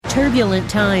Turbulent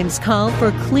times call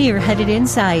for clear-headed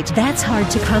insight. That's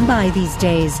hard to come by these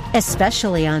days,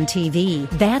 especially on TV.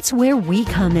 That's where we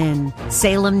come in.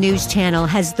 Salem News Channel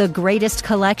has the greatest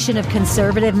collection of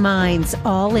conservative minds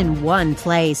all in one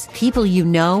place. People you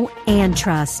know and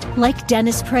trust, like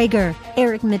Dennis Prager,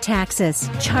 Eric Metaxas,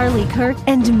 Charlie Kirk,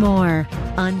 and more.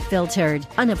 Unfiltered,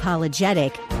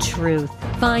 unapologetic truth.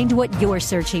 Find what you're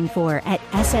searching for at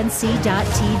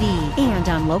snc.tv and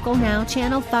on Local Now,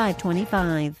 Channel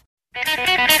 525.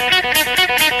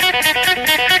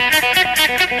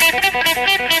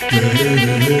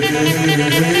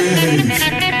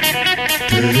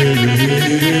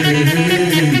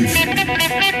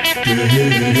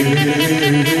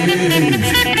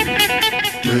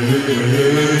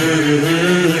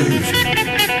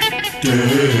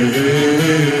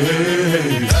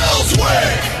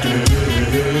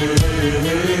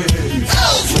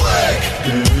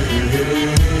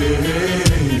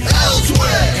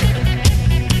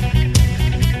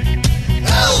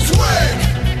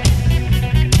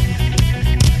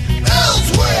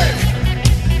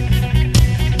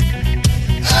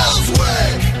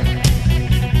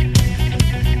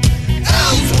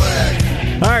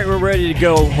 Ready to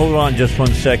go. Hold on just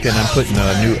 1 second. I'm putting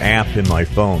a new app in my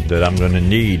phone that I'm going to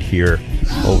need here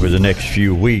over the next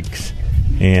few weeks.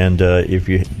 And if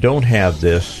you don't have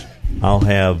this, I'll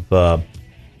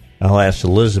ask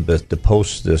Elizabeth to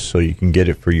post this so you can get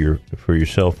it for your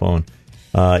cell phone.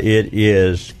 It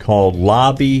is called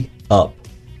Lobby Up,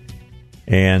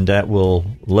 and that will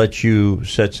let you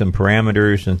set some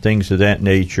parameters and things of that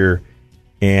nature,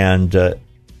 and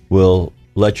will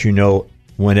let you know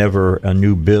whenever a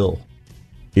new bill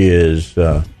is,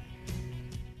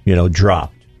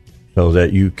 dropped, so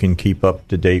that you can keep up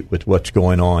to date with what's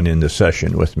going on in the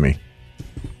session with me.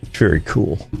 It's very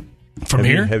cool. Have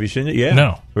you seen it? Yeah.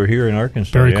 No. We're here in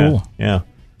Arkansas. Very cool. Yeah.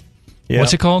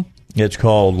 What's it called? It's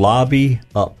called Lobby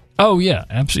Up. Oh, yeah.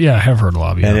 Absolutely. Yeah, I have heard of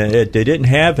Lobby Up. And they didn't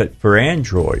have it for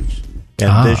Androids.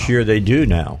 And this year they do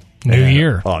now. New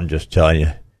year. I'm just telling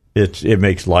you, it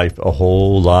makes life a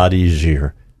whole lot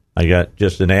easier. I got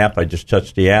just an app. I just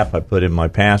touched the app. I put in my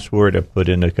password. I put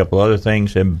in a couple other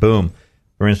things, and boom.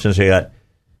 For instance, I got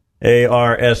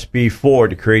ARSB 4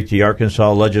 to create the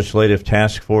Arkansas Legislative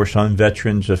Task Force on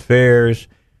Veterans Affairs.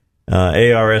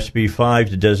 ARSB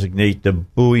 5 to designate the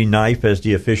Bowie knife as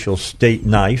the official state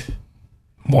knife.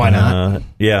 Why not?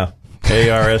 Yeah.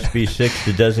 ARSB 6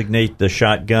 to designate the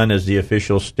shotgun as the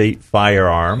official state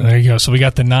firearm. There you go. So we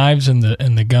got the knives and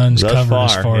the guns covered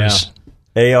as far as...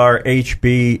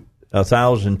 ARHB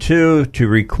 1002 to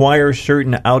require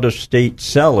certain out-of-state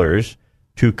sellers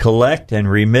to collect and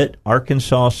remit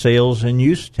Arkansas sales and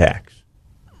use tax.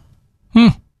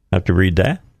 Have to read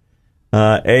that.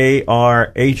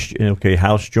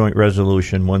 House Joint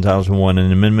Resolution 1001,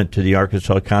 an amendment to the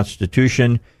Arkansas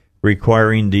Constitution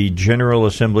requiring the General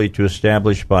Assembly to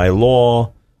establish by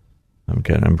law, I'm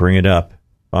going to bring it up,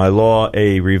 by law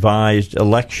a revised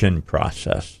election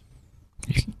process.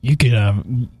 You could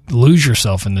lose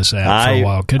yourself in this app for a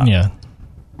while, couldn't you?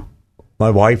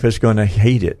 My wife is going to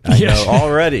hate it. I know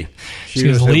already. She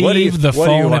goes, leave the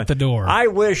phone at the door. I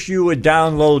wish you would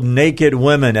download Naked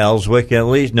Women, Elswick, at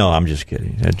least. No, I'm just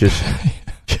kidding. I'm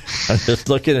just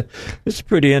looking at it. It's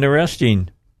pretty interesting.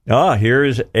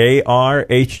 Here's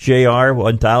ARHJR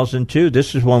 1002.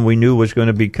 This is one we knew was going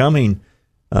to be coming,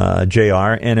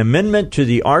 JR. An amendment to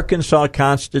the Arkansas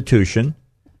Constitution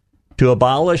to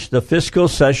abolish the fiscal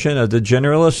session of the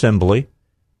General Assembly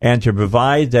and to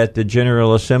provide that the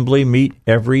General Assembly meet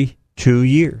every 2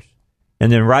 years.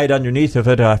 And then right underneath of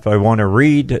it, if I want to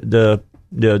read the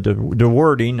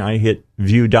wording, I hit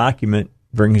View Document,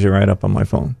 brings it right up on my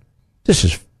phone. This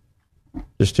is,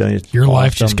 just telling you, your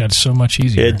life just got so much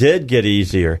easier. It did get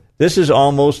easier. This is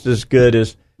almost as good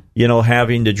as,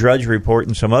 having the Drudge Report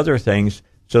and some other things.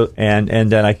 So and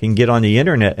then I can get on the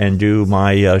internet and do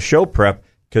my show prep.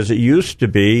 Because it used to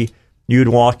be you'd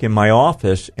walk in my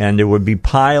office and there would be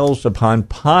piles upon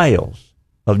piles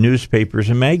of newspapers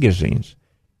and magazines.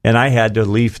 And I had to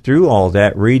leaf through all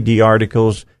that, read the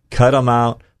articles, cut them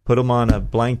out, put them on a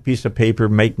blank piece of paper,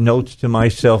 make notes to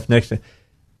myself next to.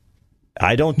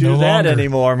 I don't do that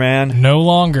anymore, man. No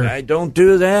longer. I don't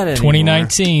do that anymore.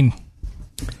 2019.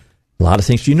 A lot of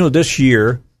things. This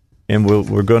year, and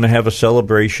we're going to have a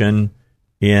celebration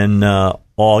in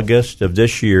August of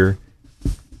this year,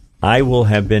 I will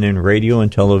have been in radio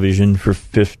and television for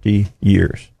 50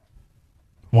 years.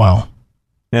 Wow. Isn't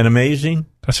that amazing?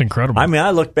 That's incredible. I mean,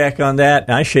 I look back on that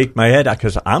and I shake my head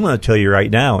because I'm going to tell you right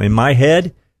now, in my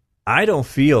head, I don't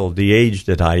feel the age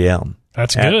that I am.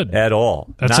 That's good. At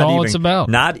all. That's all it's about.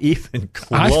 Not even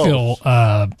close. I feel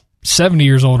 70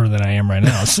 years older than I am right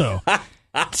now. So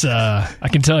it's, I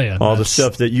can tell you. All the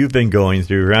stuff that you've been going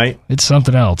through, right? It's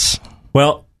something else.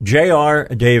 Well, J.R.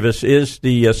 Davis is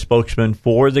the spokesman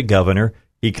for the governor.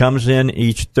 He comes in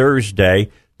each Thursday.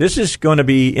 This is going to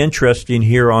be interesting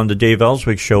here on the Dave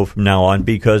Elswick Show from now on,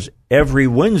 because every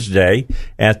Wednesday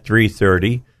at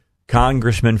 3:30,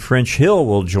 Congressman French Hill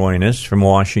will join us from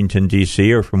Washington,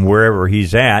 D.C., or from wherever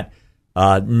he's at.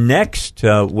 Next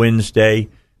Wednesday,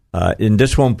 and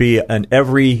this won't be an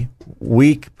every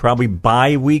week, probably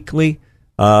bi-weekly,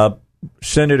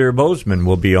 Senator Bozeman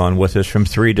will be on with us from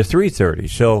 3 to 3:30.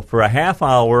 So for a half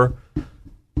hour,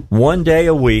 one day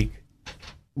a week,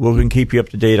 we can keep you up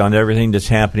to date on everything that's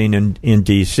happening in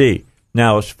D.C.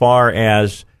 Now, as far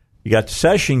as you got the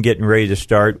session getting ready to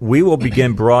start, we will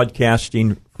begin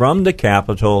broadcasting from the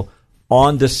Capitol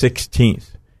on the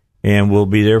 16th. And we'll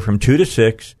be there from 2 to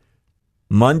 6,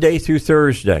 Monday through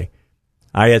Thursday.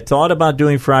 I had thought about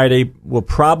doing Friday. We'll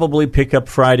probably pick up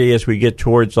Friday as we get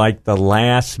towards like the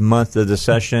last month of the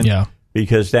session,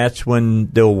 because that's when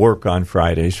they'll work on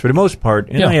Fridays for the most part.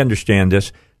 And I understand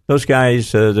this. Those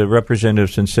guys, the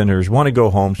representatives and senators, want to go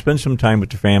home, spend some time with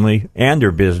their family and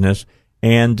their business,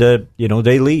 and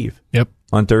they leave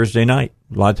on Thursday night.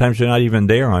 A lot of times they're not even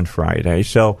there on Friday.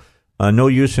 So no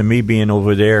use in me being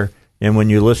over there. And when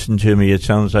you listen to me, it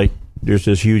sounds like there's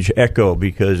this huge echo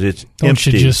because it's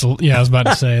empty. I was about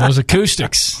to say, those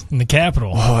acoustics in the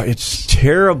Capitol. Oh, it's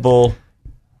terrible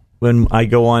when I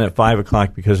go on at 5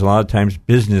 o'clock, because a lot of times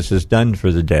business is done for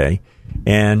the day.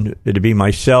 And it'd be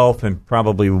myself and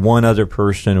probably one other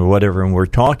person or whatever, and we're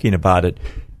talking about it.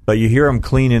 But you hear them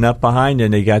cleaning up behind,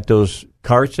 and they got those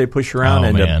carts they push around,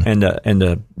 and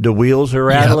the wheels are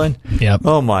rattling. Yep.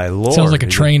 Oh my Lord! Sounds like a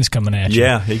train's coming at you.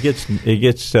 Yeah, it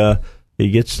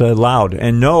gets loud.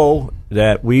 And know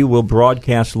that we will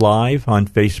broadcast live on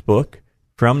Facebook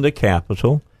from the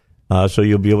Capitol, so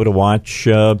you'll be able to watch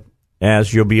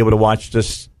as you'll be able to watch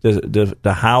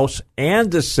the House and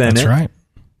the Senate. That's right.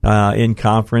 In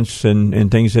conference and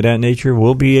things of that nature.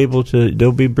 We'll be able to.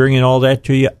 They'll be bringing all that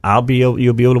to you.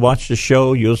 You'll be able to watch the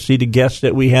show. You'll see the guests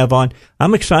that we have on.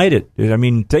 I'm excited. I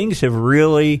mean, things have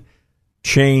really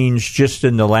changed just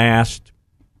in the last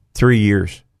 3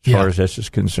 years as far as this is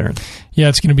concerned. Yeah,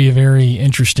 it's going to be a very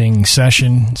interesting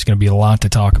session. It's going to be a lot to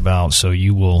talk about. So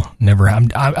you will never.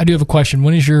 I do have a question.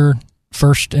 When is your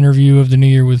first interview of the new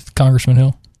year with Congressman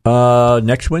Hill?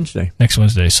 Next Wednesday.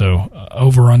 So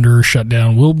over-under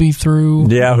shutdown will be through.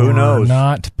 Yeah, who knows?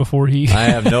 Not before he. I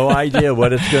have no idea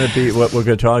what it's going to be, what we're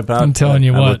going to talk about. I'm telling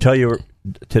you what. I will tell you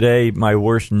today, my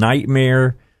worst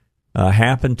nightmare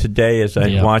happened today as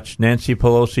I watched Nancy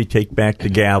Pelosi take back the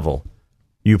gavel.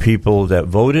 You people that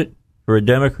voted for a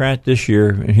Democrat this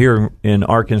year, here in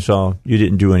Arkansas, you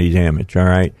didn't do any damage, all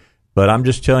right? But I'm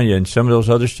just telling you, in some of those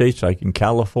other states, like in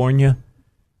California,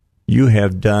 you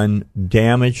have done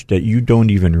damage that you don't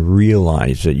even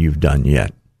realize that you've done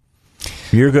yet.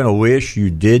 You're going to wish you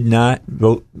did not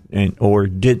vote, or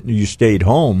you stayed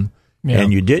home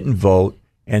and you didn't vote,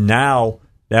 and now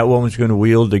that woman's going to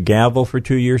wield the gavel for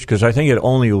 2 years, because I think it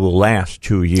only will last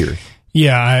 2 years.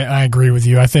 Yeah, I agree with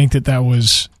you. I think that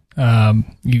was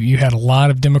you had a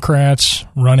lot of Democrats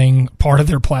running, part of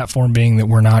their platform being that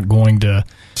we're not going to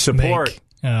support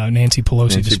Nancy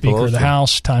Pelosi, the Speaker of the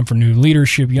House, time for new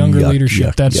leadership, younger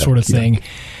leadership, that sort of thing.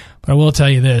 But I will tell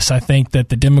you this, I think that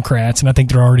the Democrats, and I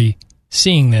think they're already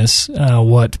seeing this,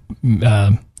 what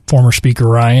former Speaker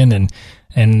Ryan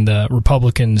and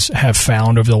Republicans have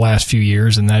found over the last few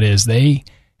years, and that is they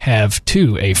have,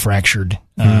 too, a fractured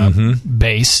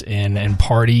base and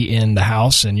party in the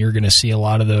House, and you're going to see a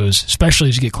lot of those, especially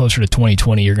as you get closer to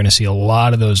 2020, you're going to see a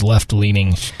lot of those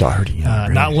left-leaning,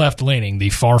 not left-leaning, the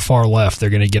far, far left,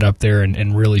 they're going to get up there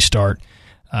and really start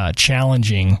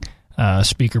challenging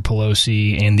Speaker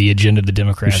Pelosi and the agenda of the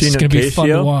Democrats. It's going to be fun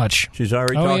to watch. She's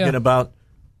already talking about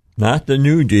not the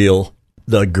New Deal,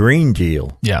 the Green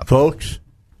Deal. Yeah. Folks,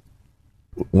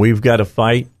 we've got to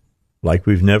fight like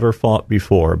we've never fought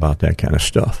before about that kind of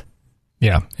stuff.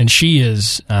 Yeah, and she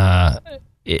is,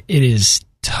 it is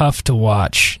tough to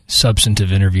watch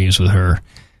substantive interviews with her.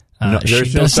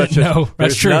 There's no such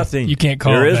that's true. Nothing. You can't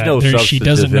call there it is that. No substantive she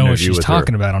doesn't know what she's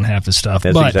talking her. About on half the stuff.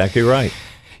 That's exactly right.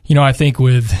 You know, I think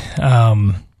with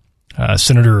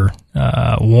Senator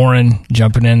Warren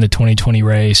jumping in the 2020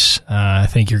 race, I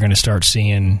think you're going to start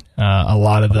seeing a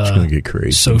lot of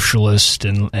the socialist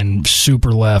and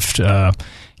super left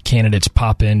candidates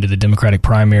pop into the Democratic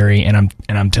primary, and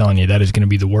I'm telling you, that is going to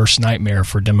be the worst nightmare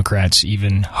for Democrats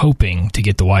even hoping to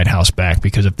get the White House back,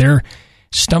 because if they're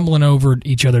stumbling over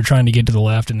each other trying to get to the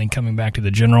left and then coming back to the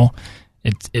general,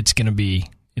 it's going to be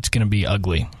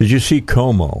ugly. Did you see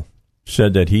Como?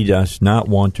 said that he does not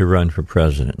want to run for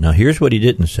president. Now, here's what he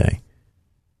didn't say,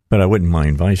 but I wouldn't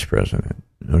mind vice president,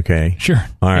 okay? Sure.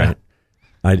 All right.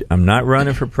 Yeah. I'm not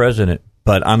running for president,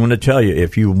 but I'm going to tell you,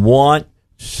 if you want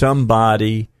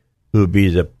somebody who would be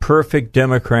the perfect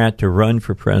Democrat to run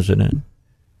for president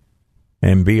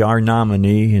and be our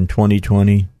nominee in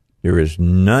 2020, there is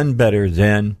none better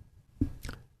than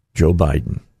Joe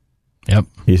Biden. Yep.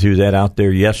 He threw that out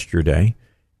there yesterday.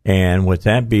 And with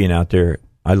that being out there,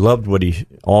 I loved what he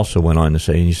also went on to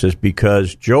say. He says,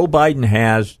 because Joe Biden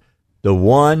has the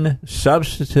one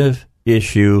substantive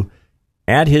issue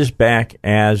at his back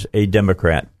as a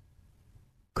Democrat,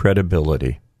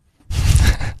 credibility.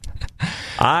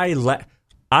 I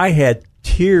had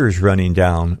tears running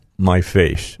down my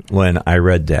face when I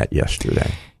read that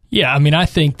yesterday. Yeah, I mean, I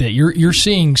think that you're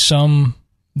seeing some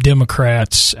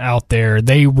Democrats out there,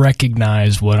 they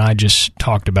recognize what I just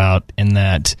talked about in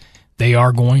that they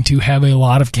are going to have a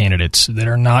lot of candidates that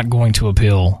are not going to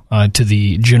appeal to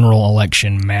the general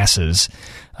election masses.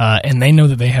 And they know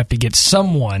that they have to get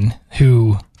someone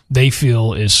who they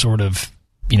feel is sort of,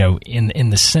 in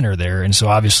the center there. And so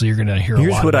obviously you're going to hear a lot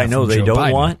about. Here's what I know they don't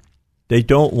Biden. want. They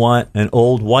don't want an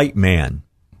old white man.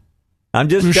 I'm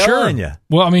just telling you.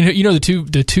 Well, I mean,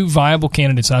 the two viable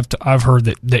candidates I've heard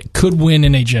that could win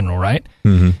in a general, right,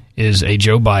 is a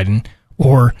Joe Biden,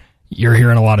 or you're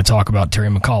hearing a lot of talk about Terry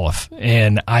McAuliffe.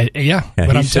 And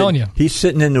but I'm telling you, he's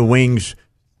sitting in the wings.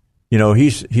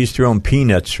 He's throwing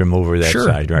peanuts from over that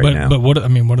side now. But what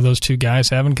do those two guys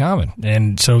have in common?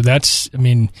 And so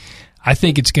I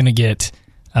think it's going to get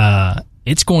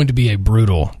it's going to be a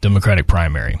brutal Democratic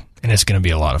primary, and it's going to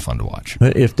be a lot of fun to watch.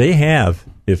 But if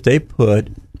they put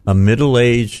a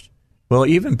middle-aged, well,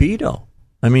 even Beto,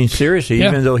 I mean, seriously,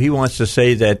 even though he wants to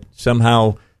say that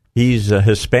somehow he's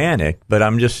Hispanic, but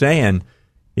I'm just saying,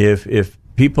 if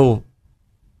people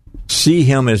see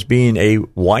him as being a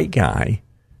white guy,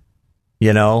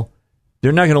 they're not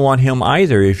going to want him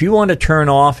either. If you want to turn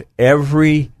off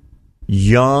every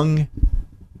young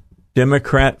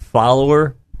Democrat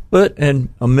follower, put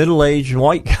a middle-aged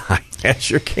white guy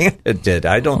as your candidate.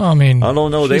 I don't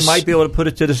know. They might be able to put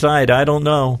it to the side. I don't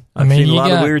know. I've seen a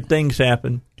lot of weird things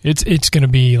happen. It's going to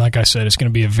be, like I said, it's going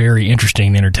to be a very interesting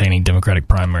and entertaining Democratic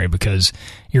primary because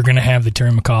you're going to have the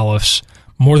Terry McAuliffes,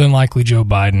 more than likely Joe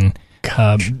Biden,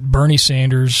 Bernie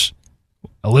Sanders,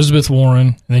 Elizabeth Warren,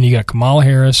 and then you got Kamala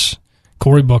Harris,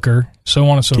 Cory Booker, so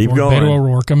on and so forth, Beto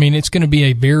O'Rourke. I mean, it's going to be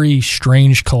a very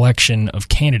strange collection of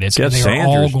candidates. And they are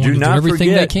all going to do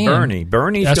everything they can.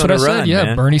 Bernie's That's what I said. Yeah,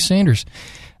 man. Bernie Sanders.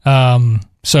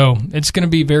 So it's going to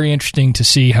be very interesting to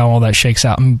see how all that shakes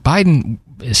out. And Biden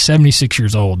is 76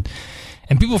 years old.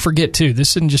 And people forget, too,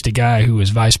 this isn't just a guy who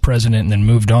was vice president and then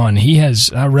moved on.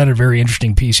 I read a very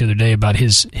interesting piece the other day about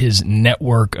his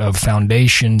network of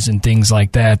foundations and things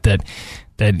like that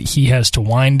he has to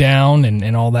wind down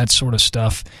and all that sort of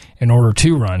stuff in order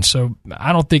to run. So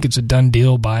I don't think it's a done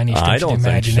deal by any stretch of the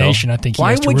imagination. So. I think he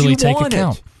has to really take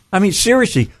account. I mean,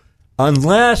 seriously,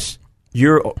 unless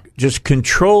you're just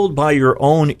controlled by your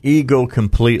own ego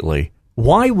completely,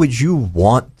 why would you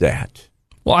want that?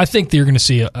 Well, I think you're going to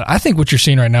see. I think what you're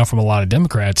seeing right now from a lot of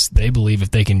Democrats, they believe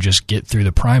if they can just get through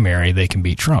the primary, they can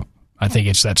beat Trump. I think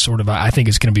it's that sort of. I think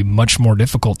it's going to be much more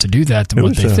difficult to do that than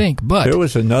what they think. But there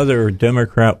was another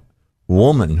Democrat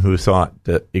woman who thought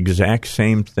the exact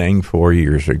same thing 4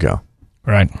 years ago.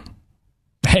 Right.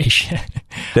 Hey,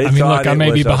 look, I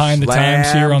may be behind the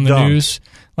times here on the news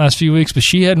last few weeks, but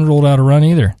she hadn't ruled out a run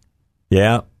either.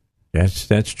 Yeah,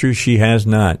 that's true. She has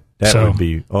not. That would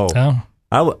be.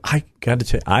 I got to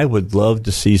say, I would love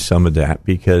to see some of that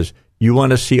because you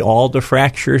want to see all the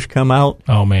fractures come out.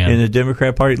 Oh man, in the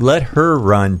Democrat Party, let her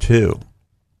run too.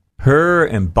 Her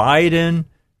and Biden,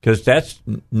 because that's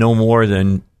no more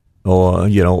than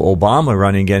Obama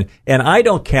running again. And I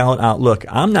don't count out. Look,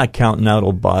 I'm not counting out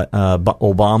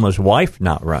Obama's wife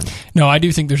not running. No, I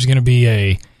do think there's going to be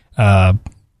a.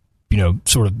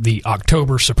 Sort of the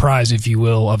October surprise, if you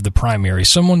will, of the primary.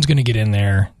 Someone's going to get in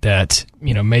there that,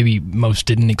 maybe most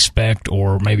didn't expect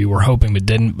or maybe were hoping but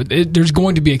didn't. But there's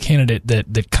going to be a candidate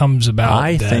that comes about.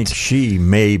 I think she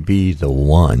may be the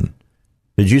one.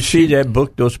 Did you see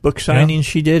those book signings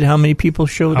she did? How many people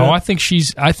showed up? I think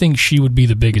she would be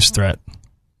the biggest threat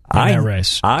in that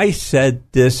race. I said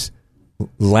this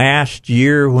last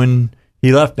year when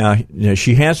he left. Now,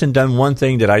 she hasn't done one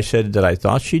thing that I said that I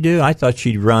thought she'd do. I thought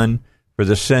she'd run for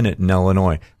the Senate in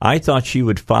Illinois. I thought she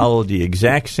would follow the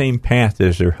exact same path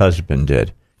as her husband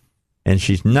did. And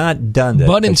she's not done that.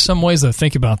 But in some ways, though,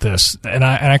 think about this. And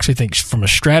I actually think from a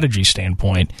strategy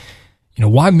standpoint,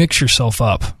 why mix yourself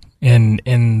up in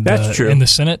the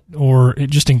Senate or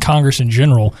just in Congress in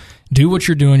general. Do what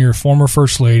you're doing. You're a former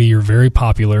first lady. You're very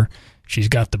popular. She's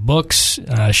got the books.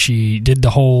 She did the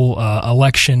whole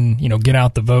election, get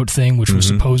out the vote thing, which was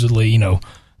supposedly,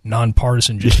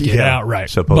 nonpartisan, just get out, right?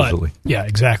 Supposedly. But, yeah,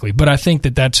 exactly. But I think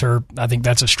that's her. I think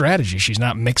that's a strategy. She's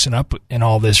not mixing up in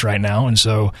all this right now, and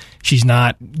so she's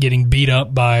not getting beat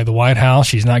up by the White House.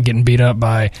 She's not getting beat up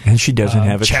by and she doesn't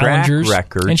have a track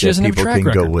record, and she doesn't have a track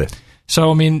record. Go with. So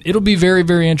I mean, it'll be very,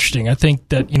 very interesting. I think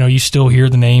that you still hear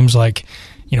the names like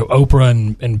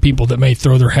Oprah and people that may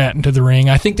throw their hat into the ring.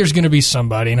 I think there's going to be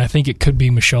somebody, and I think it could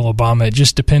be Michelle Obama. It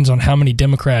just depends on how many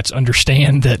Democrats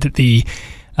understand that the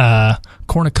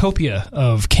cornucopia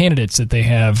of candidates that they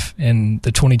have in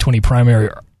the 2020 primary,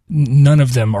 none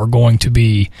of them are going to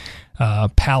be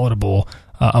palatable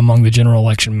among the general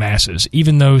election masses.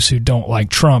 Even those who don't like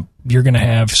Trump, you're going to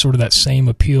have sort of that same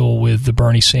appeal with the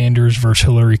Bernie Sanders versus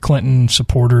Hillary Clinton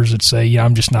supporters that say,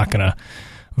 I'm just not going to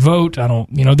vote. I don't,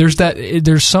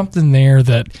 there's something there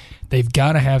that they've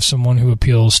got to have someone who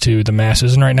appeals to the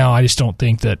masses. And right now, I just don't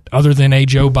think that other than a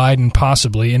Joe Biden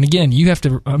possibly, and again, you have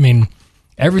to,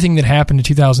 everything that happened in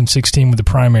 2016 with the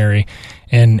primary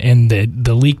and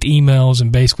the leaked emails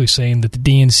and basically saying that the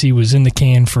DNC was in the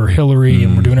can for Hillary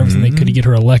and we're doing everything they could to get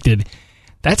her elected,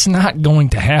 that's not going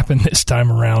to happen this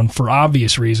time around for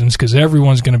obvious reasons because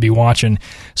everyone's going to be watching.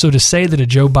 So to say that a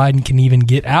Joe Biden can even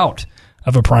get out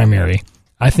of a primary,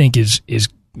 I think is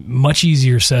much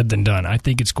easier said than done. I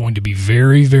think it's going to be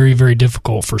very, very, very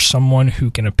difficult for someone who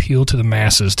can appeal to the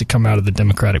masses to come out of the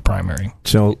Democratic primary.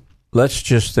 So let's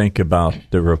just think about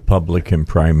the Republican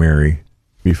primary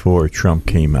before Trump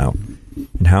came out.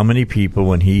 And how many people,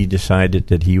 when he decided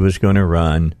that he was going to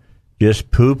run,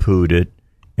 just poo-pooed it,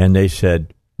 and they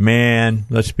said, man,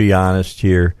 let's be honest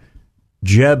here,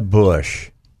 Jeb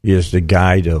Bush is the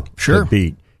guy to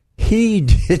beat. He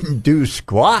didn't do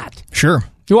squat. Sure.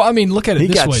 Well, look at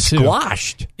it this way, too. He got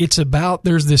squashed. It's about,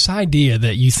 there's this idea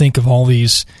that you think of all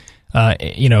these,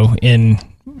 doesn't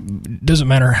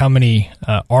matter how many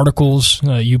articles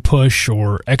you push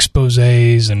or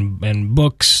exposés and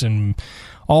books and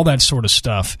all that sort of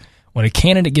stuff. When a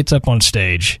candidate gets up on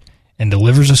stage and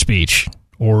delivers a speech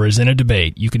or is in a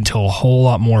debate, you can tell a whole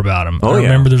lot more about him. I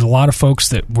remember there's a lot of folks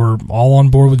that were all on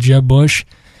board with Jeb Bush.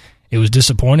 It was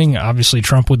disappointing. Obviously,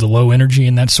 Trump with the low energy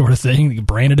and that sort of thing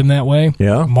branded him that way.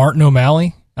 Yeah. Martin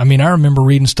O'Malley. I remember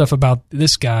reading stuff about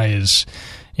this guy is,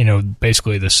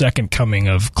 basically the second coming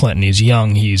of Clinton. He's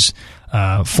young. He's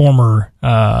former,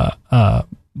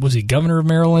 was he governor of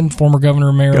Maryland? Former governor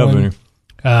of Maryland.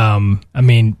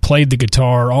 Played the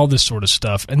guitar, all this sort of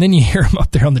stuff. And then you hear him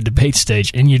up there on the debate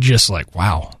stage, and you're just like,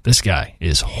 wow, this guy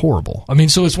is horrible.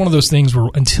 So it's one of those things where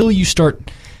until you start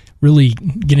really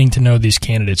getting to know these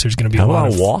candidates, there's going to be a lot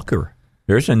of... Walker?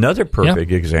 There's another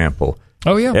perfect example.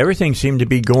 Oh, yeah. Everything seemed to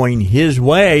be going his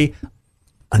way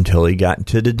until he got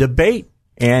into the debate,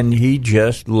 and he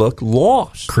just looked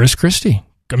lost. Chris Christie.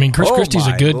 Christie's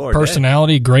a good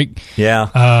personality, a great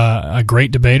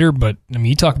debater, but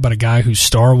you talk about a guy whose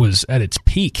star was at its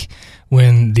peak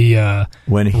when the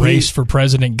race for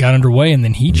president got underway, and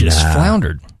then he just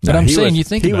floundered. But you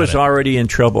think he was already in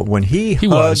trouble when he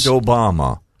hugged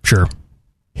Obama. Sure.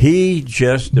 He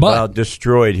just about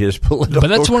destroyed his political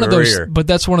career. But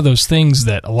that's one of those things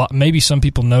that maybe some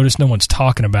people notice no one's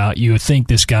talking about. You would think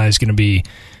this guy's going to be,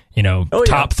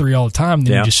 top three all the time.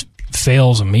 Then he just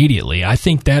fails immediately. I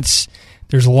think there's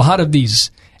a lot of these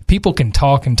people can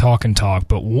talk and talk and talk,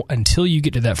 but until you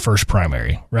get to that first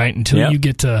primary, right? Until you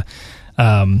get to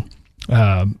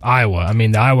Iowa.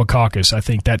 The Iowa caucus, I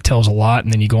think that tells a lot.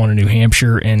 And then you go on to New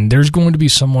Hampshire, and there's going to be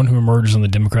someone who emerges on the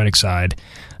Democratic side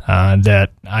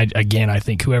that I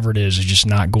think whoever it is just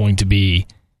not going to be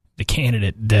the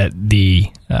candidate that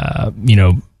the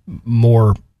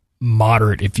more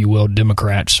moderate, if you will,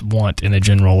 Democrats want in a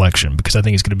general election, because I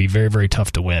think it's going to be very, very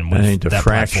tough to win. I think the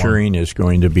fracturing is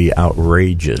going to be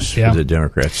outrageous for the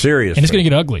Democrats. Seriously. And it's going to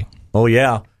get ugly. Oh,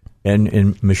 yeah.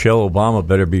 And Michelle Obama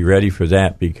better be ready for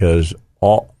that, because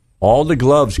all the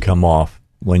gloves come off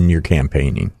when you're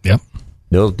campaigning. Yep.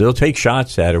 They'll take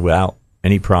shots at her without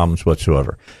any problems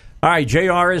whatsoever. All right,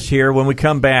 JR is here. When we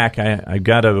come back, I've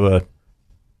got to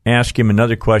ask him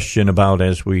another question about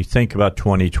as we think about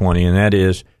 2020, and that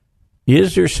is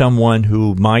there someone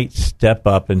who might step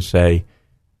up and say,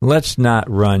 let's not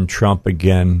run Trump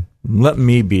again. Let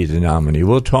me be the nominee.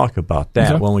 We'll talk about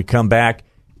that. When we come back.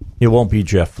 It won't be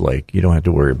Jeff Flake. You don't have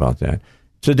to worry about that.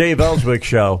 It's the Dave Elswick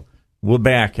Show. We're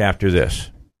back after this.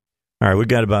 All right, we've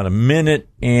got about a minute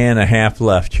and a half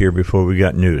left here before we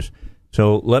got news.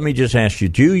 So let me just ask you,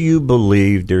 do you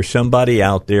believe there's somebody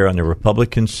out there on the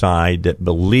Republican side that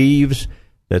believes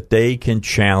that they can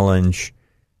challenge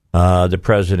the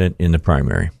president in the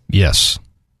primary? Yes.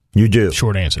 You do?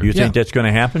 Short answer. You think that's going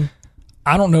to happen?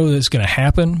 I don't know that it's going to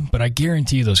happen, but I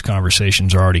guarantee you those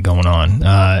conversations are already going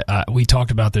on. We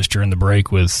talked about this during the break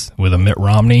with a Mitt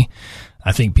Romney.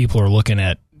 I think people are looking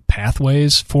at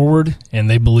pathways forward, and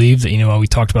they believe that, we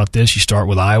talked about this. You start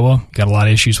with Iowa. Got a lot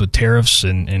of issues with tariffs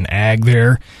and ag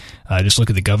there. Just look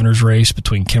at the governor's race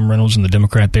between Kim Reynolds and the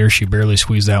Democrat there. She barely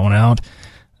squeezed that one out.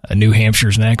 New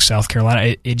Hampshire's next, South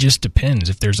Carolina. It just depends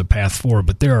if there's a path forward,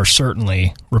 but there are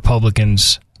certainly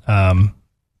Republicans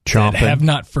that have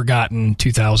not forgotten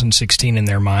 2016 in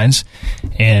their minds.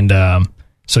 And I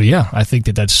think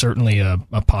that's certainly a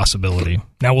possibility.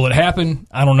 Now, will it happen?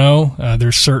 I don't know.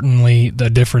 There's certainly the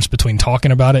difference between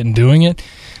talking about it and doing it.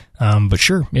 But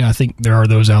sure, I think there are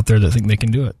those out there that think they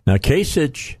can do it. Now,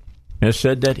 Kasich has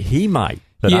said that he might.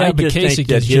 But I just think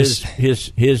that his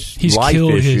life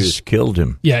issues killed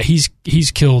him. Yeah, he's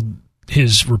killed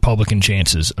his Republican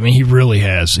chances. I mean, he really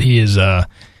has. He is.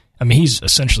 He's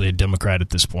essentially a Democrat at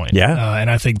this point. Yeah, and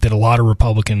I think that a lot of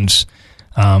Republicans,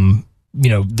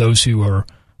 those who are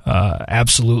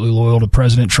absolutely loyal to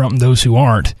President Trump and those who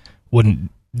aren't,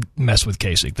 wouldn't mess with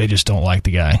Kasich. They just don't like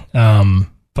the guy.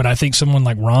 But I think someone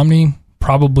like Romney,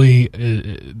 probably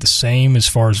the same as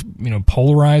far as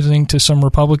polarizing to some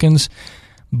Republicans,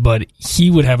 but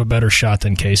he would have a better shot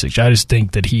than Kasich. I just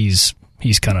think that he's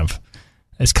kind of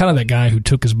that guy who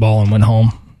took his ball and went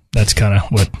home. That's kind of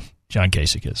what John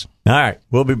Kasich is. All right,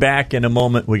 we'll be back in a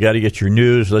moment. We got to get your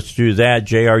news. Let's do that.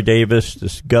 J.R. Davis,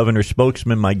 this governor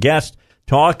spokesman, my guest,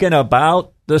 talking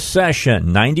about the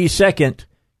session. 92nd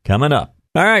coming up.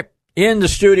 All right. In the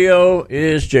studio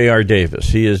is J.R. Davis.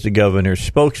 He is the governor's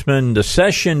spokesman. The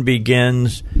session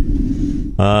begins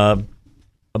about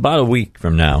a week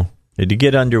from now. To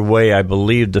get underway, I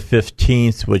believe, the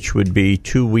 15th, which would be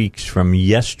 2 weeks from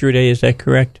yesterday. Is that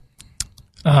correct?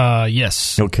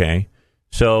 Yes. Okay.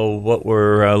 So what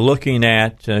we're looking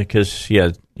at, because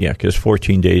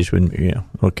 14 days would,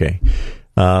 okay.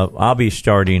 I'll be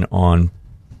starting on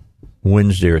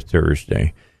Wednesday or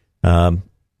Thursday.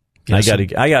 Yes.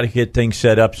 I got to get things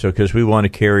set up because we want to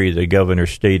carry the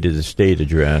governor's state of the state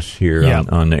address here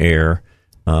on the air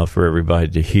for everybody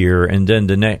to hear, and then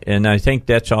and I think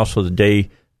that's also the day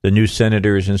the new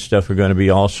senators and stuff are going to be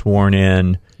all sworn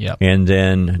in. Yep. And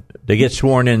then they get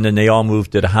sworn in, then they all move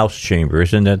to the House chamber.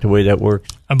 Isn't that the way that works?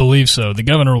 I believe so. The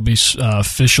governor will be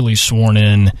officially sworn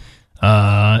in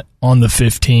on the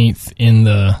 15th in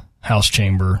the House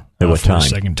chamber. At what time? For a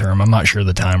second term. I'm not sure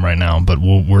the time right now, but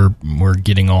we're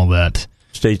getting all that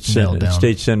state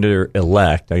senator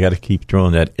elect. I got to keep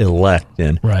throwing that elect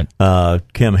in. Right.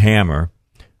 Kim Hammer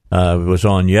was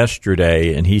on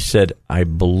yesterday, and he said, I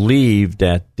believe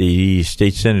that the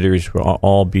state senators were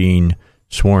all being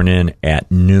sworn in at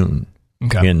noon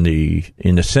in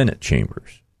the Senate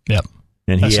chambers. Yep.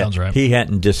 And that sounds right. He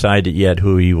hadn't decided yet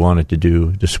who he wanted to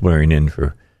do the swearing in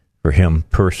for him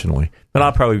personally. But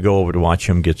I'll probably go over to watch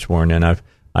him get sworn in.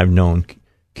 I've known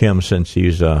Kim since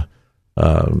he's a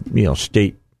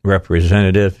state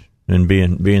representative, and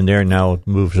being there now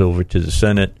moves over to the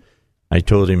Senate. I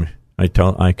told him I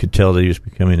could tell that he was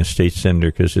becoming a state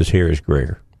senator because his hair is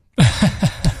grayer.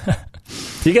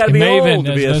 You got to be old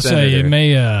to be a senator.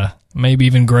 It may be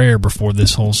even grayer before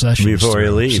this whole session. Before he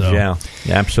leaves, yeah,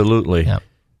 absolutely. Yeah.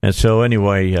 And so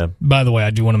anyway... by the way, I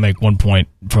do want to make one point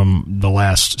from the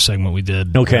last segment we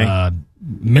did. Okay.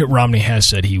 Mitt Romney has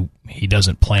said he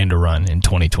doesn't plan to run in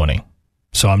 2020.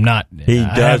 So I'm not... He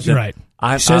doesn't. Right.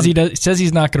 Says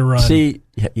he's not going to run. See,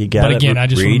 you got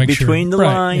to read between the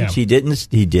lines. Yeah.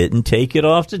 He didn't take it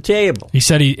off the table. He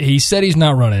said he's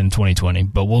not running in 2020,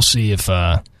 but we'll see if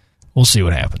we'll see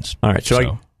what happens. All right.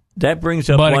 So that brings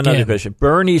up other question.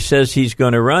 Bernie says he's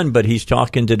going to run, but he's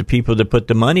talking to the people that put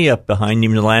the money up behind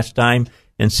him the last time,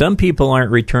 and some people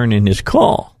aren't returning his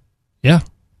call. Yeah.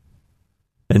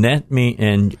 And that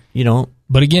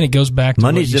But again, it goes back to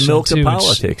money's the milk of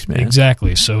politics, man.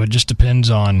 Exactly. So it just depends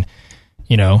on,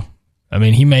 he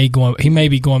may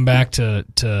be going back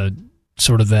to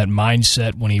sort of that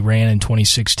mindset when he ran in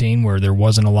 2016 where there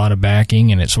wasn't a lot of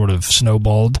backing and it sort of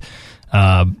snowballed.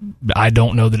 I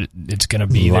don't know that it's going to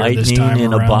be there this time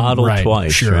in around. A bottle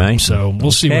twice, sure. Right? So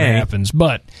we'll see what happens.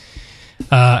 But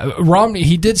Romney,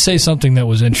 he did say something that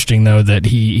was interesting, though, that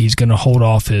he's going to hold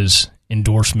off his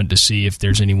endorsement to see if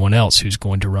there's anyone else who's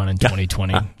going to run in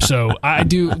 2020. So I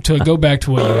do, to go back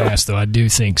to what you asked, though, I do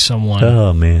think someone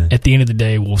at the end of the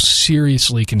day will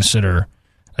seriously consider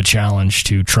a challenge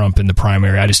to Trump in the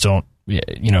primary. I just don't,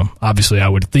 obviously I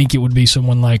would think it would be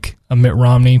someone like a Mitt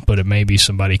Romney, but it may be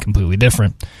somebody completely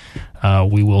different.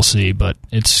 We will see, but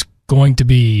it's going to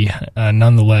be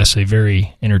nonetheless a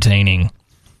very entertaining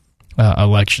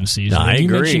election season. I agree. You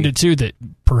mentioned it too that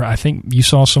I think you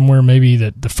saw somewhere maybe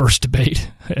that the first debate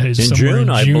is in somewhere June,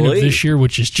 in June of this year,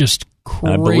 which is just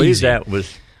crazy. I believe that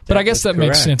was. But I guess that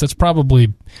makes sense. It's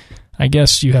probably, I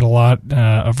guess you had a lot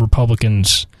of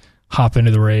Republicans hop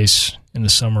into the race in the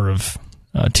summer of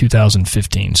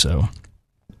 2015. So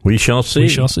we shall see. We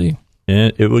shall see.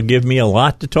 And it would give me a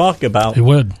lot to talk about. It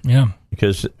would, yeah.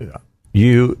 Because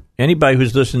anybody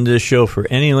who's listened to this show for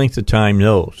any length of time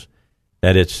knows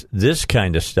that it's this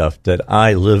kind of stuff that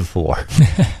I live for.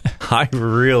 I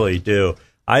really do.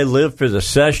 I live for the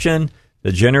session,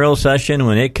 the general session,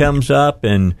 when it comes up,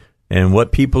 and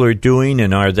what people are doing,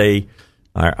 and are they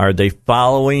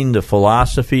following the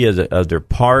philosophy of their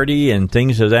party and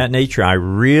things of that nature. I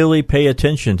really pay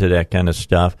attention to that kind of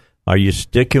stuff. Are you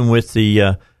sticking with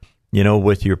the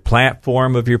with your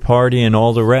platform of your party and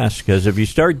all the rest? Because if you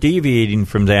start deviating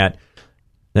from that,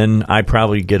 then I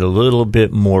probably get a little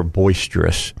bit more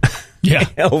boisterous. Yeah,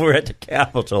 over at the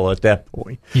Capitol at that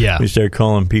point. Yeah, we start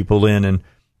calling people in and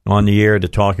on the air to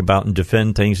talk about and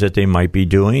defend things that they might be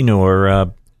doing,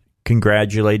 or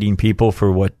congratulating people for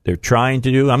what they're trying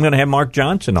to do. I'm going to have Mark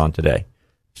Johnson on today,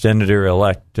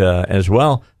 Senator-elect as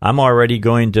well. I'm already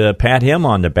going to pat him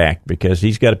on the back because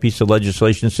he's got a piece of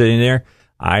legislation sitting there.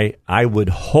 I would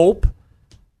hope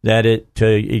that it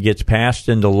gets passed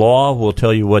into law. We'll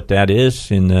tell you what that is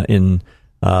in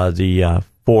the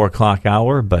 4 o'clock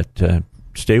hour, but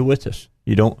stay with us.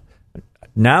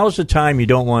 Now's the time you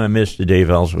don't want to miss the Dave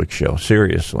Elswick Show.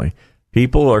 Seriously.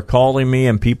 People are calling me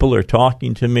and people are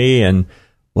talking to me, and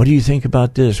what do you think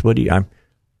about this?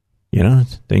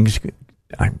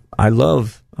 I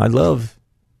love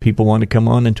people want to come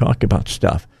on and talk about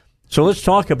stuff. So let's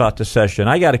talk about the session.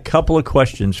 I got a couple of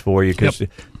questions for you because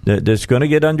that's going to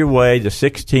get underway the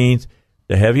 16th.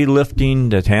 The heavy lifting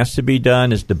that has to be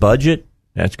done is the budget.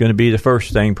 That's going to be the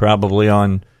first thing probably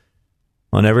on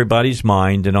everybody's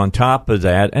mind. And on top of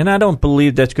that, and I don't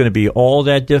believe that's going to be all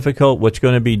that difficult. What's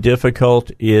going to be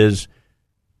difficult is,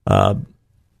 and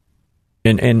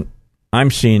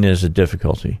I'm seeing as a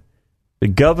difficulty, the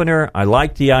governor, I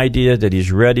like the idea that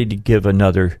he's ready to give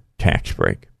another tax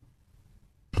break.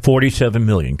 $47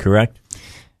 million, correct?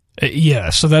 Yeah,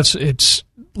 so it's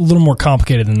a little more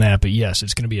complicated than that, but yes,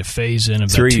 it's going to be a phase-in of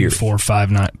that 3 years.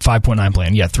 5.9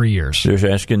 plan. Yeah, 3 years.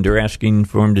 They're asking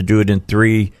for him to do it in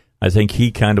 3. I think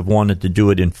he kind of wanted to do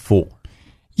it in 4.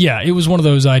 Yeah, it was one of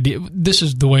those ideas. This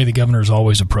is the way the governor's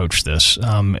always approached this.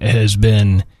 It has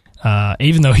been,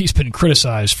 even though he's been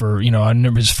criticized for, I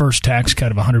remember his first tax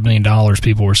cut of $100 million,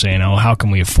 people were saying, oh, how can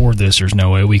we afford this? There's no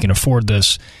way we can afford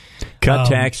this. Cut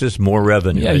taxes, more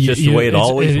revenue. Yeah, it's just the way it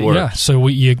always works. Yeah, so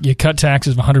you cut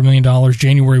taxes of $100 million.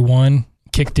 January 1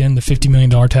 kicked in the $50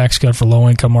 million tax cut for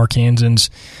low-income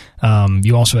Arkansans.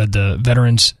 You also had the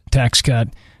veterans tax cut,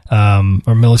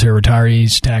 or military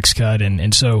retirees tax cut.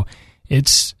 And so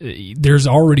there's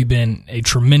already been a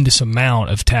tremendous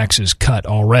amount of taxes cut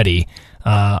already.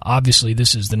 Obviously,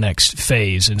 this is the next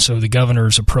phase. And so the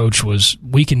governor's approach was,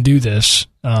 we can do this,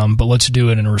 but let's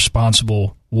do it in a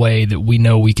responsible way that we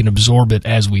know we can absorb it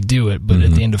as we do it. But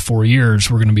at the end of 4 years,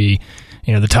 we're going to be,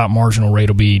 the top marginal rate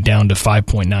will be down to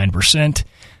 5.9%.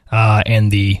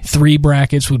 And the 3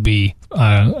 brackets would be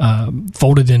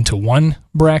folded into 1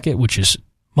 bracket, which is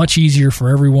much easier for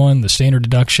everyone. The standard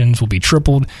deductions will be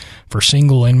tripled for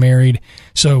single and married.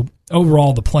 So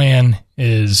overall, the plan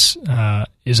is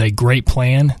a great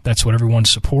plan. That's what everyone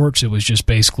supports. It was just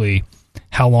basically,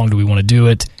 how long do we want to do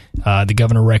it? The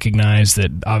governor recognized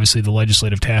that obviously the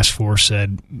legislative task force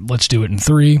said, let's do it in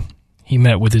 3. He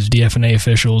met with his DFNA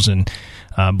officials and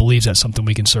believes that's something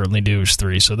we can certainly do is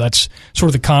 3. So that's sort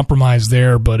of the compromise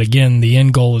there. But again, the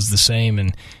end goal is the same,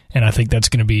 and I think that's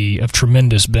going to be of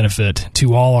tremendous benefit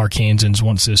to all Arkansans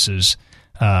once this is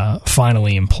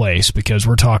finally in place, because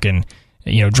we're talking,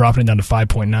 dropping it down to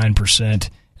 5.9%.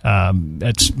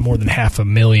 That's more than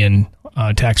 500,000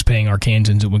 tax-paying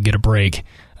Arkansans that would get a break.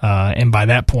 And by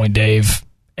that point, Dave,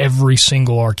 every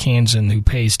single Arkansan who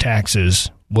pays taxes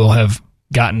will have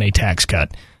gotten a tax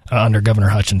cut under Governor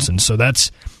Hutchinson. So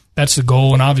that's the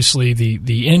goal, and obviously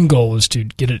the end goal is to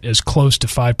get it as close to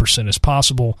 5% as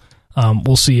possible.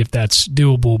 We'll see if that's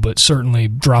doable, but certainly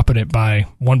dropping it by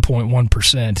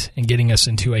 1.1% and getting us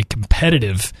into a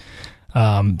competitive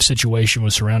situation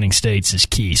with surrounding states is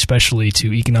key, especially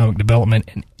to economic development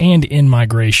and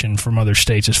in-migration from other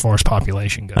states as far as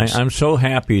population goes. I'm so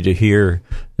happy to hear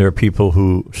there are people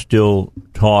who still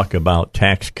talk about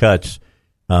tax cuts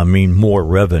mean more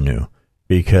revenue,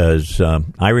 because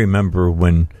I remember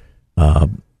when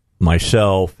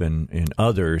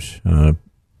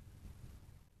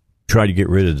try to get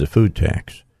rid of the food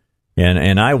tax.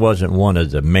 And I wasn't one of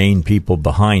the main people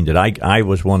behind it. I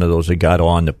was one of those that got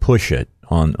on to push it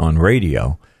on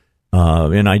radio.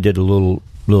 And I did a little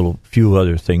few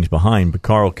other things behind. But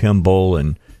Carl Kimball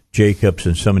and Jacobs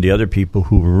and some of the other people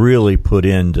who really put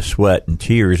in the sweat and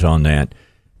tears on that,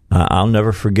 I'll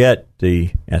never forget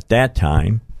at that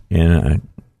time, and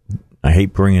I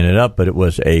hate bringing it up, but it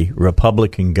was a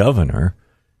Republican governor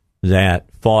that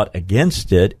fought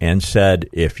against it and said,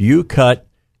 if you cut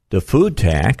the food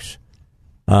tax,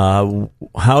 how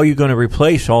are you going to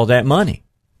replace all that money?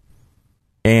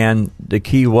 And the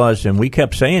key was, and we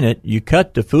kept saying it, you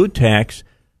cut the food tax,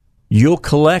 you'll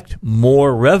collect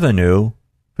more revenue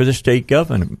for the state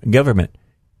government.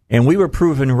 And we were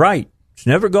proven right. It's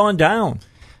never gone down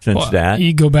since that.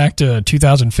 You go back to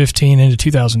 2015 into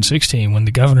 2016 when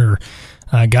the governor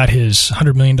got his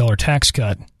 $100 million tax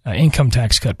cut, income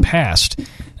tax cut passed.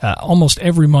 Almost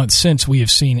every month since, we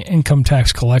have seen income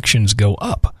tax collections go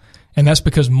up. And that's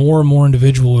because more and more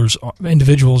individuals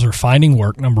are finding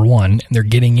work, number one, and they're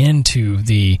getting into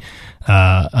the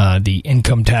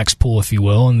income tax pool, if you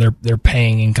will, and they're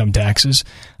paying income taxes.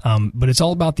 But it's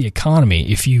all about the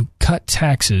economy. If you cut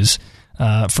taxes,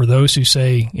 for those who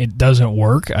say it doesn't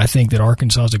work, I think that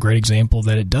Arkansas is a great example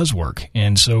that it does work.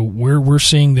 And so we're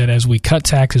seeing that as we cut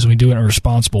taxes and we do it in a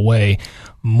responsible way,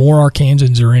 more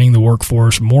Arkansans are entering the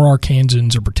workforce, more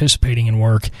Arkansans are participating in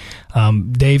work.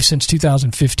 Dave, since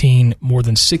 2015, more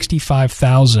than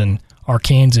 65,000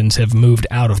 Arkansans have moved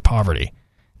out of poverty.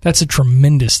 That's a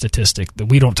tremendous statistic that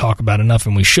we don't talk about enough,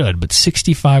 and we should, but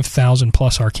 65,000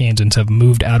 plus Arkansans have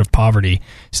moved out of poverty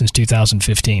since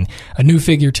 2015. A new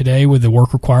figure today with the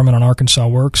work requirement on Arkansas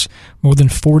Works, more than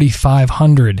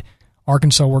 4,500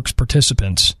 Arkansas Works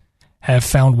participants have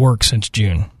found work since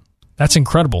June. That's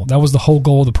incredible. That was the whole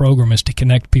goal of the program, is to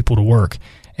connect people to work,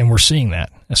 and we're seeing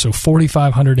that. So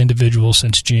 4,500 individuals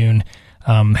since June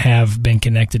have been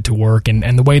connected to work,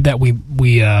 and the way that we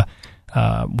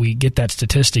get that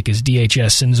statistic is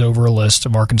DHS sends over a list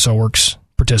of Arkansas Works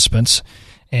participants,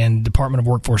 and Department of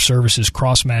Workforce Services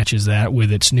cross-matches that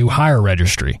with its new hire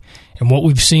registry. And what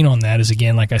we've seen on that is,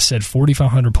 again, like I said,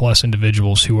 4,500 plus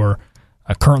individuals who are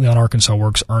currently on Arkansas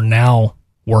Works are now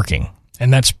working.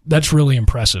 And that's really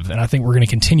impressive. And I think we're going to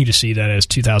continue to see that as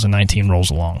 2019 rolls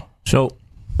along. So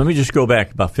let me just go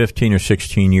back about 15 or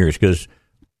 16 years, because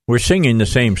we're singing the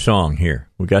same song here.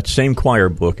 We got the same choir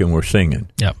book, and we're singing.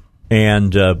 Yep.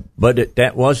 And but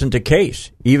that wasn't the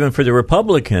case. Even for the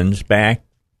Republicans back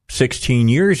 16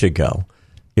 years ago,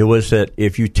 it was that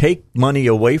if you take money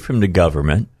away from the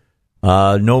government,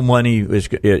 no money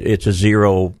it's a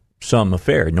zero-sum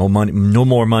affair. No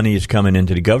more money is coming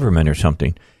into the government or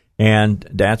something. And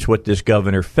that's what this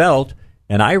governor felt.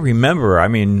 And I remember,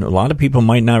 a lot of people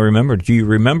might not remember. Do you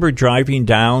remember driving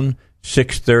down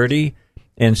 630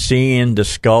 and seeing the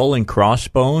skull and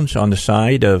crossbones on the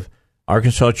side of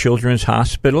Arkansas Children's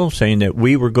Hospital, saying that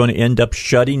we were going to end up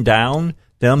shutting down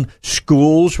them?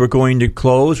 Schools were going to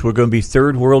close. We're going to be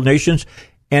third world nations.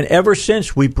 And ever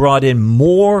since, we brought in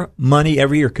more money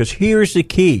every year. Because here's the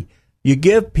key. You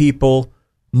give people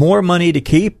more money to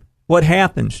keep, what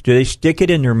happens? Do they stick it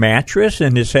in their mattress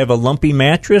and just have a lumpy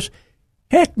mattress?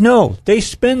 Heck no. They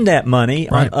spend that money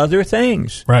on other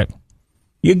things. Right.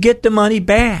 You get the money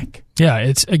back. Yeah,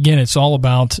 it's all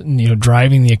about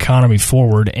driving the economy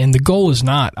forward, and the goal is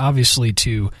not obviously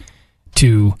to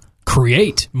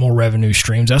create more revenue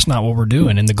streams. That's not what we're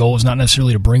doing, and the goal is not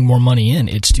necessarily to bring more money in.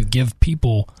 It's to give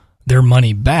people their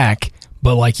money back.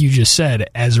 But like you just said,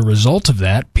 as a result of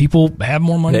that, people have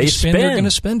more money to spend. They're going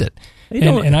to spend it,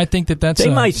 and I think that's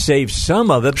they might save some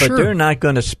of it, but they're not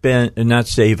going to spend and not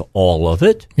save all of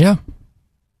it. Yeah.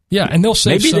 Yeah, and they'll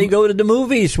save Maybe they go to the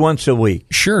movies once a week.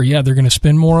 Sure, yeah, they're going to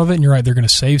spend more of it, and you're right, they're going to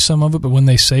save some of it, but when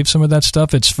they save some of that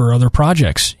stuff, it's for other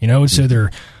projects. It's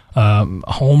either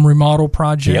home remodel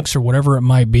projects or whatever it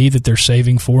might be that they're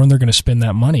saving for, and they're going to spend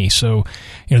that money. So,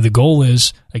 the goal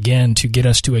is, again, to get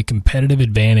us to a competitive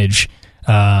advantage,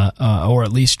 or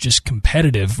at least just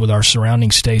competitive with our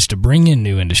surrounding states, to bring in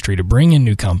new industry, to bring in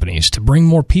new companies, to bring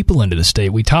more people into the state.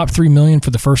 We topped 3 million for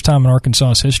the first time in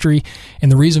Arkansas's history,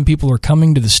 and the reason people are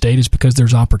coming to the state is because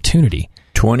there's opportunity.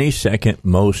 22nd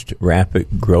most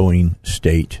rapid growing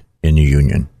state in the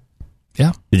union.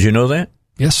 Yeah. Did you know that?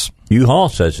 Yes. U-Haul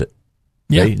says it.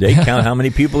 Yeah. They count how many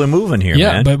people are moving here,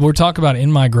 man. Yeah, but we're talking about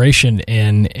in-migration,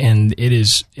 and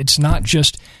it's not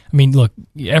just, look,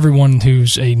 everyone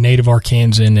who's a native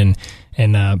Arkansan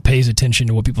and pays attention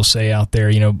to what people say out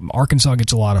there, Arkansas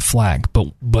gets a lot of flack,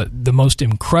 but the most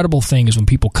incredible thing is when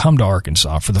people come to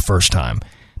Arkansas for the first time,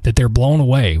 that they're blown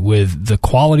away with the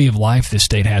quality of life this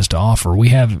state has to offer. We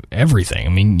have everything. I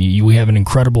mean, we have an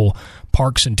incredible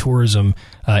parks and tourism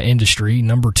industry,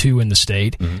 number 2 in the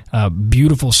state,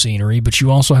 beautiful scenery, but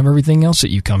you also have everything else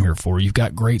that you come here for. You've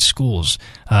got great schools.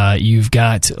 You've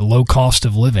got low cost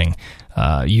of living.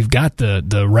 You've got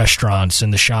the restaurants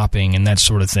and the shopping and that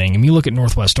sort of thing. And you look at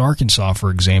Northwest Arkansas,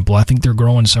 for example, I think they're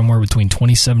growing somewhere between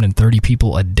 27 and 30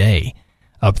 people a day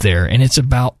up there, and it's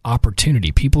about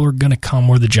opportunity. People are going to come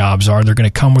where the jobs are. They're going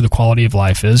to come where the quality of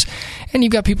life is. And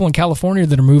you've got people in California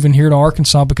that are moving here to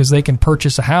Arkansas because they can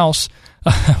purchase a house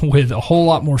with a whole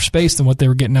lot more space than what they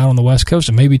were getting out on the West Coast,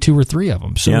 and maybe 2 or 3 of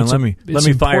them. So let me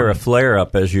fire a flare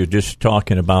up as you're just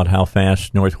talking about how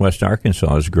fast Northwest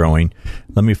Arkansas is growing.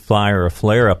 Let me fire a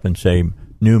flare up and say,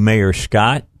 new Mayor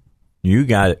Scott, you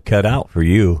got it cut out for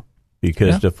you,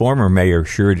 because the former mayor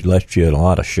sure left you in a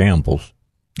lot of shambles.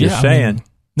 Just saying. I mean,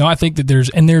 no, I think that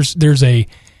there's a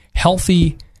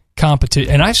healthy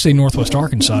competition, and I say Northwest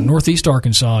Arkansas. Northeast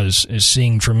Arkansas is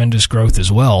seeing tremendous growth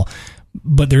as well,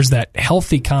 but there's that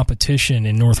healthy competition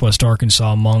in Northwest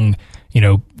Arkansas among,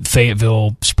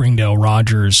 Fayetteville, Springdale,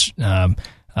 Rogers,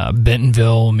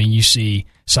 Bentonville. I mean, you see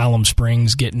Siloam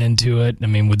Springs getting into it. I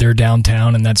mean, with their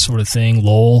downtown and that sort of thing,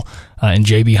 Lowell and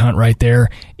J.B. Hunt right there.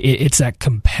 It's that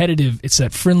competitive, it's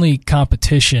that friendly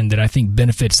competition that I think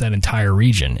benefits that entire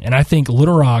region. And I think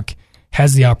Little Rock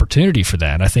has the opportunity for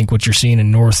that. I think what you're seeing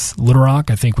in North Little Rock,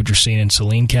 I think what you're seeing in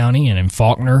Saline County and in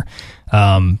Faulkner,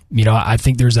 I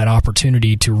think there's that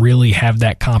opportunity to really have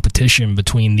that competition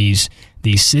between these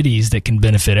cities that can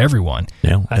benefit everyone.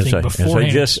 Yeah, I think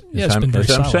beforehand, it's been very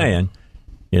solid. I'm saying,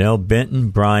 Benton,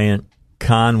 Bryant,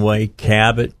 Conway,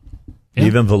 Cabot,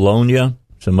 even Valonia,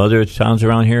 some other towns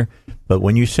around here. But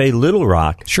when you say Little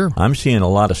Rock, sure, I'm seeing a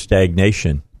lot of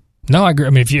stagnation. No, I agree. I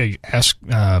mean, if you ask,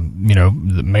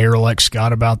 the Mayor-elect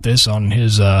Scott about this on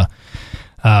his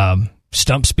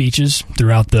stump speeches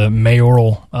throughout the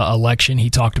mayoral election, he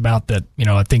talked about that.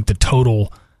 I think the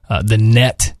total, the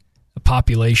net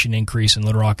population increase in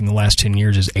Little Rock in the last 10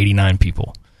 years is 89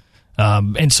 people.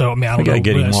 And so, I mean, I don't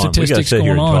know what statistics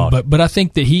going on, but I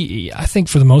think that I think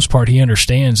for the most part, he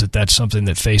understands that that's something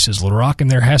that faces Little Rock, and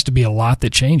there has to be a lot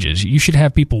that changes. You should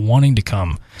have people wanting to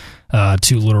come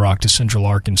to Little Rock, to Central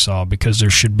Arkansas, because there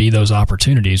should be those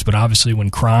opportunities. But obviously, when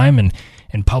crime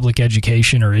and public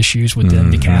education are issues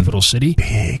within the capital city,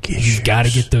 you've got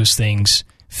to get those things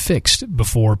fixed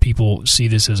before people see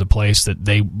this as a place that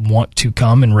they want to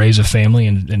come and raise a family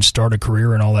and start a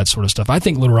career and all that sort of stuff. I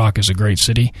think Little Rock is a great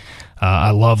city.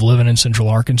 I love living in Central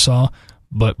Arkansas,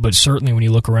 but certainly when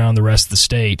you look around the rest of the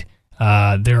state,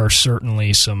 there are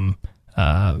certainly some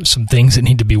things that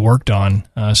need to be worked on,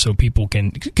 so people can,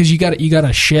 because you got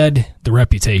to shed the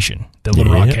reputation that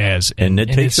Little Rock has, and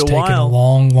it takes a while. Taken a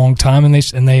long time,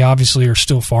 and they obviously are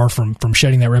still far from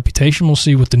shedding that reputation. We'll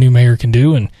see what the new mayor can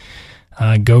do and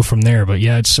go from there. But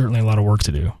yeah, it's certainly a lot of work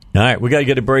to do. All right, we got to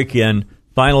get a break in.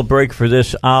 Final break for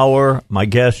this hour. My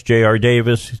guest, J.R.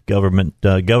 Davis, governor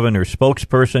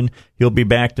spokesperson. He'll be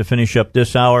back to finish up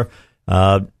this hour.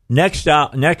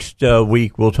 Next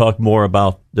week, we'll talk more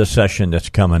about the session that's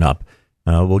coming up.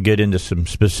 We'll get into some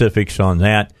specifics on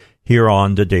that here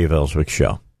on the Dave Elswick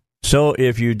Show. So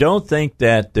if you don't think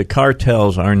that the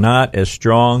cartels are not as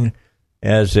strong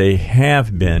as they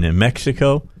have been in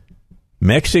Mexico,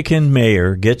 Mexican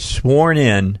mayor gets sworn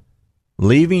in,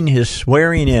 leaving his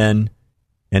swearing in,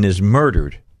 and is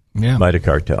murdered by the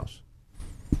cartels.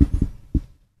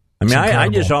 I mean, I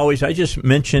just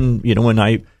mentioned,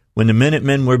 when the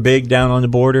Minutemen were big down on the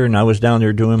border, and I was down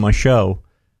there doing my show,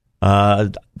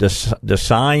 the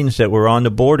signs that were on the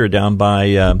border down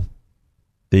by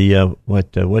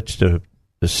what's the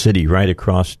city right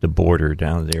across the border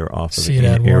down there off of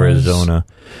Arizona.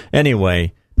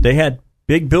 Anyway, they had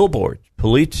big billboards: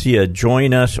 "Policia,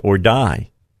 join us or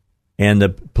die," and the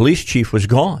police chief was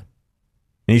gone.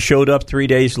 And he showed up 3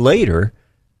 days later,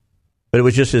 but it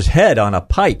was just his head on a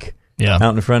pike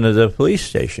out in front of the police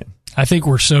station. I think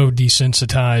we're so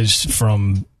desensitized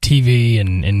from TV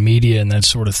and media and that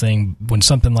sort of thing. When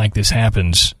something like this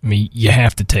happens, I mean, you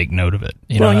have to take note of it.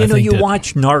 You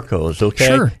watch Narcos, okay?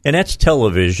 Sure. And that's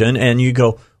television, and you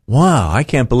go, wow, I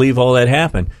can't believe all that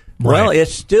happened. Right. Well,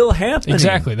 it's still happening.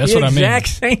 Exactly. That's what I mean. The exact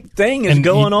same thing is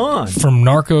going on. From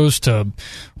Narcos to,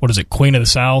 Queen of the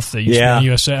South that used to be in the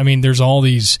USA. I mean, there's all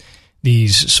these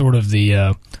sort of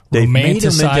the They've romanticizing made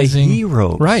them into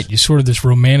heroes. Right. You sort of this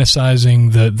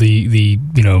romanticizing the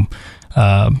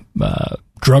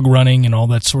drug running and all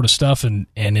that sort of stuff. And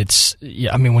it's,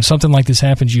 I mean, when something like this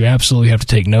happens, you absolutely have to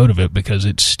take note of it because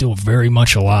it's still very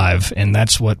much alive. And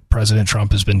that's what President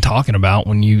Trump has been talking about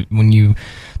when you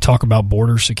talk about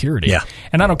border security. Yeah.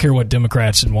 And I don't care what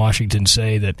Democrats in Washington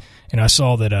say that, and I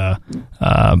saw that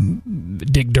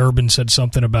Dick Durbin said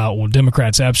something about, well,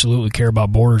 Democrats absolutely care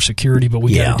about border security, but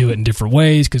we got to do it in different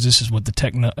ways because this is what the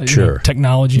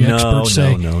technology experts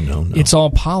say. No. It's all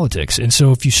politics. And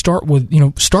so if you start with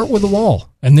a wall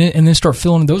and then start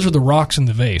filling, those are the rocks in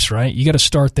the vase, right? You got to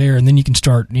start there and then you can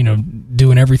start,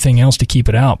 doing everything else to keep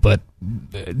it out. But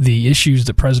the issues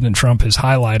that President Trump has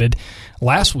highlighted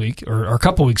last week or a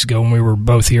couple weeks ago when we were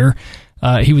both here,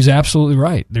 he was absolutely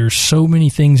right. There's so many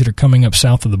things that are coming up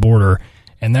south of the border,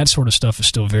 and that sort of stuff is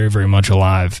still very, very much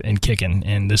alive and kicking,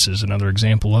 and this is another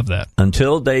example of that.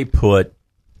 Until they put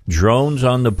drones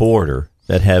on the border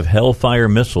that have Hellfire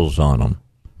missiles on them,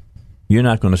 you're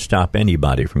not going to stop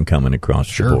anybody from coming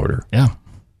across the border. Yeah.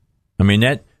 I mean,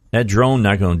 that drone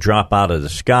not going to drop out of the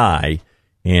sky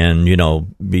and,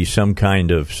 be some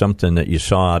kind of something that you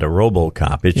saw out of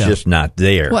RoboCop. It's just not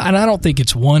there. Well, and I don't think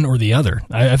it's one or the other.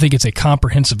 I think it's a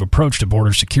comprehensive approach to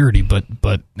border security, but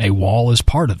a wall is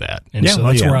part of that. And so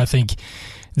that's where I think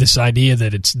this idea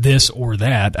that it's this or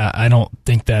that, I don't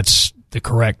think that's the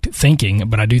correct thinking,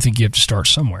 but I do think you have to start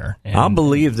somewhere. And I'll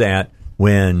believe that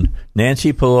when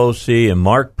Nancy Pelosi and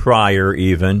Mark Pryor,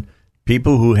 even,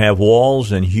 people who have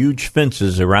walls and huge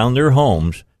fences around their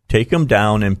homes, take them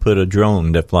down and put a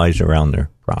drone that flies around their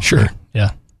property. Sure,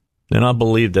 yeah. Then I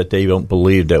believe that they don't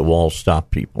believe that walls stop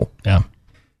people. Yeah.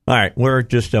 All right, we're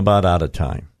just about out of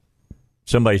time.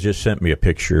 Somebody just sent me a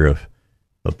picture of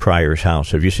Pryor's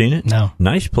house. Have you seen it? No.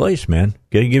 Nice place, man.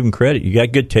 Got to give him credit. You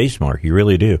got good taste, Mark. You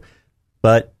really do.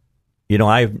 But,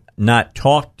 I've not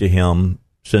talked to him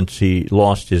since he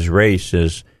lost his race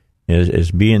as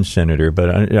being senator,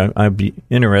 but I'd be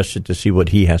interested to see what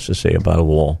he has to say about a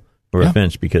wall or a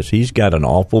fence, because he's got an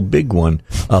awful big one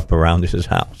up around his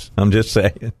house. I'm just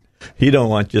saying. He don't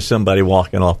want just somebody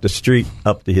walking off the street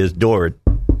up to his door,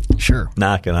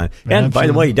 knocking on. And by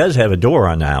the way, he does have a door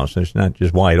on the house. It's not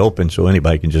just wide open so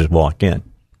anybody can just walk in.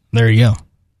 There you go.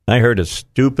 I heard a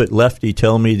stupid lefty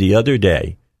tell me the other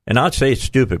day, and I'd say it's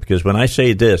stupid because when I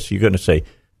say this, you're going to say,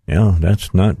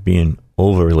 that's not being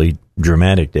overly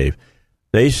dramatic, Dave.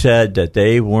 They said that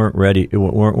they weren't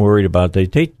worried about, they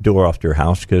take the door off their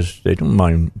house because they don't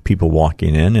mind people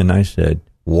walking in. And I said,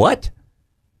 what?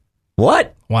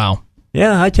 Wow.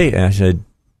 Yeah, I said,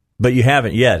 but you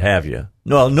haven't yet, have you?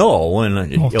 No.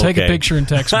 Take a picture and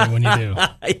text me when you do.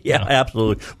 Yeah,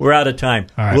 absolutely. We're out of time.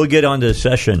 All right. We'll get on to the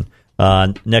session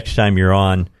next time you're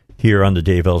on here on the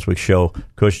Dave Elswick Show.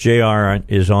 Coach JR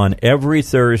is on every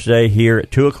Thursday here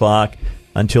at 2 o'clock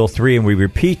until 3, and we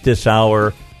repeat this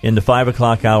hour in the 5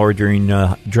 o'clock hour during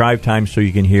drive time so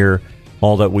you can hear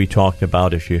all that we talked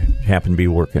about if you happen to be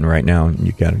working right now and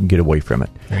you got to get away from it.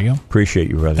 There you go.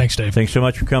 Appreciate you, brother. Thanks, Dave. Thanks so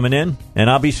much for coming in, and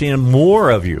I'll be seeing more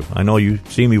of you. I know you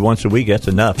see me once a week. That's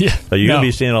enough. Yeah, but you're going to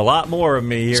be seeing a lot more of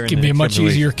me here. It's going to be a much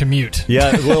easier commute.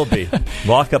 Yeah, it will be.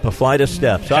 Walk up a flight of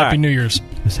steps. Happy New Year's.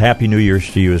 Happy New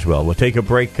Year's to you as well. We'll take a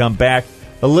break, come back.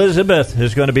 Elizabeth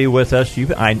is going to be with us. You've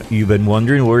been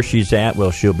wondering where she's at. Well,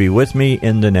 she'll be with me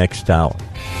in the next hour.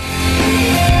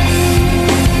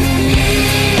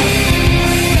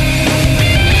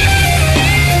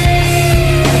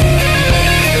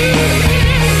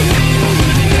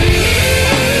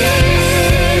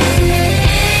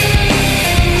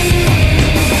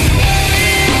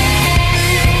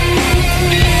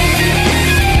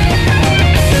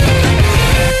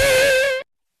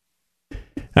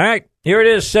 All right, here it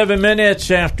is, 7 minutes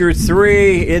after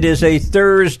 3. It is a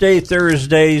Thursday.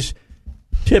 Thursdays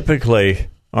typically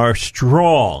are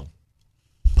strong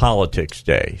politics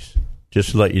days,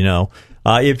 just to let you know.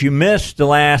 If you missed the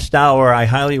last hour, I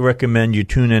highly recommend you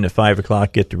tune in at 5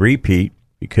 o'clock, get the repeat,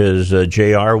 because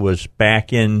JR was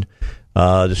back in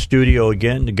the studio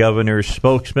again, the governor's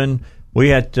spokesman. We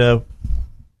were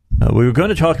going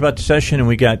to talk about the session, and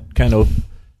we got kind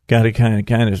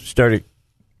of started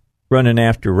running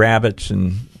after rabbits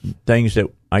and things that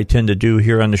I tend to do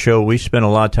here on the show. We spent a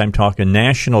lot of time talking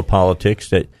national politics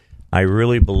that I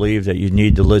really believe that you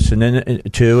need to listen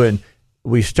to. And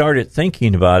we started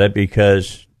thinking about it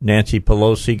because Nancy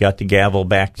Pelosi got the gavel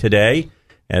back today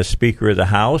as Speaker of the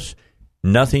House.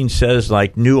 Nothing says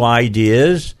like new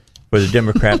ideas for the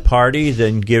Democrat Party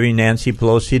than giving Nancy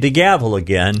Pelosi the gavel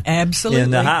again. Absolutely.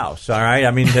 In the House. All right.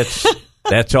 I mean,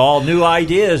 that's all new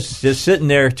ideas, just sitting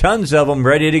there, tons of them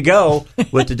ready to go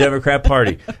with the Democrat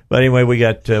Party. But anyway,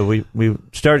 we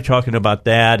started talking about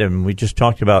that, and we just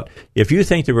talked about if you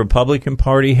think the Republican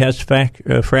Party has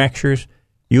fractures,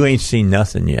 you ain't seen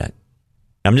nothing yet.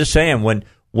 I'm just saying,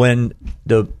 when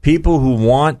the people who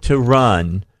want to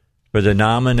run for the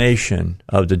nomination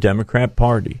of the Democrat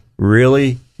Party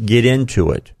really get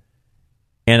into it,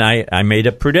 and I made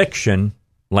a prediction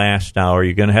last hour.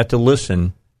 You're going to have to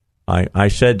listen. I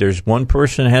said there's one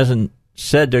person who hasn't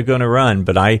said they're going to run,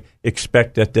 but I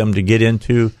expect them to get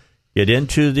into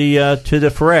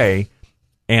the fray,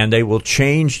 and they will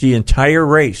change the entire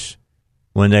race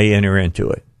when they enter into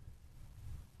it.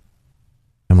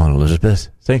 Come on, Elizabeth,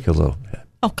 think a little bit.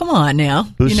 Oh, come on now.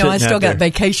 I still got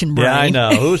vacation brain. Yeah, I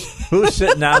know. Who's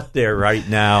sitting out there right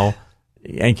now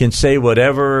and can say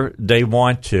whatever they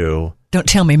want to? Don't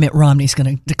tell me Mitt Romney's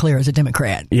going to declare as a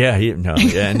Democrat. Yeah,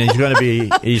 and he's going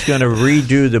to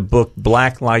redo the book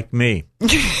Black Like Me.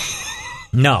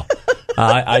 No,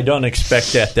 I don't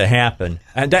expect that to happen.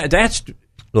 And that's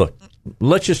look.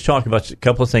 Let's just talk about a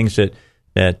couple of things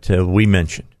that we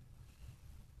mentioned.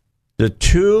 The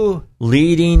two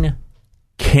leading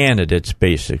candidates,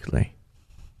 basically,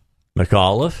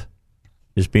 McAuliffe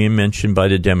is being mentioned by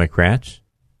the Democrats,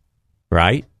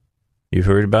 right? You've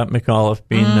heard about McAuliffe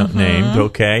being named,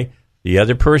 okay. The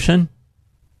other person,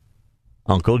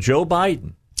 Uncle Joe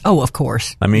Biden. Oh, of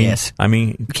course. Yes.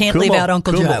 You can't leave out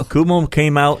Uncle Joe. Kumo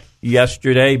came out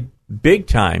yesterday big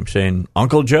time saying,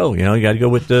 Uncle Joe, you got to go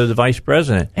with the vice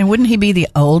president. And wouldn't he be the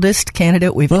oldest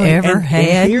candidate we've ever had?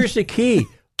 And here's the key.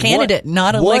 Candidate,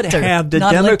 not elector. What have the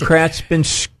Democrats been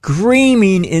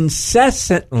screaming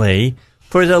incessantly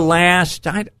for the last,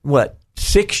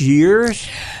 6 years?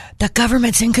 The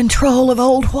government's in control of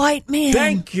old white men.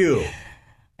 Thank you.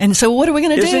 And so what are we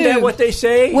going to do? Isn't that what they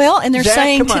say? Well, and they're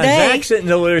saying today. Zach's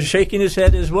sitting over there shaking his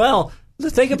head as well.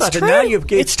 Think about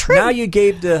it. It's true. Now you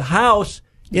gave the House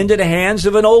into the hands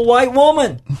of an old white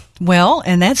woman. Well,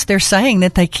 and they're saying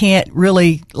that they can't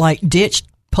really ditch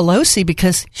Pelosi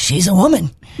because she's a woman.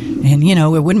 And,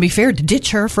 it wouldn't be fair to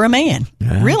ditch her for a man.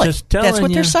 Really? That's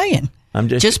what they're saying.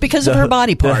 Just because of her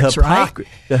body parts, right?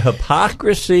 The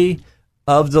hypocrisy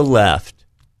of the left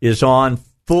is on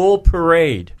full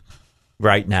parade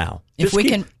right now.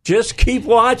 Just keep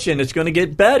watching. It's going to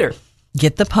get better.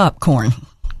 Get the popcorn.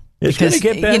 It's going to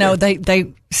get better.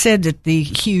 They said that the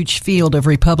huge field of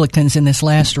Republicans in this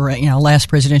last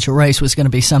presidential race was going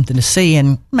to be something to see,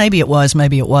 and maybe it was,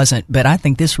 maybe it wasn't. But I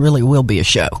think this really will be a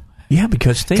show. Yeah,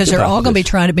 because they're all going to be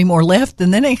trying to be more left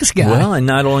than the next guy. Well, and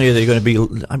not only are they going to be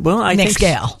I next think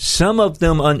gal. Some of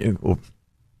them, I don't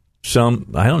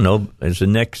know, is the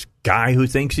next guy who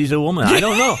thinks he's a woman. I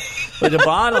don't know, but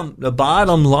the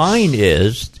bottom line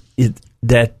is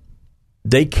that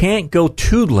they can't go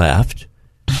too left.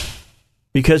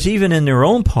 Because even in their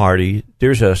own party,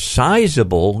 there's a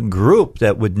sizable group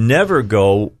that would never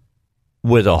go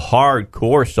with a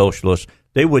hardcore socialist.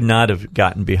 They would not have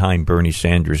gotten behind Bernie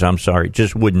Sanders. I'm sorry. It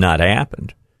just would not have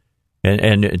happened.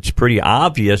 And it's pretty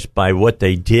obvious by what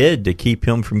they did to keep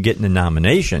him from getting the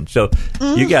nomination. So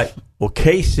you got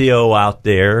Ocasio out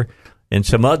there and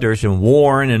some others, and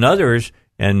Warren and others,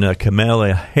 and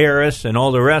Kamala Harris and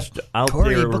all the rest out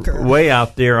Cory there, Booker. way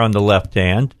out there on the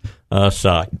left-hand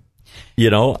side.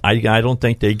 I don't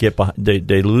think they get behind,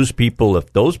 they lose people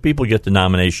if those people get the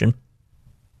nomination.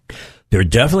 They're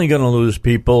definitely going to lose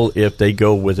people if they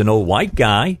go with an old white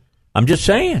guy. I'm just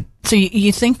saying. So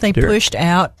you think they pushed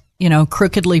out,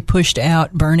 crookedly pushed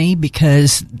out Bernie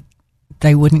because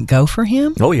they wouldn't go for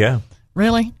him? Oh, yeah.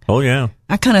 Really? Oh, yeah.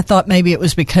 I kind of thought maybe it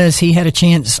was because he had a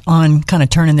chance on kind of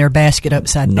turning their basket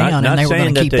upside down, and they were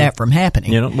going to keep that from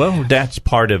happening. Well, that's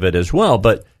part of it as well,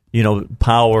 but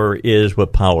power is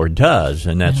what power does,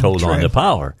 and that's hold on to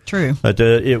power. True. But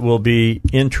it will be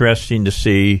interesting to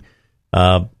see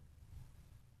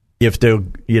if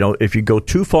you go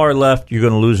too far left, you're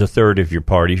going to lose a third of your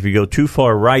party. If you go too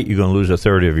far right, you're going to lose a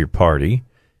third of your party.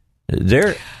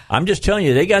 I'm just telling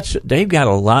you, they've got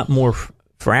a lot more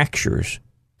fractures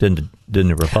than the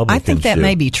Republicans. I think that do.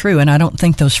 may be true, and I don't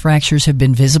think those fractures have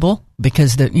been visible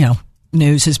because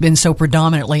news has been so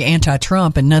predominantly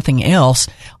anti-Trump and nothing else.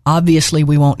 Obviously,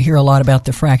 we won't hear a lot about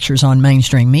the fractures on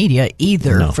mainstream media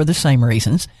either for the same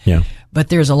reasons. Yeah. But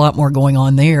there's a lot more going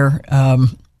on there.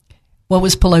 What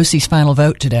was Pelosi's final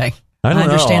vote today? I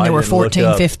understand there were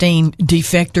 14, 15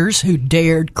 defectors who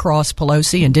dared cross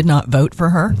Pelosi and did not vote for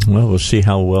her. Well, we'll see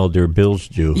how well their bills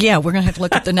do. Yeah, we're going to have to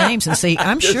look at the names and see.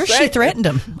 I'm sure she threatened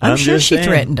them. I'm sure she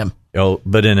threatened them. Oh,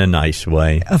 but in a nice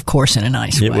way. Of course, in a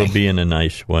nice way. It will be in a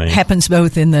nice way. Happens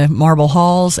both in the marble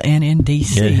halls and in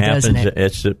D.C., it happens, doesn't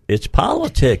it? It's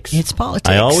politics. It's politics.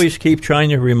 I always keep trying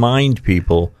to remind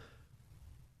people,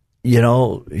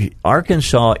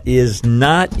 Arkansas is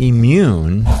not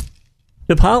immune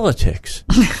to politics.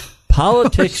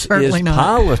 Politics is not.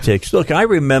 politics. Look, I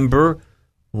remember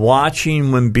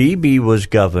watching when Beebe was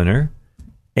governor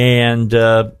and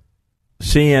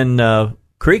seeing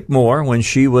Creekmore when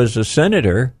she was a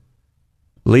senator,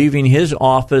 leaving his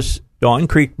office, Dawn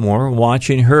Creekmore,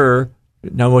 watching her.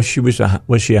 Now, was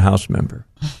she a House member,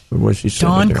 or was she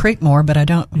senator? Dawn Creekmore? But I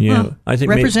don't. Yeah, I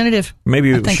think representative.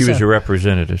 Maybe she was a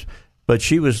representative, but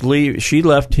she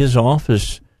left his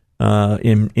office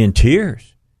in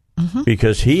tears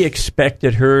because he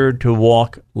expected her to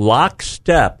walk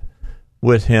lockstep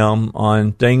with him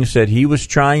on things that he was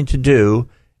trying to do,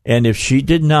 and if she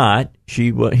did not,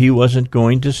 he wasn't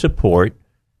going to support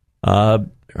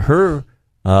her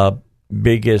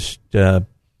biggest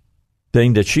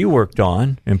thing that she worked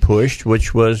on and pushed,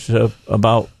 which was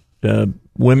about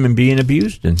women being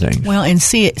abused and things. Well, and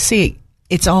see,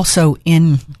 it's also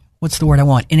in, what's the word I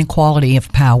want? Inequality of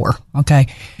power. Okay.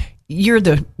 You're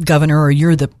the governor or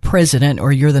you're the president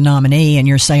or you're the nominee and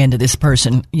you're saying to this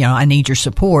person, I need your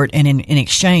support. And in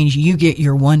exchange, you get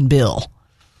your one bill.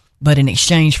 But in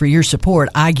exchange for your support,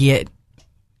 I get,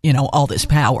 all this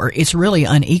power. It's really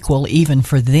unequal even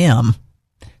for them.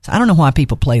 So I don't know why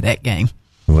people play that game.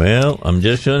 Well, I'm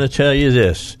just going to tell you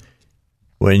this.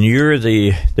 When you're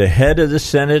the head of the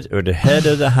Senate or the head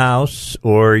of the House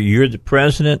or you're the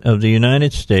president of the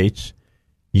United States,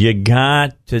 you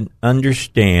got to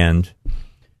understand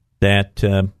that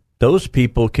those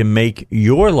people can make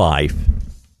your life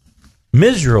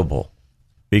miserable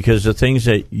because the things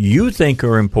that you think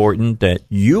are important, that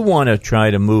you want to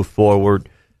try to move forward,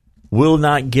 will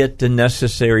not get the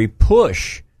necessary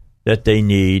push that they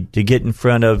need to get in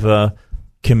front of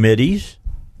committees,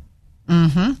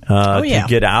 to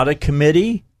get out of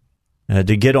committee,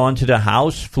 to get onto the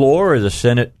House floor or the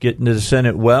Senate, get into the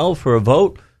Senate well for a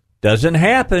vote. Doesn't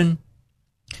happen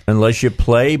unless you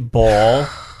play ball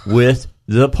with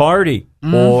the party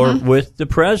or with the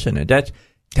president. That's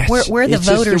where the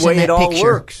voters the way in that it all picture?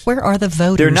 works. Where are the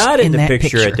voters? They're not in the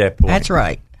picture at that point. That's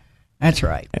right. That's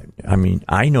right. I mean,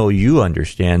 I know you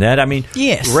understand that. I mean,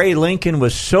 yes. Ray Lincoln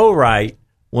was so right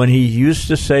when he used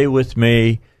to say with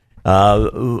me,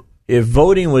 if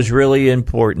voting was really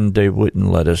important, they wouldn't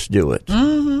let us do it.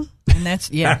 And that's,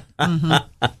 yeah.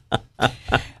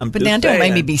 But now don't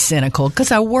make me be cynical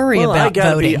because I worry about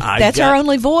voting. That's our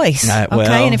only voice.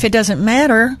 Okay, and if it doesn't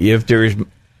matter. Is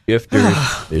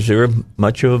there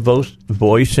much of a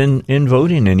voice in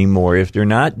voting anymore? If they're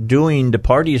not doing, the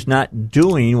party is not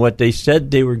doing what they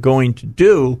said they were going to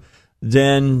do,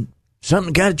 then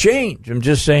something got to change. I'm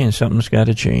just saying something's got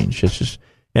to change. It's just,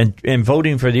 and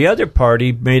voting for the other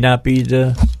party may not be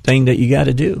the thing that you got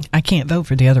to do. I can't vote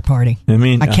for the other party. I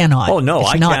mean, I cannot. Oh no,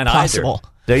 it's I not can't possible. either.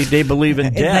 They believe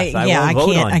in death. I won't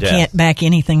vote on death. I can't back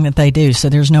anything that they do, so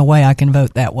there's no way I can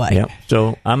vote that way. Yep.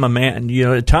 So I'm a man.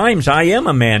 At times I am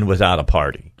a man without a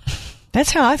party.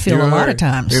 That's how I feel a lot of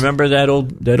times. Remember that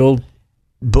old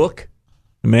book,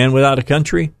 The Man Without a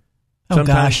Country?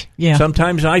 Gosh, yeah.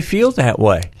 Sometimes I feel that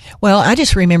way. Well, I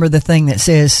just remember the thing that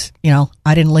says,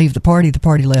 I didn't leave the party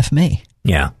left me.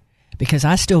 Yeah. Because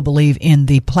I still believe in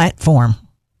the platform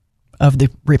of the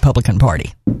Republican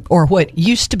Party, or what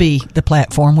used to be the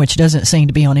platform, which doesn't seem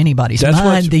to be on anybody's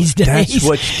mind these days. That's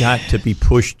what's got to be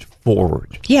pushed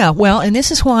forward. Yeah, well, and this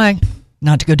is why,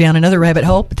 not to go down another rabbit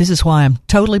hole, but this is why I'm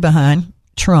totally behind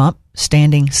Trump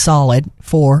standing solid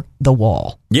for the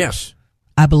wall. Yes.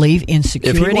 I believe in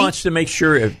security. If he wants to make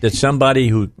sure that somebody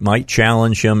who might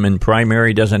challenge him in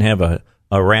primary doesn't have a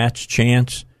rat's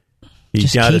chance,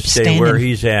 he's got to stay where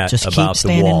he's at about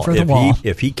the wall.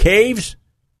 If he caves,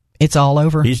 it's all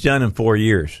over. He's done in 4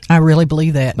 years. I really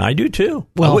believe that. I do too.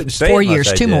 Well, I wouldn't say 4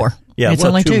 years, two more. Yeah, it's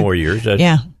only 2 more years.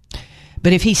 Yeah.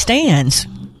 But if he stands,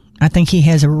 I think he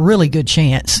has a really good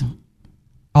chance.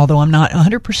 Although I'm not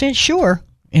 100% sure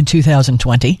in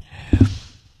 2020.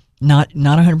 Not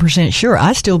 100% sure.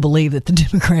 I still believe that the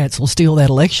Democrats will steal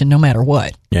that election no matter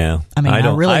what. Yeah. I mean,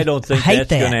 I don't think that's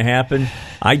going to happen.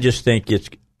 I just think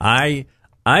I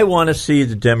want to see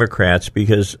the Democrats,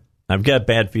 because I've got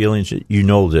bad feelings that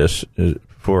this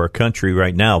for our country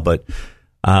right now, but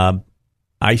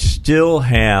I still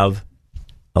have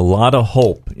a lot of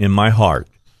hope in my heart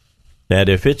that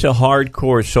if it's a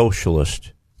hardcore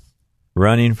socialist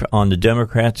running on the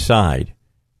Democrat side,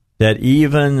 that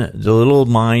even the little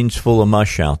minds full of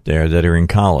mush out there that are in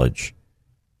college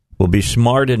will be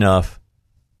smart enough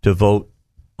to vote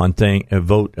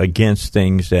against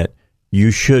things that you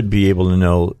should be able to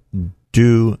know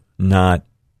do not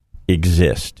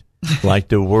exist, like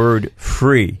the word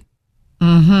free,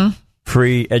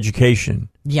 free education,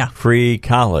 free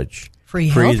college, free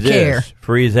health care,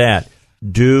 free that,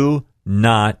 do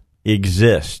not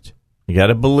exist. You got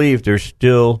to believe there's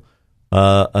still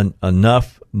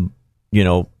enough,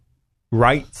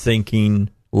 right-thinking,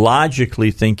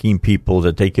 logically thinking people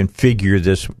that they can figure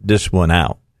this one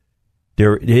out.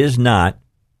 There is not.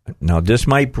 Now, this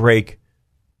might break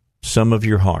some of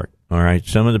your heart, all right?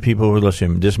 Some of the people who are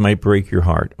listening, this might break your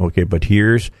heart, okay? But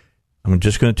I'm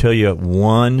just going to tell you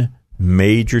one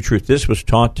major truth. This was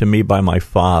taught to me by my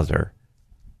father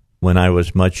when I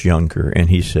was much younger, and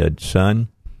he said, son,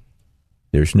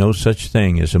 there's no such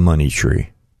thing as a money tree.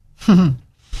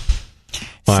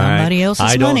 Somebody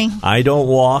else's money. I don't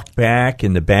walk back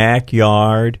in the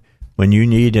backyard when you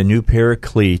need a new pair of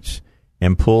cleats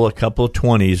and pull a couple of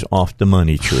 20s off the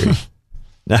money tree.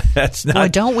 That's not. Boy,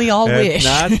 don't we all wish?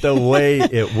 That's not the way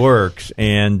it works.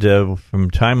 And from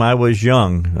the time I was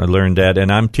young, I learned that,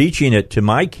 and I'm teaching it to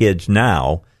my kids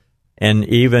now. And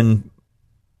even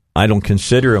I don't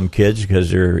consider them kids because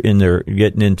they're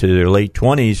getting into their late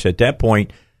 20s. At that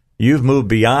point, you've moved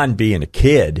beyond being a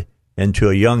kid into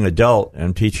a young adult.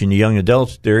 I'm teaching the young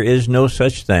adults there is no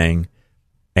such thing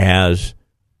as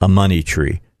a money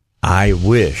tree. I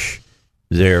wish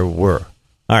there were.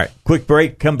 All right, quick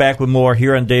break. Come back with more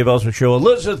here on Dave Elswick Show.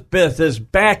 Elizabeth is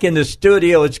back in the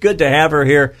studio. It's good to have her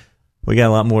here. We got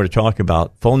a lot more to talk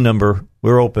about. Phone number,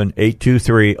 we're open,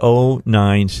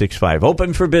 823-0965.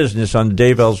 Open for business on the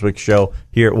Dave Elswick Show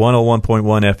here at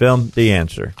 101.1 FM, The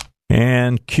Answer.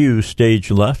 And cue stage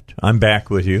left. I'm back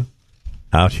with you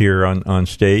out here on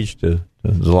stage. The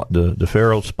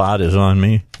Farrell spot is on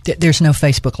me. There's no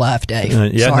Facebook Live, Dave.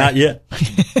 Yeah, sorry. Not yet.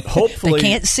 Hopefully, they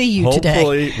can't see you today.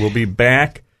 Hopefully, we'll be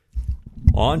back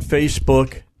on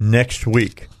Facebook next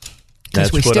week.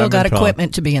 Because we still got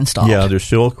equipment to be installed. Yeah, there's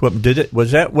still equipment.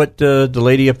 Was that what the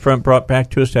lady up front brought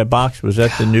back to us, that box? Was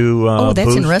that the new that's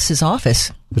booth? In Russ's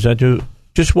office. Was that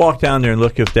just walk down there and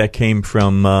look if that came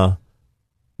from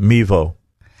Mevo.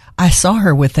 I saw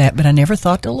her with that, but I never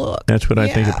thought to look. That's what I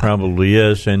think it probably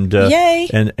is. And yay!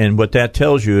 And what that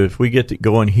tells you, if we get it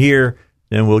going here,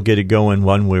 then we'll get it going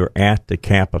when we're at the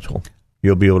Capitol.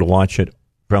 You'll be able to watch it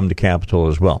from the Capitol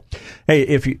as well.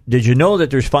 Hey, did you know that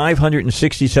there's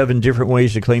 567 different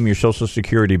ways to claim your Social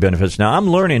Security benefits? Now, I'm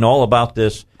learning all about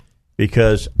this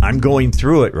because I'm going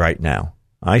through it right now.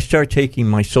 I start taking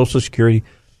my Social Security,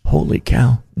 holy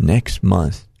cow, next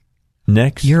month.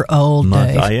 You're old,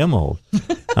 month. Dave. I am old.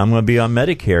 I'm going to be on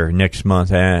Medicare next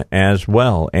month as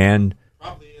well. And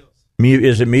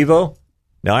is it Mevo? All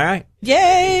right.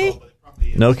 Yay!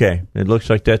 Okay. It looks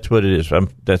like that's what it is.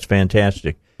 That's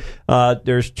fantastic.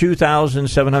 There's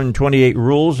 2,728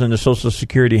 rules in the Social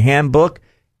Security Handbook.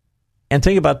 And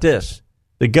think about this.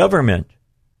 The government,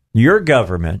 your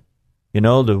government,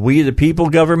 the we the people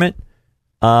government,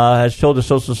 has told the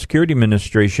Social Security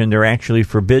Administration they're actually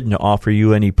forbidden to offer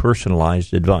you any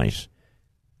personalized advice.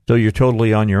 So you're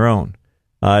totally on your own.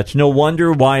 It's no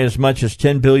wonder why as much as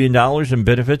 $10 billion in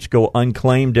benefits go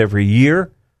unclaimed every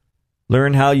year.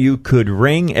 Learn how you could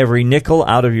wring every nickel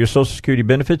out of your Social Security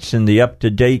benefits in the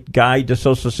up-to-date guide to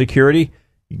Social Security.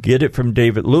 Get it from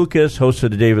David Lucas, host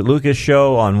of the David Lucas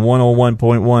Show on 101.1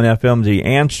 FM, The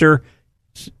Answer.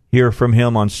 Hear from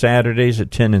him on Saturdays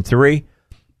at 10 and 3.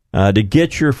 To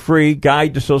get your free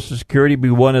guide to Social Security, be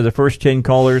one of the first 10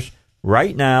 callers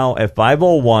right now at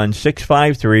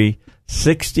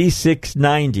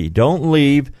 501-653-6690. Don't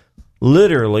leave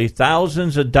literally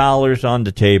thousands of dollars on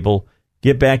the table.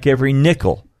 Get back every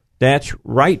nickel. That's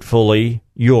rightfully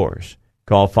yours.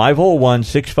 Call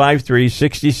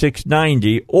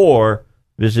 501-653-6690 or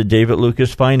visit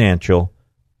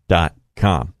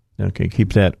davidlucasfinancial.com. Okay,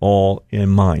 keep that all in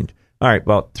mind. All right,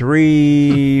 about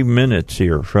 3 minutes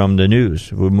here from the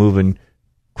news. We're moving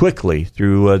quickly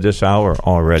through this hour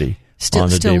already on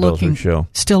the Dave Elswick Show.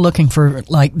 Still looking for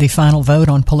the final vote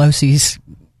on Pelosi's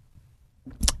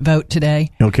vote today.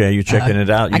 Okay, you're checking it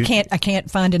out. I can't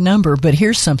find a number, but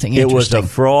here's something interesting. It was a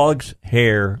frog's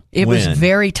hair It win. was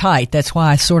very tight. That's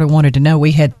why I sort of wanted to know.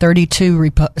 We had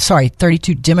 32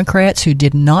 Democrats who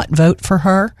did not vote for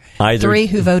her. 3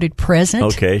 who voted present.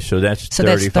 Okay, so that's 35. So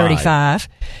that's 35.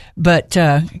 But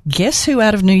guess who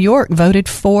out of New York voted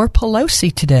for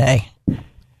Pelosi today? I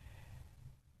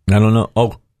don't know.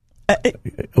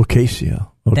 Ocasio.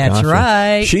 That's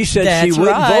right. She said she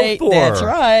wouldn't vote for her. That's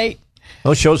right.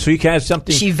 Oh, so you can have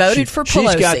something. She voted for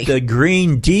Pelosi. She's got the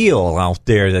Green Deal out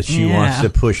there that she wants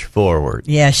to push forward.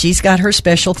 Yeah, she's got her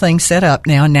special thing set up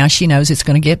now, and now she knows it's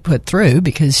going to get put through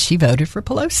because she voted for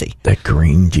Pelosi. The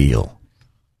Green Deal.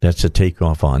 That's a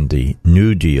takeoff on the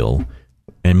New Deal.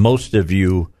 And most of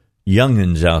you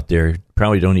youngins out there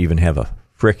probably don't even have a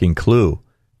frickin' clue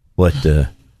what that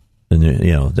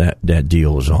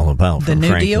deal is all about. The New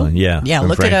Franklin. Deal? Yeah, from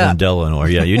look Franklin, it up. Delano.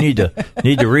 Yeah, you need to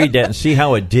read that and see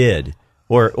how it did.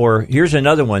 Or here's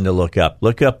another one to look up.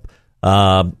 Look up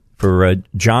for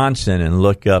Johnson and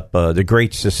look up The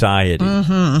Great Society.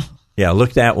 Mm-hmm. Yeah,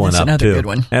 look that one up, too. That's another good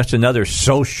one. That's another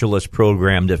socialist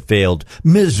program that failed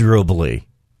miserably.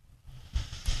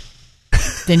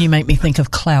 Then you make me think of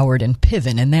Cloward and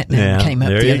Piven, and that name came up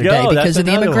the other day because of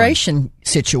the immigration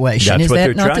situation. Is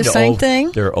that not the same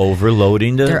thing? They're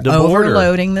overloading the border. They're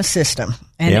overloading the system.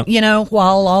 And,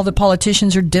 while all the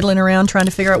politicians are diddling around trying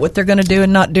to figure out what they're going to do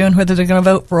and not do and whether they're going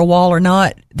to vote for a wall or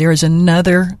not, there is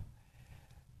another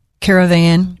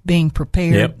caravan being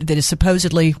prepared that is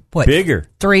supposedly, bigger,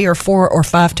 3 or 4 or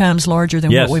 5 times larger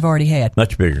than what we've already had.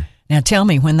 Much bigger. Now, tell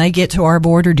me, when they get to our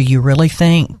border, do you really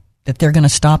think that they're going to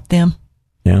stop them?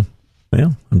 Yeah.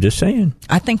 Well, I'm just saying.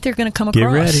 I think they're going to come across.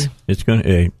 Get ready. It's going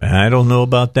to. I don't know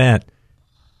about that.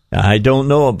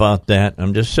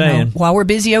 I'm just saying. While we're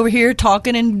busy over here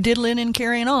talking and diddling and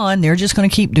carrying on, they're just going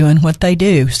to keep doing what they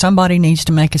do. Somebody needs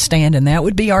to make a stand, and that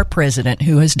would be our president,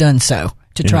 who has done so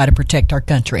to try to protect our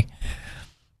country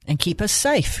and keep us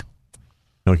safe.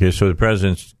 Okay, so the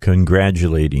president's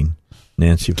congratulating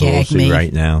Nancy Pelosi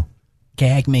right now.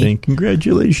 Gag me. Saying,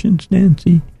 congratulations,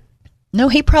 Nancy. No,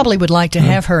 he probably would like to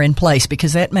have her in place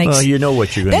because that makes... Well, you know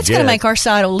what you're going to get. That's going to make our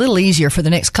side a little easier for the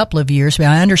next couple of years. But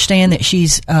I understand that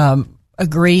she's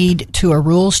agreed to a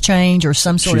rules change or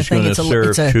some sort of thing. She's going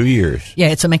to serve 2 years. Yeah,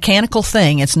 it's a mechanical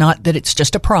thing. It's not that it's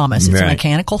just a promise. It's a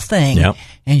mechanical thing. Yep.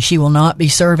 And she will not be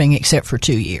serving except for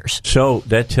 2 years. So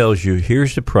that tells you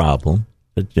here's the problem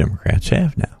that Democrats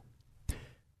have now.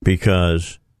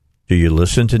 Because... do you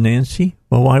listen to Nancy?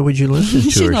 Well, why would you listen to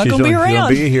her? She's not going to be around. She's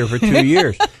going to be here for 2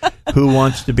 years. Who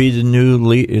wants to be the new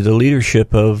the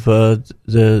leadership of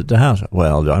the House?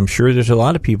 Well, I'm sure there's a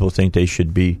lot of people think they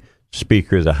should be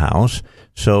Speaker of the House.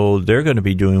 So they're going to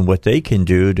be doing what they can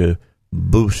do to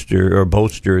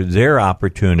bolster their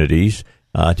opportunities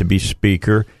to be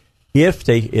Speaker. If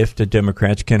the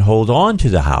Democrats can hold on to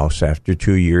the House after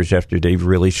 2 years after they've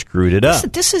really screwed it up.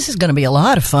 This is going to be a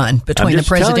lot of fun between the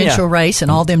presidential race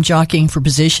and all them jockeying for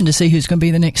position to see who's going to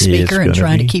be the next speaker and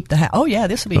trying to keep the House. Oh, yeah,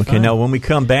 this will be fun. Okay, now when we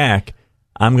come back,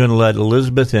 I'm going to let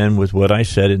Elizabeth in with what I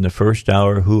said in the first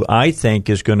hour, who I think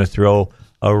is going to throw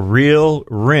a real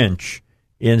wrench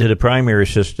into the primary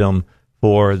system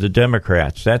for the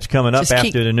Democrats. That's coming up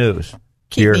after the news.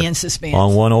 Keep me in suspense.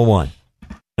 On 101.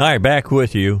 All right, back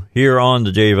with you here on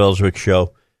the Dave Elswick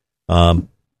Show.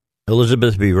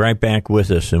 Elizabeth will be right back with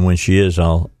us, and when she is,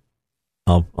 I'll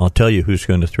tell you who's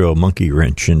going to throw a monkey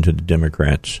wrench into the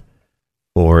Democrats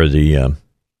for the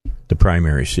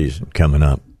primary season coming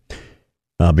up.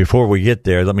 Before we get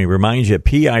there, let me remind you,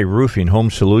 PI Roofing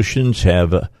Home Solutions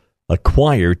have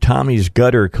acquired Tommy's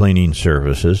Gutter Cleaning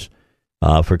Services.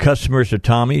 For customers of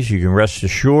Tommy's, you can rest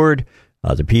assured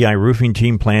the PI Roofing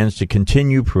team plans to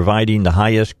continue providing the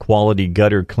highest quality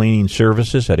gutter cleaning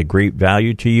services at a great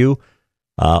value to you.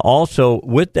 Also,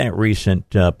 with that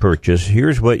recent purchase,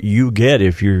 here's what you get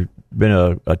if you've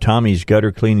been a Tommy's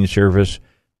Gutter Cleaning Service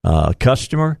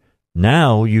customer.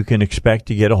 Now you can expect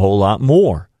to get a whole lot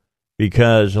more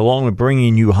because along with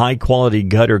bringing you high-quality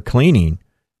gutter cleaning,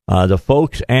 the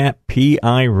folks at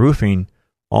PI Roofing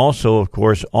also, of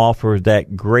course, offer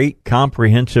that great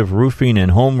comprehensive roofing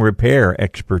and home repair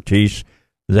expertise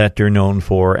that they're known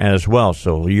for as well.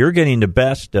 So you're getting the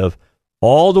best of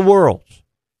all the worlds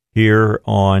here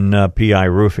on PI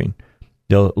Roofing.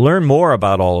 To learn more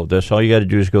about all of this, all you got to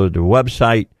do is go to the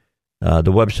website. The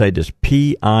website is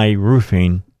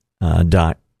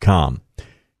piroofing.com.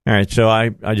 All right, so I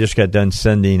just got done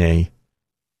sending a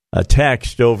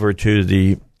text over to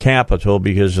the Capitol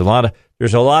because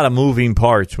there's a lot of moving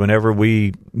parts whenever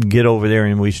we get over there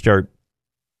and we start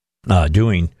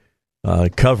doing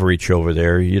coverage over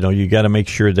there. You know, you got to make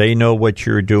sure they know what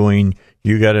you're doing.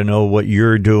 You got to know what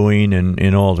you're doing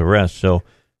and all the rest. So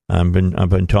I've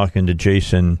been talking to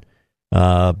Jason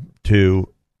to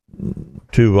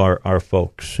our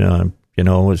folks.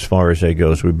 As far as that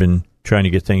goes, we've been trying to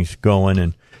get things going,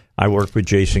 and I work with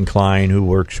Jason Klein, who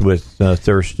works with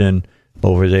Thurston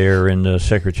over there in the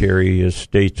Secretary of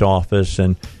State's office,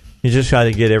 and you just got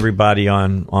to get everybody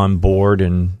on board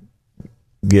and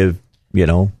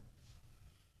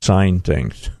sign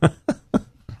things.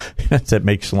 That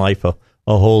makes life a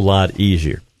whole lot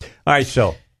easier. All right,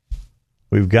 so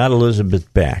we've got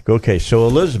Elizabeth back. Okay, so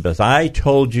Elizabeth, I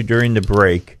told you during the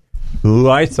break who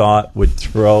I thought would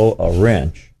throw a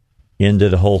wrench into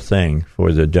the whole thing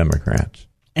for the Democrats.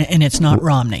 And it's not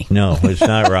Romney. No, it's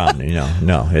not Romney.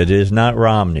 No, it is not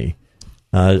Romney.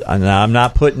 I'm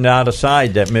not putting out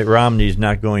aside that Mitt Romney's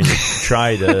not going to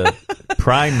try to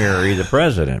primary the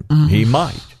president. Mm-hmm. He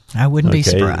might. I wouldn't be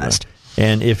surprised.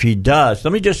 And if he does,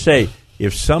 let me just say,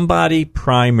 if somebody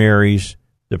primaries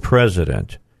the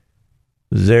president,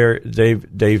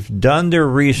 they've done their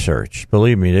research.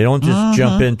 Believe me, they don't just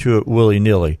jump into it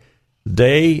willy-nilly.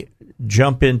 They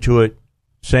jump into it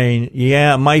saying,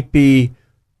 "Yeah, it might be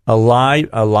a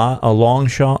long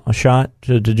shot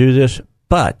to do this,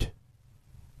 but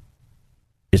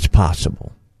it's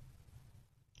possible."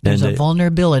 There's a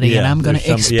vulnerability, and I'm going to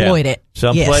exploit it.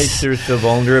 Someplace there's a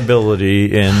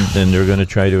vulnerability, and then they're going to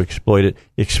try to exploit it.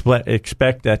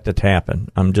 Expect that to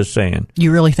happen. I'm just saying.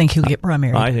 You really think he'll get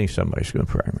primary? I think somebody's going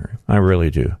to primary. I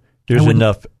really do. There's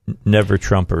enough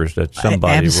never-Trumpers that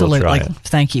somebody will try it.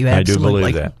 Thank you. Absolutely. I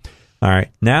do believe that. All right.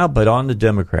 Now, but on the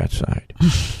Democrat side,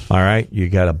 all right, you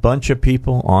got a bunch of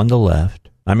people on the left.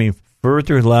 I mean,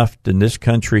 further left than this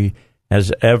country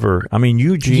has ever. I mean,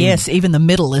 Eugene. Yes, even the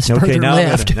middle is further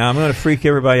left. Now I'm going to freak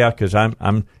everybody out because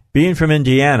I'm being from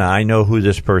Indiana. I know who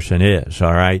this person is.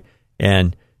 All right,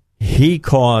 and he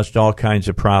caused all kinds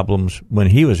of problems when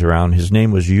he was around. His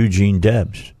name was Eugene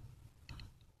Debs.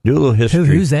 Do a little history.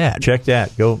 Who's that? Check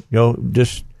that. Go.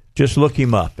 Just look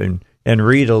him up and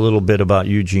read a little bit about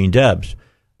Eugene Debs.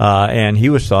 And he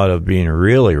was thought of being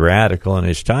really radical in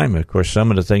his time. Of course,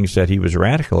 some of the things that he was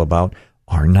radical about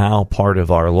are now part of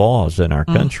our laws in our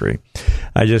country.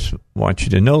 I just want you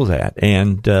to know that.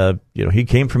 And, he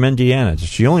came from Indiana.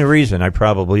 It's the only reason I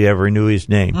probably ever knew his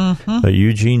name. But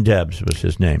Eugene Debs was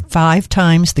his name. 5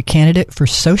 times the candidate for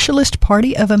Socialist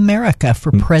Party of America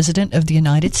for President of the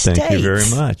United States. Thank you very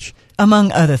much.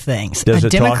 Among other things. A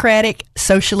Democratic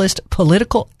socialist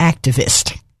political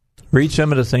activist. Read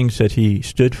some of the things that he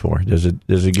stood for. Does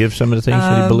it give some of the things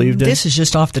that he believed in? This is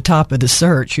just off the top of the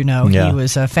search. He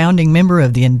was a founding member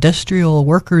of the Industrial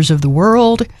Workers of the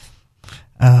World,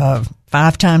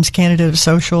 5 times candidate of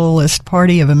Socialist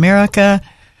Party of America.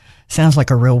 Sounds like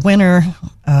a real winner.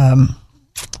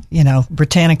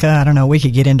 Britannica. I don't know. We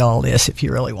could get into all this if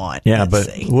you really want. Yeah, but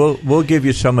we'll give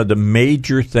you some of the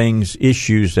major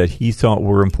issues that he thought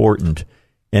were important.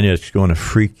 And it's going to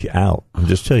freak you out. I'll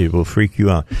just tell you, it will freak you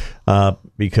out.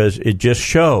 Because it just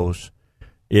shows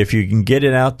if you can get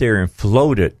it out there and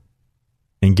float it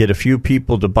and get a few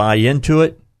people to buy into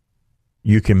it,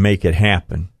 you can make it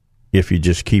happen if you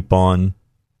just keep on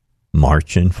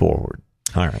marching forward.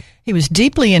 All right. He was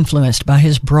deeply influenced by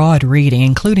his broad reading,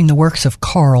 including the works of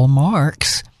Karl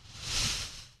Marx.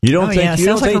 You don't think you sounds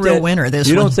don't like think a real that, winner. This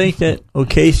you one. don't think that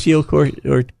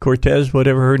Ocasio-Cortez,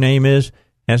 whatever her name is,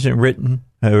 hasn't read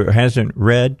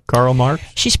Karl Marx?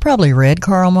 She's probably read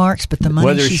Karl Marx, but the money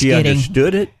whether she's she getting,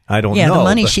 understood it, I don't know. Yeah, the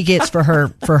money she gets for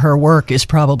her work is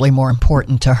probably more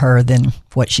important to her than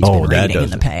what she's been reading in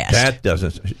the past. That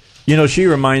doesn't. She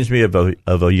reminds me of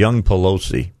a young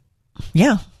Pelosi.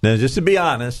 Yeah. Now, just to be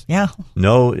honest. Yeah.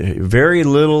 No, very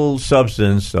little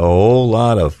substance, a whole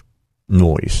lot of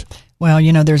noise. Well,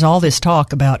 there's all this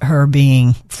talk about her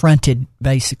being fronted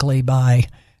basically by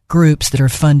groups that are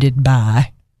funded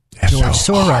by George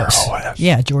Soros.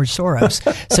 Yeah, George Soros.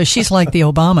 So she's like the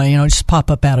Obama, just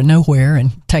pop up out of nowhere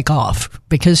and take off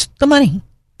because the money.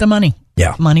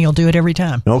 Yeah. Money will do it every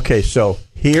time. Okay, so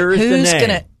here's the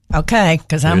name. Okay,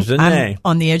 because I'm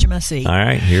on the edge of my seat. All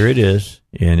right, here it is,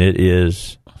 and it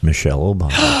is Michelle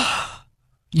Obama.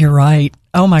 You're right.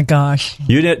 Oh, my gosh.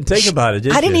 You didn't think about it,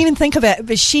 did you? I didn't even think about it,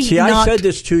 but I said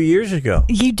this 2 years ago.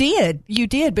 You did,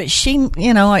 but she,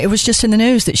 it was just in the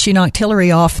news that she knocked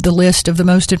Hillary off the list of the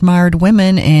most admired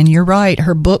women, and you're right,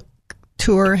 her book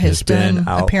tour has done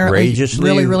apparently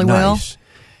really, really well.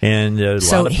 And a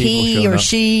lot of people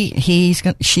she's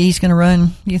going to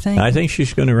run, you think? I think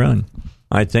she's going to run.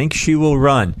 I think she will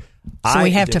run. So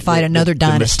we have to fight another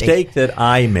dynasty. The mistake that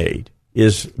I made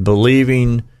is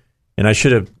believing, and I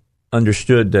should have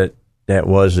understood that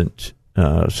wasn't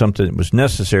something that was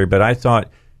necessary, but I thought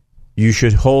you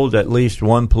should hold at least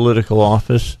one political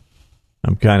office.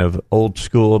 I'm kind of old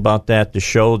school about that to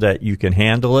show that you can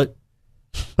handle it.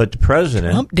 But the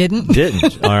president Trump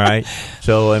didn't. All right.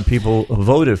 So, and people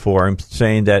voted for him,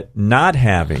 saying that not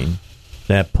having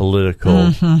that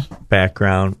political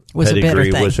background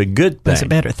pedigree was a good thing. Was a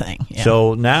better thing. Yeah.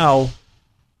 So now,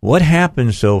 what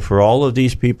happens though for all of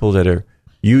these people that are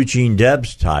Eugene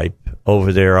Debs type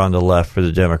over there on the left for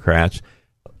the Democrats,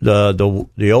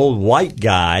 the old white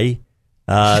guy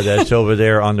that's over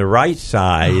there on the right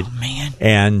side,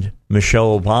 and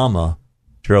Michelle Obama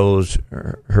throws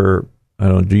her. I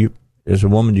don't know. As a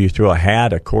woman, do you throw a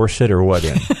hat, a corset, or what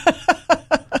in?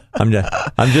 I'm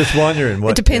just wondering.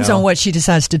 It depends on what she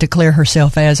decides to declare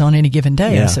herself as on any given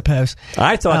day, I suppose.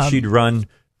 I thought she'd run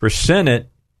for Senate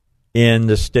in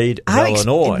the state of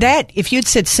Illinois. If you'd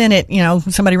said Senate,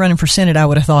 somebody running for Senate, I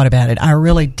would have thought about it. I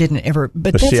really didn't ever.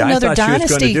 But that's another I thought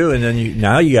dynasty. She was going to do, and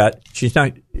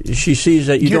then she sees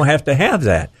that you don't have to have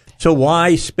that. So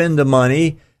why spend the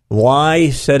money why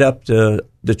set up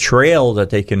the trail that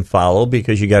they can follow,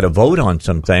 because you got to vote on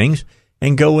some things,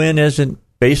 and go in as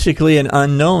basically an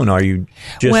unknown? Are you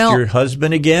just your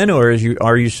husband again, or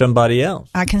are you somebody else?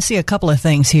 I can see a couple of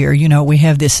things here. You know, we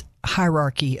have this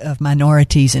hierarchy of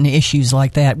minorities and issues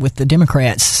like that with the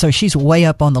Democrats. So she's way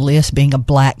up on the list, being a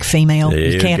black female.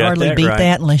 You can't hardly beat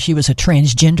that unless she was a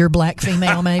transgender black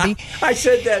female, maybe. I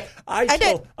said that.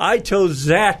 I told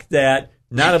Zach that,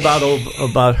 not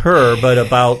about her, but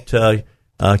about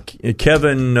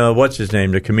Kevin, what's his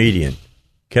name, the comedian?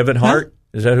 Kevin Hart?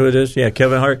 Huh? Is that who it is? Yeah,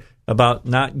 Kevin Hart, about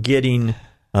not going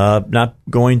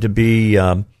to be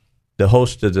the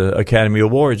host of the Academy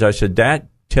Awards. I said, that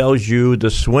tells you the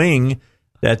swing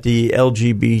that the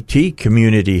LGBT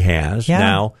community has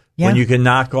now when you can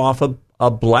knock off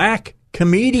a black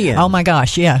comedian. Oh my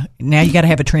gosh, yeah. Now you got to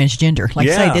have a transgender. Like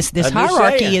I say, this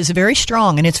hierarchy is very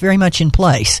strong, and it's very much in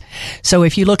place. So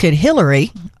if you look at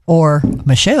Hillary or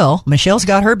Michelle's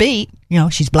got her beat. You know,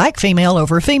 she's black female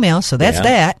over a female, so that's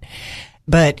that.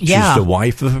 But she's the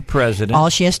wife of a president. All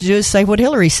she has to do is say what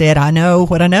Hillary said. I know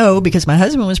what I know because my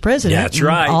husband was president. That's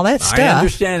right. All that stuff. I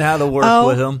understand how to work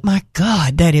with him. Oh my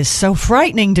God, that is so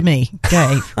frightening to me,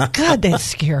 Dave. God, that's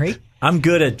scary. I'm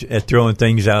good at throwing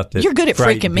things out. You're good at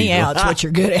freaking me out. That's what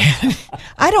you're good at.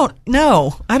 I don't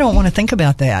know. I don't want to think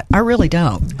about that. I really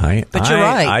don't. But you're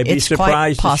right. I'd be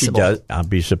surprised if she does. I'd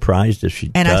be surprised if she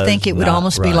does. And I think it would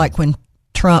almost be like when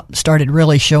Trump started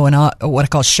really showing up, what I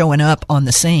call showing up on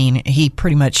the scene. He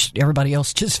pretty much, everybody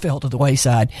else just fell to the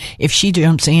wayside. If she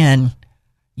jumps in,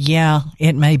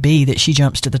 it may be that she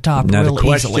jumps to the top real easily. Now the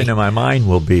question in my mind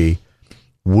will be,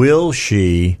 will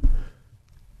she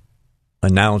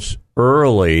announce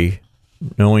early,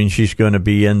 knowing she's going to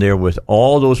be in there with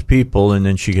all those people, and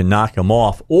then she can knock them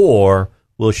off? Or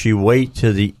will she wait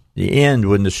to the end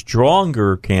when the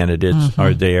stronger candidates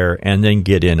are there and then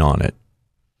get in on it?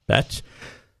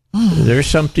 There's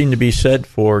something to be said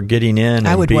for getting in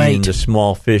and being the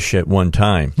small fish at one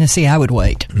time. Now, see, I would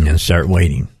wait. And start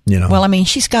waiting, Well, I mean,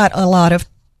 she's got a lot of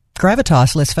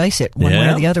gravitas, let's face it, one way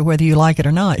or the other, whether you like it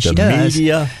or not. She does. The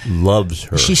media loves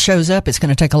her. She shows up, it's going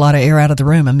to take a lot of air out of the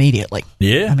room immediately.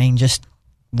 Yeah. I mean, just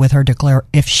with her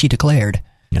if she declared.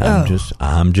 I'm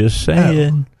just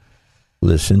saying.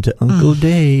 Listen to Uncle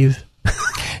Dave.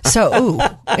 So,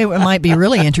 it might be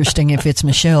really interesting if it's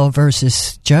Michelle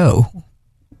versus Joe.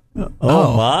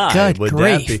 Oh my! Good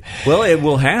grief! That be? Well, it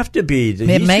will have to be.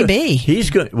 It may be. He's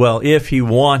good. Well, if he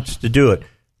wants to do it,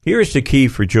 here's the key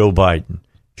for Joe Biden.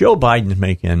 Joe Biden's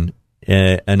making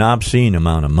an obscene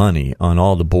amount of money on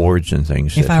all the boards and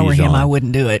things. If I were him, I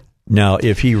wouldn't do it. Now,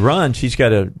 if he runs, he's got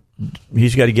to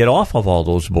get off of all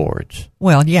those boards.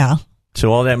 Well, yeah.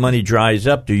 So all that money dries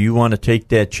up. Do you want to take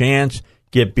that chance,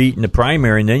 get beat in the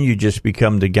primary, and then you just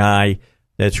become the guy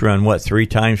that's run 3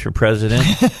 times for president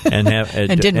and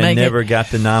never got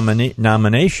the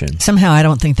nomination? Somehow, I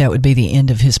don't think that would be the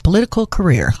end of his political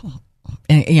career.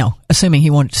 And, assuming he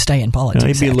wanted to stay in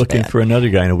politics. He'd be looking for another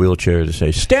guy in a wheelchair to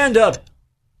say, "Stand up,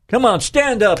 come on,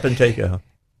 stand up and take a."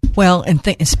 Well, and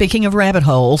speaking of rabbit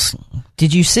holes,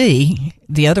 did you see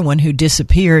the other one who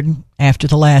disappeared after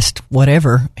the last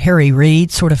whatever? Harry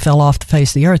Reid sort of fell off the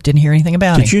face of the earth. Didn't hear anything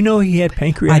about him. Did you know he had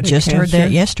pancreatic cancer? I just heard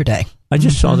that yesterday. I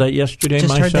just saw that yesterday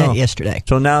myself. Just heard that yesterday.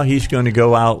 So now he's going to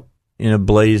go out in a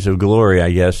blaze of glory,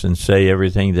 I guess, and say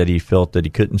everything that he felt that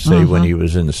he couldn't say when he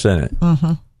was in the Senate.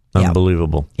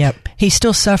 Unbelievable. Yep. He's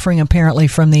still suffering apparently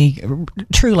from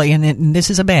and this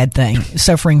is a bad thing,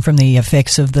 suffering from the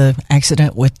effects of the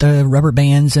accident with the rubber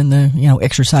bands and the,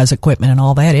 exercise equipment and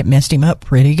all that. It messed him up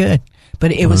pretty good.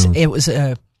 But it was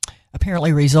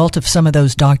apparently a result of some of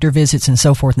those doctor visits and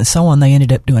so forth and so on. They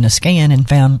ended up doing a scan and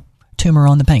found tumor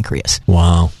on the pancreas.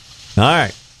 Wow. All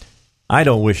right. I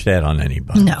don't wish that on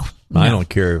anybody. No. I don't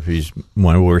care if he's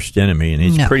my worst enemy, and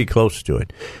he's pretty close to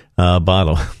it.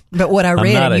 But what I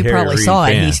read, and you probably saw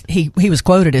it, he was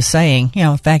quoted as saying,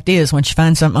 fact is, once you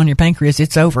find something on your pancreas,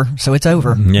 it's over. So it's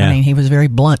over. Yeah. I mean, he was very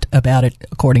blunt about it,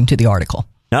 according to the article.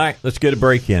 All right, let's get a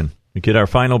break in. We get our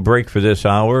final break for this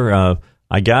hour.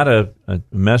 I got a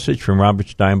message from Robert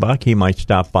Steinbach. He might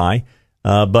stop by.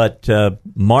 But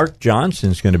Mark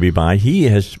Johnson's going to be by. He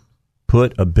has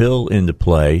put a bill into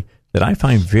play that I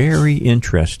find very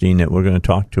interesting that we're going to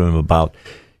talk to him about.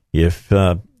 If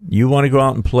you want to go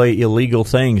out and play illegal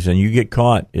things and you get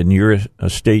caught and you're a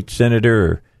state senator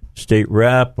or state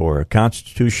rep or a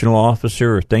constitutional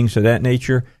officer or things of that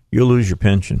nature, you'll lose your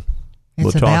pension.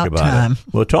 We'll talk about it.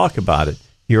 We'll talk about it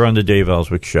here on the Dave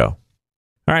Elswick Show.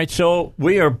 All right, so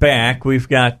we are back. We've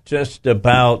got just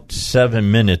about 7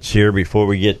 minutes here before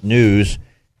we get news.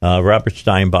 Robert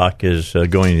Steinbach is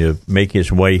going to make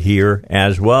his way here,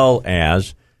 as well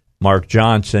as Mark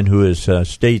Johnson, who is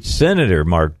State Senator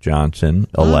Mark Johnson,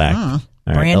 elect.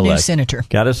 Brand new senator.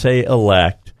 Got to say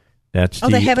elect. That's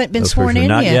they haven't been sworn in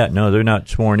not yet? No, they're not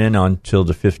sworn in until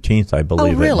the 15th, I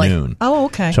believe, really? at noon. Oh,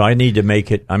 okay. So I need to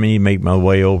make my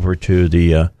way over to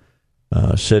the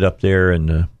sit up there in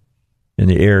the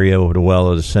area over the well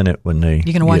of the Senate when they.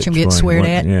 You're going to watch them get sworn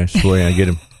at? Yeah, swear.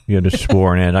 Get them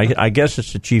sworn in. I guess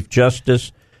it's the Chief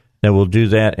Justice that will do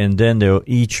that, and then they'll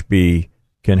each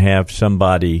can have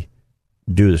somebody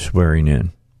do the swearing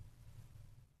in.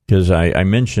 Because I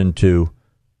mentioned to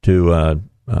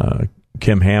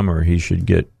Kim Hammer he should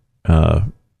get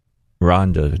Rhonda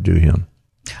to do him.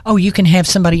 Oh, you can have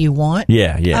somebody you want?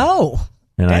 Yeah. Oh,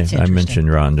 and I mentioned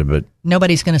Rhonda, but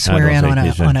nobody's going to swear in on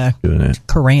a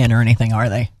Quran or anything, are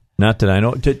they? Not that I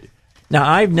know. Now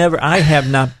I have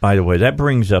not. By the way, that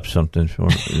brings up something for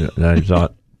me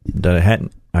that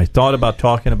I thought about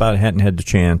talking about. I hadn't had the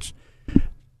chance.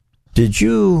 Did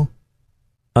you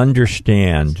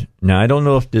understand? Now I don't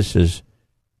know if this is.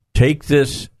 Take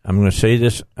this. I'm going to say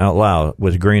this out loud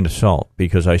with a grain of salt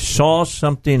because I saw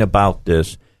something about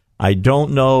this. I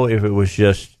don't know if it was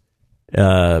just,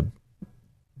 BS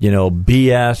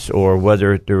or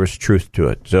whether there was truth to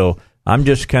it. So I'm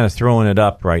just kind of throwing it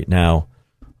up right now,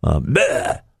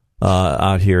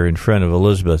 out here in front of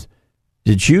Elizabeth.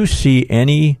 Did you see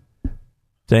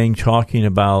anything talking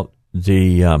about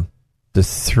the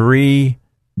three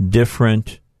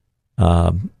different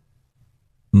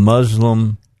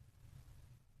Muslim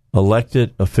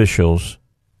elected officials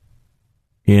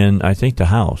in, I think, the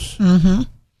House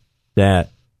that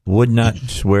would not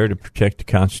swear to protect the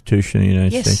Constitution of the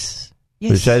United States?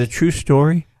 Yes. Is that a true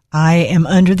story? I am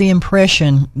under the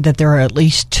impression that there are at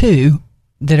least two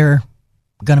that are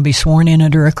going to be sworn in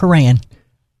under a Quran.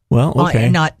 Well, okay.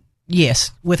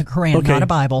 With a Quran, not a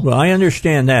Bible. Well, I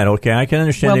understand that. Okay, I can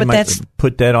understand they might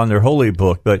put that on their holy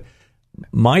book, but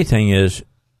my thing is,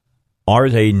 are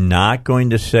they not going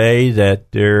to say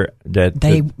that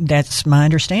that's my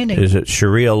understanding. Is it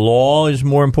Sharia law is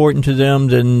more important to them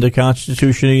than the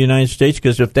Constitution of the United States?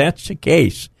 Because if that's the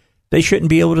case, they shouldn't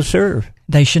be able to serve.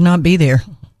 They should not be there,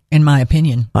 in my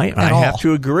opinion. I have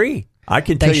to agree. I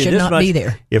can tell you this much. They should not be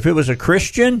there. If it was a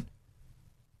Christian,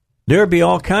 there would be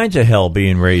all kinds of hell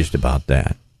being raised about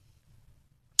that.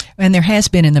 And there has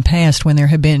been in the past when there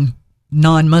have been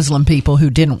non-Muslim people who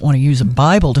didn't want to use a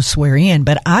Bible to swear in,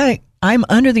 but I'm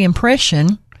under the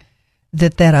impression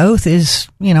that oath is,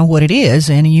 what it is,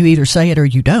 and you either say it or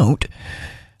you don't.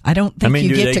 I don't think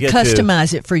you get to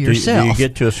customize it for yourself. Do you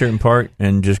get to a certain part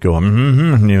and just go, I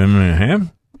don't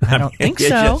think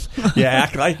so. You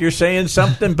act like you're saying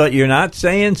something, but you're not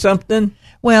saying something?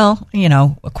 Well,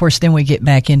 of course, then we get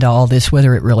back into all this,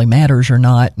 whether it really matters or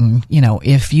not, and,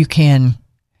 if you can...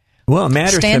 Well, it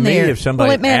matters to me if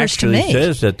somebody actually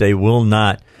says that they will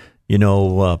not,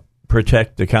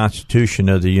 protect the Constitution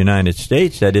of the United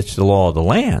States, that it's the law of the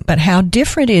land. But how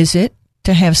different is it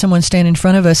to have someone stand in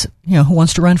front of us, who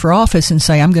wants to run for office and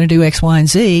say, I'm going to do X, Y, and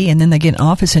Z, and then they get in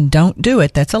office and don't do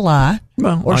it? That's a lie.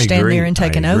 Well, or stand there and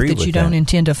take an oath that you don't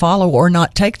intend to follow or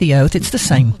not take the oath. It's the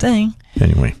same thing.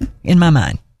 Anyway. In my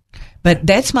mind. But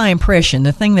that's my impression.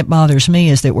 The thing that bothers me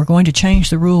is that we're going to change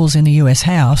the rules in the U.S.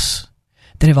 House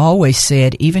that have always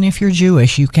said, even if you're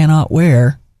Jewish, you cannot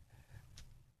wear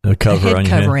a head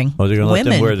covering. Oh, they're going to let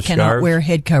them wear the cannot scarves? Wear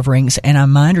head coverings.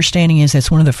 And my understanding is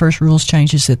that's one of the first rules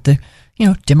changes that the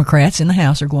Democrats in the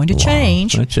House are going to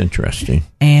change. That's interesting.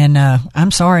 And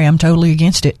I'm sorry, I'm totally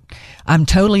against it. I'm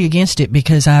totally against it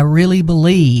because I really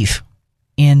believe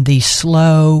in the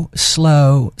slow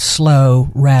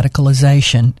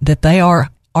radicalization that they are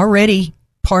already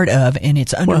part of, and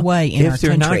it's underway in our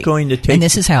country. Not going to take, and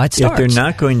this is how it starts. If they're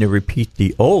not going to repeat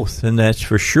the oath, then that's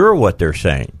for sure what they're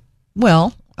saying.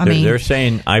 Well, they're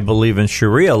saying, I believe in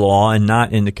Sharia law and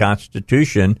not in the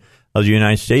Constitution of the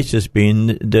United States as being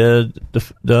the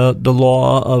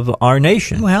law of our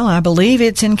nation. Well, I believe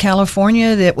it's in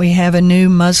California that we have a new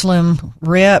Muslim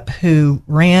rep who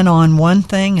ran on one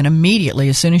thing and immediately,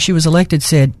 as soon as she was elected,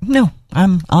 said, "No,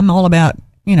 I'm all about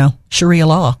Sharia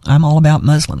law. I'm all about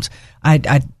Muslims."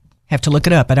 I have to look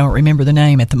it up. I don't remember the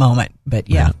name at the moment, but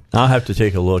yeah. I'll have to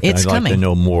take a look. I'd like to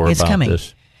know more about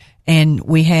this. And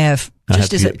we have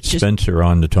Spencer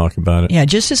on to talk about it. Yeah,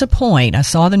 just as a point, I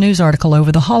saw the news article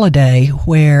over the holiday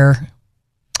where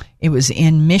it was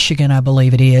in Michigan, I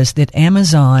believe it is, that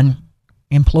Amazon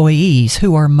employees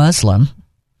who are Muslim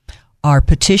are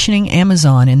petitioning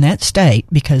Amazon in that state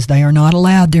because they are not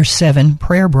allowed their 7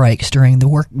 prayer breaks during the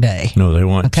workday. No, they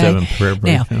want 7 prayer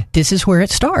breaks. Now, this is where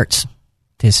it starts.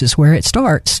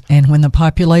 And when the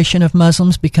population of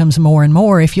Muslims becomes more and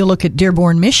more, if you look at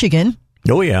Dearborn, Michigan,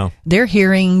 Oh, yeah. They're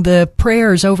hearing the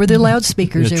prayers over the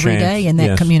loudspeakers every day in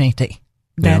that community.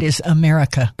 That is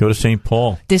America. Go to St.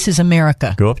 Paul. This is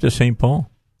America. Go up to St. Paul.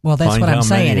 Well, that's what I'm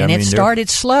saying. And it started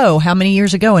slow how many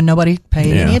years ago, and nobody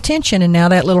paid any attention. And now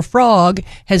that little frog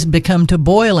has become to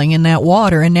boiling in that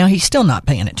water, and now he's still not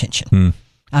paying attention.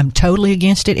 I'm totally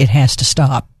against it. It has to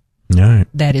stop. All right.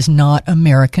 That is not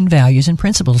American values and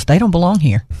principles. They don't belong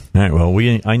here. All right. Well,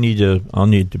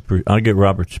 I'll get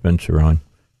Robert Spencer on,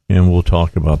 and we'll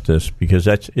talk about this because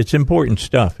it's important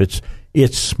stuff.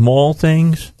 It's small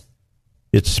things.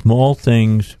 It's small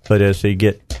things, but as they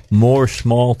get more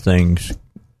small things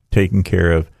taken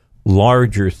care of,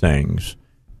 larger things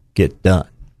get done.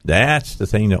 That's the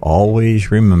thing to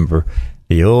always remember.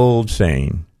 The old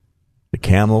saying, the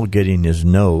camel getting his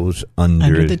nose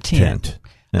under the tent.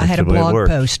 I had a blog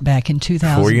post back in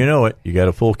 2000. Before you know it, you got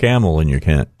a full camel in your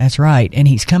tent. That's right. And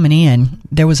he's coming in.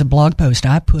 There was a blog post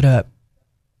I put up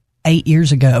 8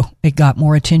 years ago. It got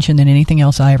more attention than anything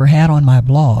else I ever had on my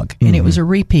blog. And it was a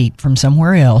repeat from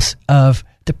somewhere else of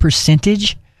the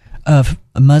percentage of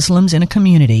Muslims in a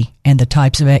community and the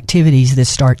types of activities that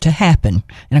start to happen.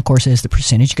 And, of course, as the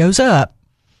percentage goes up,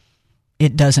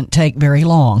 it doesn't take very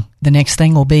long. The next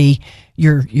thing will be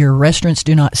your restaurants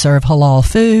do not serve halal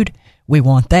food. We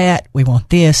want that. We want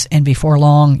this. And before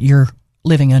long, you're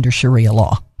living under Sharia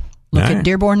law. Look at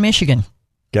Dearborn, Michigan.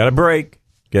 Got a break.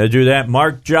 Got to do that.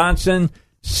 Mark Johnson,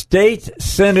 state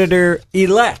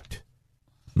senator-elect.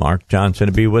 Mark Johnson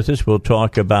will be with us. We'll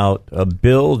talk about a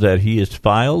bill that he has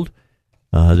filed.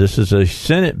 This is a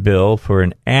Senate bill for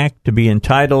an act to be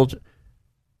entitled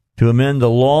to amend the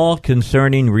law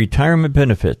concerning retirement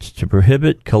benefits to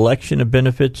prohibit collection of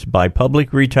benefits by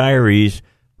public retirees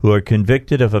who are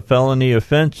convicted of a felony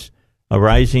offense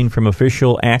arising from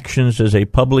official actions as a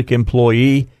public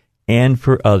employee and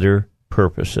for other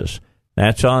purposes.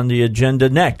 That's on the agenda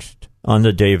next on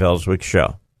the Dave Elswick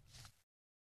Show.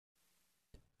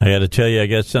 I got to tell you, I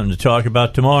got something to talk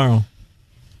about tomorrow.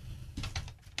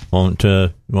 Won't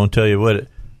tell you what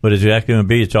exactly going to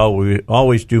be. It's all we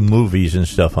always do movies and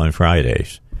stuff on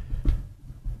Fridays.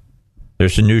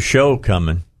 There's a new show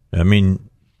coming. I mean,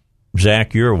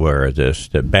 Zach, you're aware of this.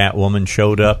 That Batwoman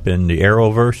showed up in the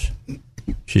Arrowverse.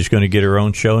 She's going to get her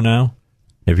own show now.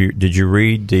 Did you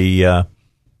read the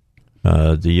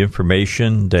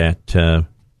information that a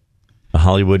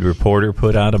Hollywood Reporter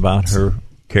put out about her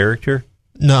character?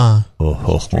 No.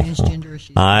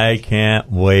 I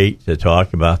can't wait to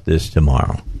talk about this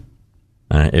tomorrow.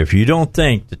 If you don't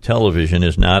think the television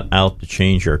is not out to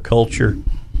change our culture,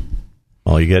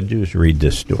 all you got to do is read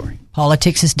this story.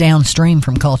 Politics is downstream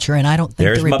from culture, and I don't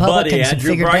think the Republicans have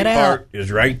figured that out.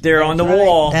 Is right there on the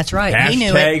wall. That's right. Hashtag he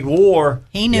knew it. War.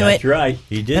 He knew it. That's right.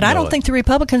 He did. But I don't think the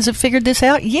Republicans have figured this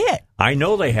out yet. I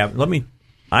know they haven't.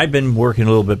 I've been working a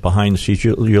little bit behind the scenes.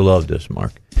 You'll love this,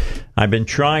 Mark. I've been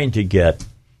trying to get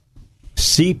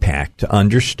CPAC to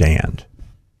understand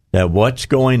that what's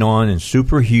going on in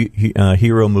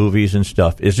superhero movies and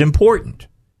stuff is important.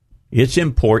 It's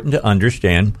important to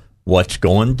understand what's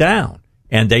going down.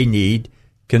 And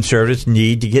conservatives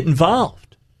need to get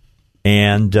involved.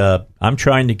 And I'm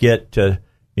trying to get,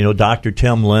 Dr.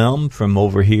 Tim Lim from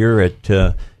over here at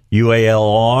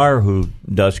UALR, who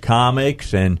does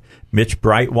comics, and Mitch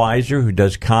Breitweiser, who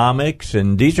does comics.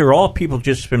 And these are all people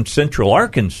just from Central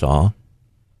Arkansas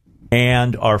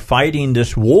and are fighting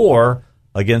this war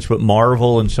against what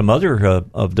Marvel and some other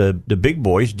of the big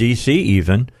boys, DC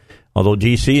even, although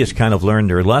DC has kind of learned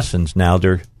their lessons now.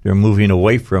 They're moving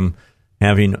away from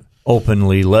having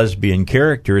openly lesbian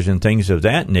characters and things of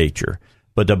that nature.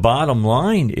 But the bottom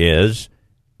line is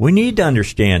we need to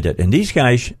understand it. And these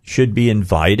guys should be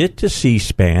invited to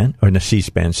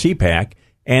CPAC,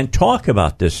 and talk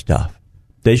about this stuff.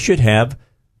 They should have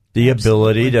the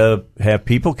ability to have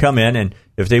people come in, and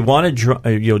if they want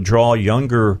to draw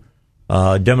younger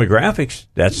demographics,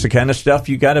 that's the kind of stuff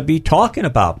you got to be talking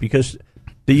about because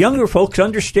the younger folks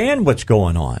understand what's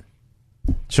going on.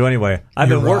 So anyway, I've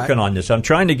been working on this. I'm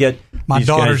trying to get my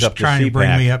daughter's trying to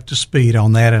bring me up to speed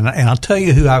on that, and I'll tell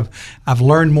you who I've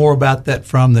learned more about that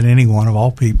from than anyone of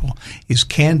all people is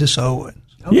Candace Owens.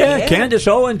 Oh, yeah, Candace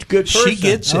Owens, good person. She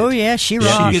gets it. Oh yeah, she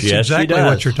rocks. She gets exactly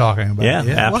what you're talking about. Yeah,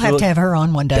 absolutely. We'll have to have her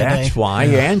on one day. That's why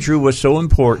Andrew was so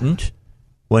important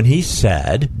when he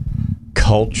said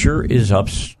culture is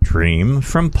upstream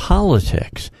from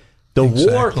politics. The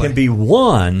war can be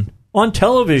won on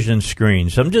television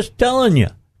screens. I'm just telling you.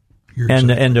 And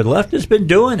the left has been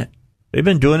doing it. They've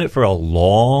been doing it for a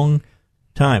long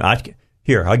time.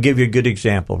 I'll give you a good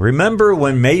example. Remember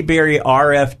when Mayberry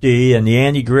RFD and the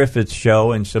Andy Griffith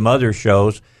Show and some other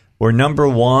shows were number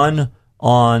one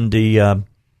on the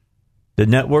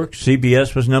the network.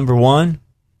 CBS was number one,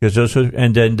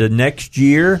 and then the next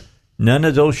year, none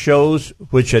of those shows,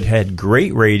 which had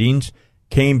great ratings,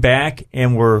 came back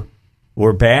and were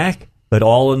back. But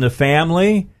All in the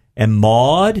Family and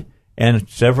Maude and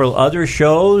several other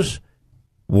shows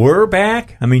were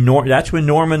back. I mean, that's when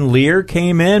Norman Lear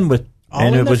came in with,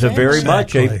 and it was very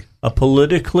much a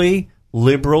politically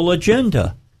liberal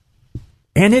agenda.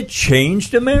 And it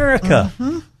changed America.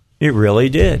 Mm-hmm. It really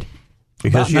did.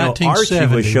 Because, Archie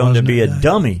was shown to be a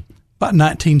dummy. About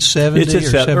 1970 or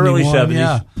 71. Early 70s.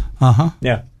 Yeah. Uh-huh.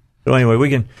 Yeah. So anyway,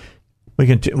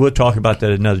 we'll talk about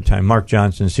that another time. Mark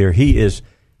Johnson's here. He is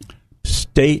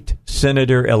state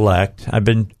senator-elect. I've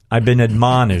been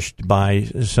admonished by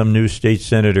some new state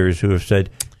senators who have said,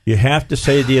 you have to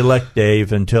say the elect,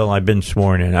 Dave, until I've been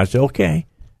sworn in. I said, okay,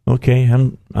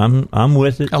 I'm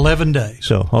with it. 11 days.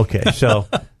 So, okay. So,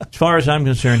 as far as I'm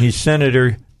concerned, he's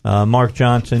Senator Mark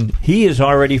Johnson. He is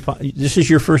already this is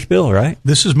your first bill, right?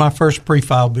 This is my first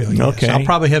pre-file bill, yes. Okay. I'll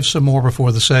probably have some more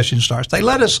before the session starts. They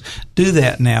let us do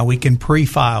that now. We can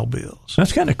pre-file bills.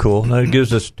 That's kind of cool. That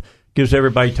gives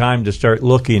everybody time to start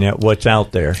looking at what's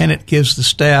out there. And it gives the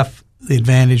staff the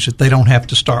advantage that they don't have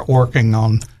to start working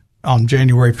on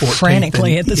January 14th.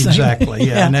 Frantically at the same time. Exactly,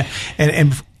 yeah. And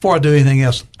before I do anything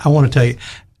else, I want to tell you,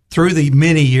 through the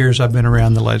many years I've been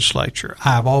around the legislature,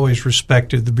 I've always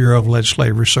respected the Bureau of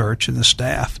Legislative Research and the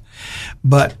staff.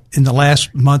 But in the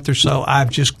last month or so, I've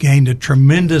just gained a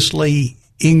tremendously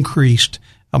increased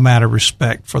amount of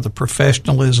respect for the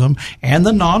professionalism and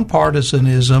the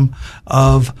nonpartisanism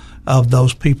of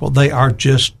those people. They are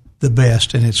just the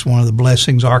best, and it's one of the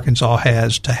blessings Arkansas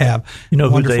has to have. You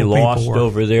know who they lost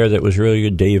over there that was really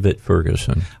good? David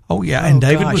Ferguson. Oh, yeah, and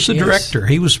David was the director.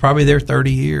 He was probably there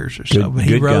 30 years or so, but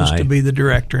he rose to be the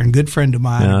director, and good friend of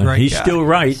mine, a great guy. He still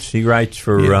writes. He writes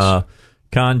for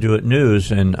Conduit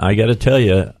News, and I got to tell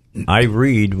you, I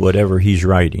read whatever he's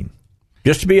writing.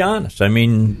 Just to be honest, I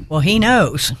mean... Well, he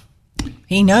knows.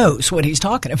 He knows what he's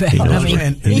talking about. He knows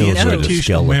where the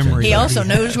skeletons He also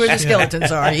knows where the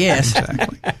skeletons are, yes.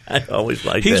 Exactly. I always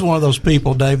like He's one of those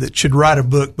people, Dave, that should write a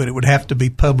book, but it would have to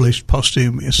be published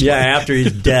posthumously. Yeah, after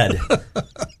he's dead.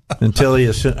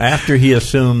 After he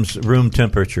assumes room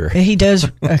temperature. He does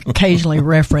occasionally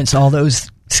reference all those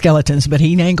skeletons, but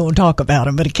he ain't going to talk about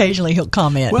them, but occasionally he'll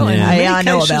comment. Well, I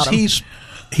know about them.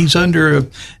 He's under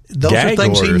those gag are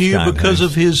things he knew because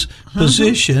of his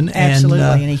position. Absolutely,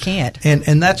 and he can't.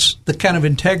 And that's the kind of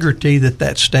integrity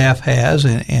that staff has.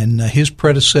 And his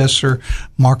predecessor,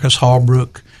 Marcus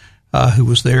Hallbrook, who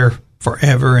was there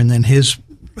forever, and then his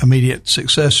immediate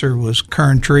successor was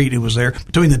Kern Treat, who was there.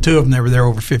 Between the two of them, they were there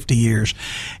over 50 years.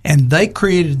 And they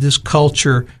created this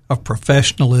culture of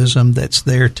professionalism that's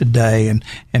there today.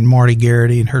 And Marty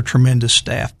Garrity and her tremendous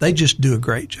staff, they just do a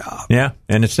great job. Yeah,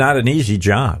 and it's not an easy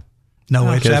job.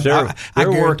 No, because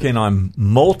they're working on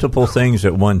multiple things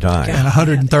at one time. And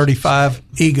 135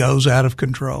 egos out of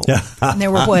control. And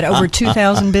there were, over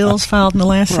 2,000 bills filed in the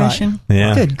last session?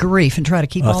 Yeah. Good grief, and try to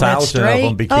keep all that straight. 1,000 of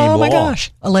them became law. Oh, my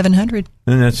gosh, 1,100.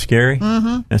 Isn't that scary?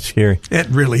 Mm-hmm. That's scary. It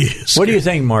really is. What do you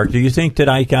think, Mark? Do you think that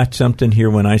I got something here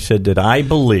when I said that I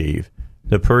believe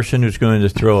the person who's going to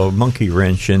throw a monkey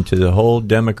wrench into the whole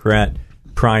Democrat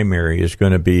primary is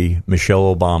going to be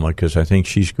Michelle Obama, because I think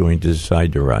she's going to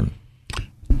decide to run?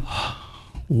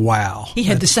 Wow. He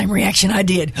had the same reaction I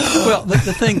did. Well, the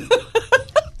thing,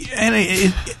 and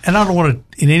I don't want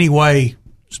to in any way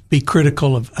be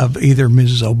critical of either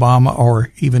Mrs. Obama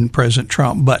or even President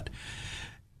Trump, but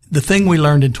the thing we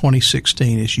learned in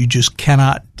 2016 is you just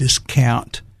cannot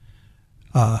discount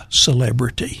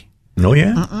celebrity. Oh,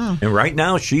 yeah. And right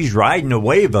now she's riding a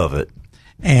wave of it.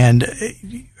 And,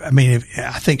 I mean,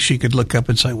 I think she could look up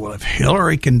and say, well, if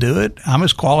Hillary can do it, I'm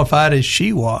as qualified as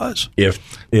she was. If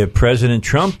President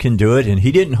Trump can do it, and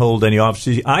he didn't hold any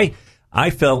offices, I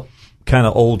felt kind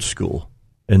of old school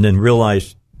and then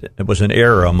realized it was an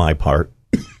error on my part,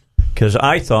 because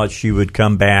I thought she would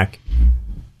come back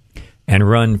and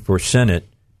run for Senate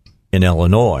in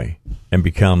Illinois and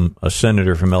become a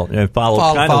senator from Illinois and follow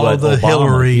the Obama,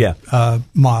 Hillary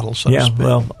model, so to speak.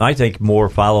 Well, I think more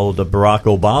follow the Barack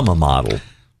Obama model.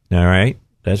 All right?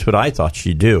 That's what I thought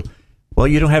she'd do. Well,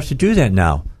 you don't have to do that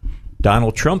now.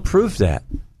 Donald Trump proved that.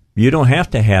 You don't have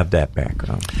to have that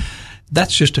background.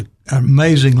 That's just an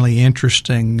amazingly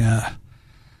interesting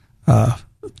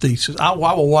thesis. I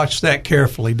will watch that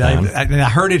carefully, David. I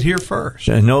heard it here first.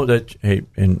 I know that,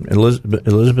 and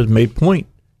Elizabeth made point.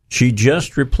 She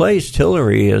just replaced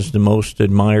Hillary as the most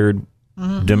admired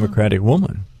Democratic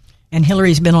woman. And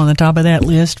Hillary's been on the top of that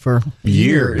list for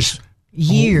years.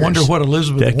 I wonder what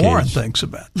Elizabeth Warren thinks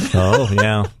about that. Oh,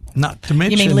 yeah. Not to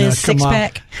mention you mean Liz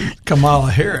Sixpack?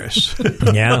 Kamala Harris.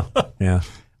 Yeah.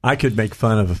 I could make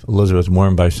fun of Elizabeth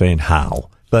Warren by saying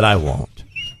how, but I won't.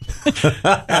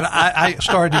 And I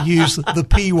started to use the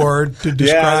P word to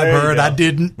describe her, and I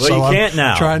didn't. Well, so you can't I'm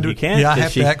now. Trying to, you can't. Yeah, I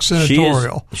have to act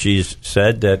senatorial. She's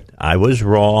said that I was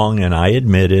wrong, and I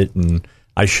admit it, and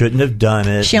I shouldn't have done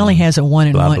it. She only has a 1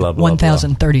 in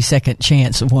 1,032nd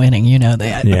chance of winning. You know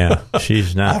that. Yeah,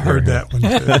 she's not. I heard that one.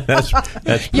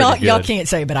 That's y'all can't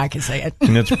say it, but I can say it.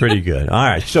 And that's pretty good. All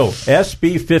right, so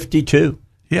SB 52.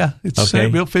 Yeah, it's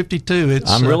Senate Bill 52.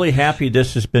 I'm really happy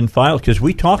this has been filed because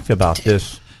we talked about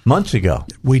this months ago.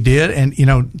 We did, and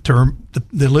to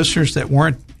the listeners that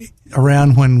weren't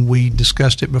around when we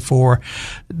discussed it before,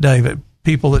 David,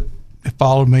 people that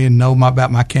followed me and know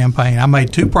about my campaign, I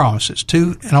made two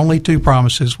and only two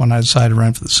promises when I decided to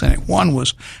run for the Senate. One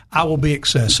was I will be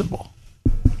accessible.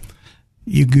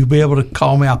 You'll be able to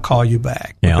call me, I'll call you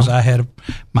back. Because I had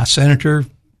my senator,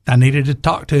 I needed to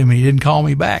talk to him, and he didn't call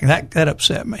me back. That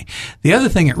upset me. The other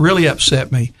thing that really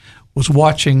upset me was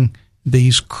watching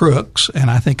these crooks, and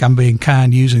I think I'm being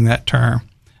kind using that term,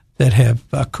 that have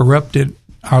corrupted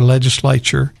our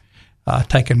legislature,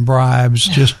 taken bribes,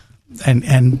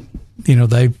 and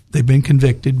they've been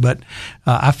convicted. But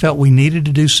I felt we needed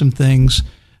to do some things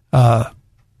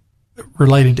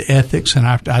related to ethics, and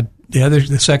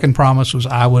the second promise was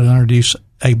I would introduce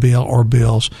a bill or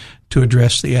bills to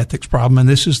address the ethics problem, and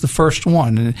this is the first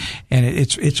one. And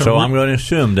it's so I'm going to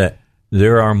assume that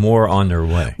there are more on their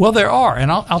way. Well, there are, and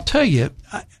I'll tell you,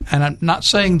 and I'm not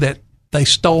saying that they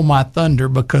stole my thunder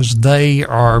because they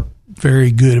are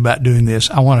very good about doing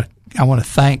this. I want to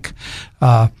thank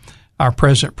our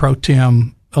President Pro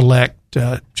Tem elect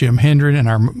Jim Hendren and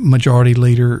our Majority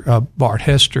Leader Bart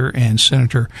Hester and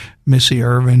Senator Missy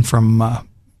Irvin from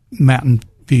Mountain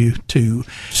View to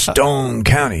Stone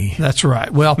County. That's right.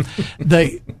 Well,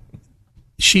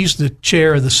 she's the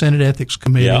chair of the Senate Ethics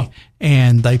Committee,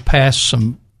 and they passed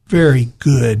some very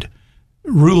good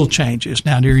rule changes.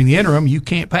 Now, during the interim, you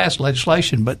can't pass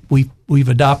legislation, but we've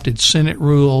adopted Senate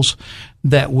rules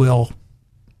that will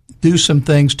do some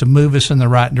things to move us in the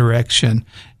right direction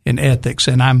in ethics.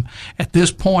 And at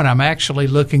this point, I'm actually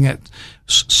looking at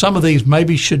some of these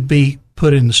maybe should be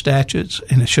put in the statutes,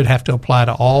 and it should have to apply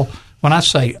to all. When I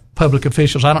say public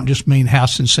officials, I don't just mean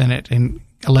House and Senate and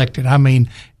elected. I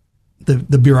mean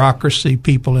the bureaucracy,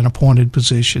 people in appointed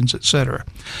positions, et cetera.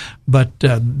 But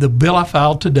the bill I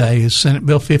filed today is Senate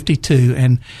Bill 52,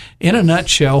 and in a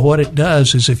nutshell, what it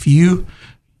does is if you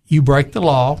break the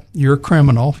law, you're a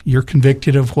criminal, you're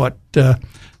convicted of what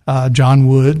John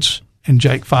Woods and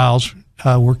Jake Files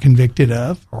were convicted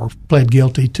of or pled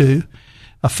guilty to,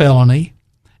 a felony,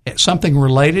 something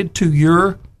related to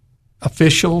your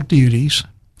official duties,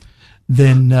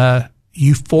 then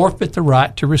you forfeit the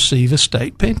right to receive a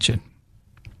state pension.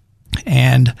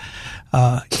 And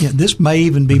this may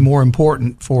even be more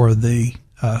important for the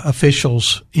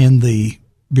officials in the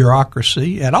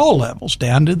bureaucracy at all levels,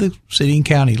 down to the city and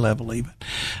county level even.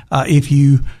 If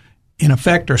you, in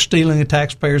effect, are stealing the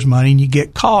taxpayers' money and you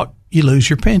get caught, you lose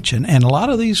your pension. And a lot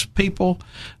of these people,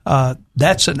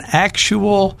 that's an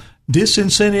actual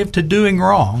disincentive to doing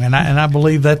wrong. And I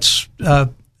believe that's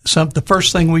the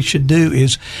first thing we should do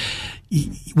is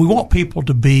we want people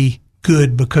to be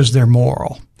good because they're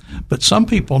moral. But some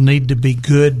people need to be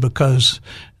good because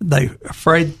they're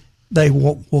afraid they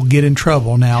will get in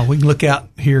trouble. Now, we can look out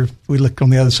here. If we look on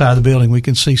the other side of the building, we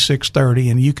can see 630,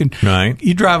 and you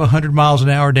drive 100 miles an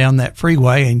hour down that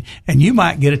freeway, and you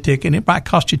might get a ticket, and it might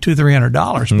cost you $200-300.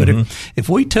 Mm-hmm. But if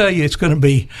we tell you it's going to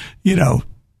be,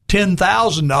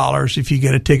 $10,000 if you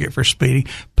get a ticket for speeding,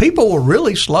 people will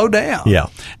really slow down. Yeah.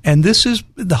 And this is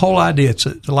the whole idea.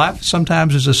 Life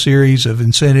sometimes is a series of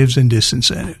incentives and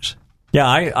disincentives. Yeah,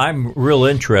 I'm real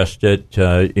interested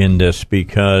in this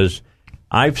because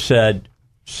I've said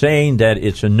saying that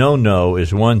it's a no-no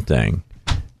is one thing.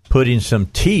 Putting some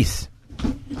teeth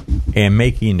and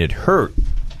making it hurt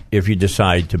if you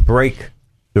decide to break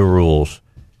the rules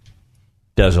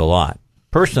does a lot.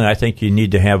 Personally, I think you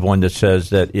need to have one that says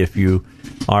that if you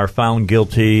are found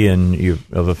guilty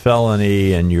of a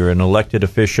felony and you're an elected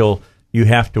official, you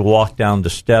have to walk down the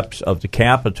steps of the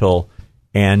Capitol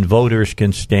and voters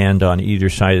can stand on either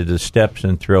side of the steps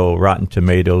and throw rotten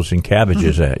tomatoes and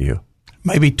cabbages at you.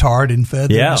 Maybe tarred and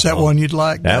feathered. Yeah, is that one you'd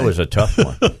like? That was a tough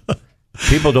one.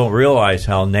 People don't realize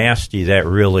how nasty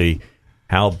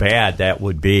how bad that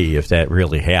would be if that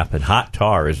really happened. Hot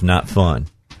tar is not fun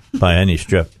by any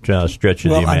stretch of the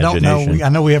imagination. I don't know. I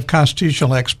know we have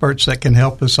constitutional experts that can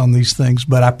help us on these things,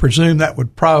 but I presume that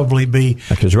would probably be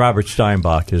because Robert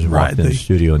Steinbach is right in the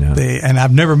studio now. And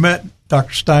I've never met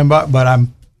Dr. Steinbach, but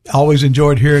always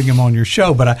enjoyed hearing him on your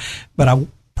show, but I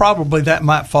probably that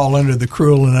might fall under the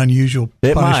cruel and unusual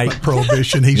punishment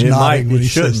prohibition. He's nodding when he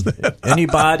says that.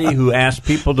 Anybody who asks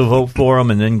people to vote for him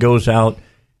and then goes out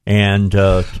and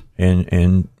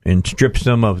strips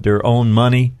them of their own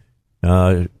money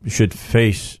should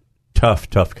face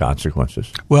tough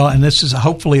consequences. Well, and this is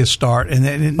hopefully a start. And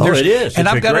it is. And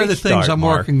I've got other things I'm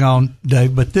working on,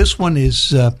 Dave, but this one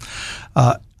is,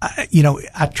 I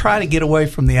try to get away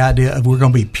from the idea of we're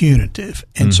going to be punitive.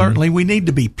 And certainly we need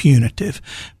to be punitive.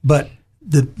 But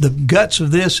the guts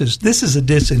of this is a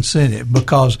disincentive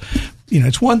because,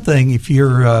 it's one thing if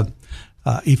you're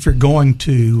going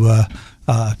to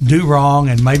do wrong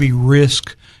and maybe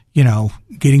risk,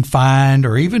 getting fined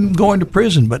or even going to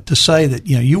prison. But to say that,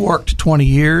 you worked 20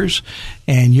 years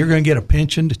and you're going to get a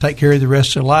pension to take care of the rest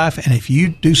of your life. And if you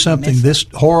do something this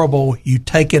horrible, you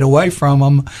take it away from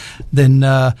them, then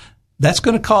that's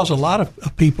going to cause a lot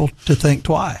of people to think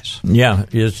twice. Yeah.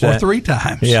 Or 3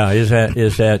 times. Yeah. Is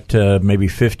that maybe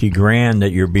 $50,000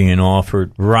 that you're being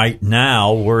offered right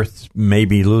now worth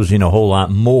maybe losing a whole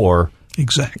lot more?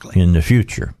 Exactly. In the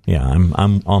future. Yeah.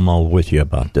 I'm all with you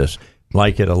about this.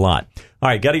 Like it a lot. All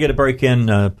right, got to get a break in.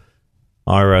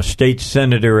 Our state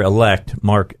senator-elect,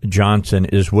 Mark Johnson,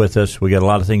 is with us. We got a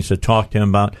lot of things to talk to him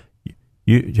about.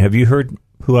 Have you heard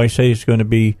who I say is going to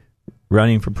be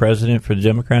running for president for the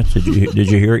Democrats? Did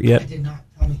you hear it yet? I did not.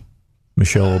 Tell me.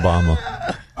 Michelle Obama.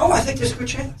 I think there's a good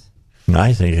chance.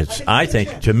 I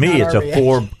think to me it's a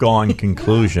foregone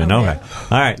conclusion. Okay.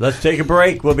 All right, let's take a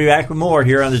break. We'll be back with more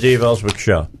here on the Dave Elswick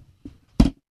Show.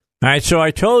 All right, so I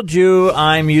told you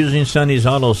I'm using Sonny's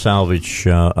Auto Salvage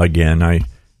again. I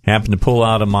happened to pull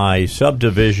out of my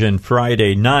subdivision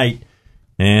Friday night,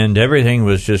 and everything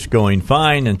was just going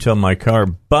fine until my car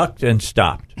bucked and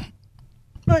stopped.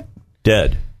 What?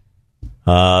 Dead.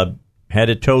 Had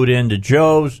it towed into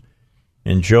Joe's,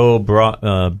 and Joe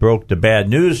broke the bad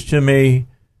news to me.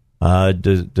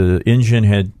 The engine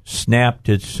had snapped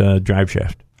its drive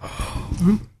shaft.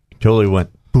 Totally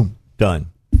went, boom, done,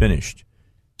 finished.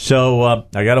 So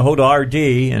I got a hold of RD,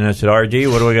 and I said,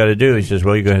 RD, what do I got to do? He says,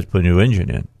 well, you're going to have to put a new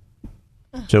engine in.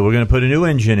 So we're going to put a new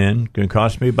engine in. It's going to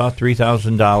cost me about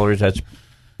 $3,000. That's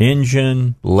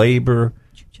engine, labor,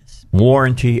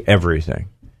 warranty, everything.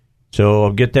 So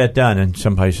I'll get that done. And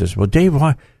somebody says, well, Dave,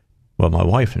 why? Well, my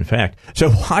wife, in fact.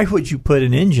 So why would you put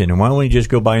an engine? And why don't you just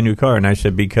go buy a new car? And I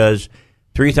said, because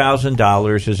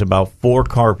 $3,000 is about 4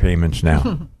 car payments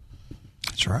now.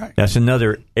 That's right. That's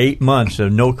another 8 months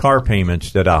of no car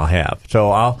payments that I'll have. So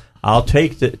I'll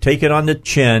take it on the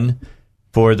chin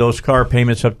for those car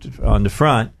payments up on the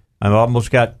front. I've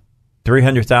almost got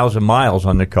 300,000 miles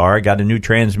on the car. I got a new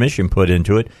transmission put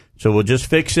into it. So we'll just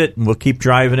fix it and we'll keep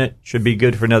driving it. Should be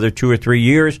good for another 2 or 3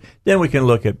 years. Then we can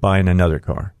look at buying another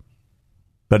car.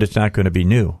 But it's not going to be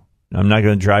new. I'm not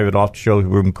going to drive it off the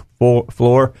showroom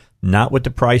floor. Not with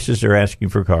the prices they're asking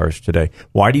for cars today.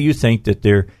 Why do you think that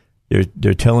they're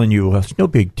telling you, well, it's no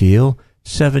big deal,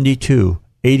 72,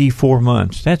 84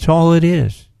 months. That's all it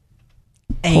is.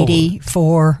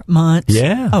 84 months?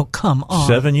 Yeah. Oh, come on.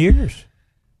 7 years.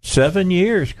 7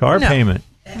 years car payment.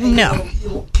 No.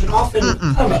 You can often,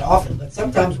 not often, but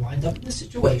sometimes wind up in a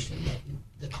situation that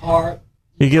the car...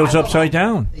 It goes upside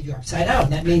down. You're upside down.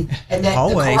 That means, and that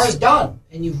Always. the car is done,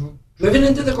 and you've driven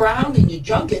into the ground, and you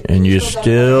junk it. And you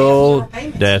still,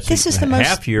 that's this is the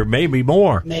half year, maybe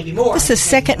more. Maybe more. This is the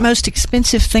second most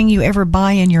expensive thing you ever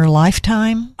buy in your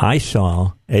lifetime? I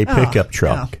saw a pickup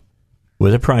truck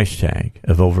with a price tag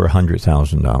of over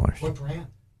 $100,000. What brand?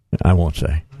 I won't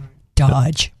say.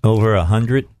 Dodge. Over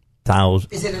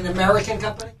 100,000. Is it an American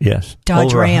company? Yes.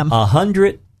 Dodge over Ram.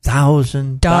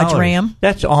 $100,000. Dodge Ram.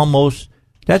 That's almost,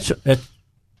 that's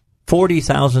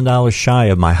 $40,000 shy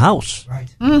of my house.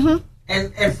 Right. Mm-hmm.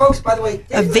 And folks, by the way,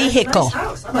 a vehicle. Nice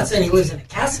house. I'm not saying he lives in a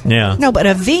castle. Yeah. No, but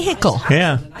a vehicle.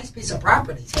 Yeah. A nice piece of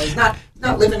property. So he's not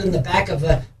living in the back of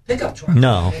a pickup truck.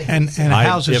 No. And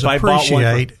houses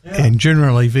appreciate, and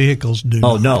generally vehicles do.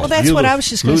 Oh, no. Well, that's what I was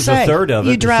just going to say. A third of it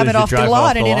you drive it off the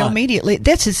lot, and it lot. immediately.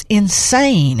 This is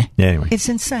insane. Anyway, it's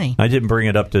insane. I didn't bring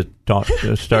it up to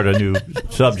start a new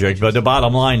subject, but the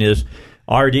bottom line is,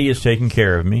 RD is taking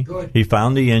care of me. Good. He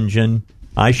found the engine.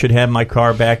 I should have my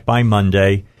car back by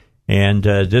Monday. And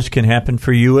this can happen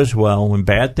for you as well. When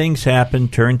bad things happen,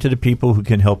 turn to the people who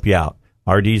can help you out.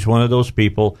 RD's one of those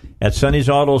people. At Sonny's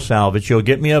Auto Salvage, you'll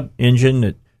get me an engine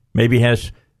that maybe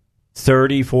has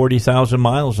 30, 40,000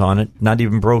 miles on it. Not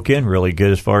even broke in really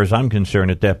good as far as I'm concerned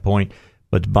at that point.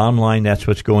 But the bottom line, that's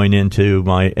what's going into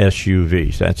my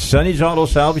SUVs. That's Sonny's Auto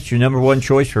Salvage, your number one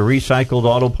choice for recycled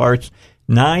auto parts.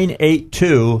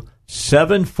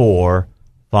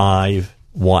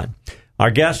 982-7451.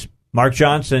 Our guest, Mark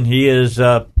Johnson, he is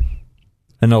an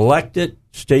elected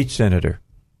state senator.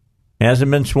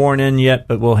 Hasn't been sworn in yet,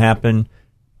 but will happen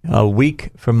a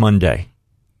week from Monday.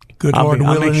 Good Lord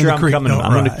willing, I'll make sure I'm going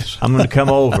to come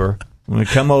over. I'm going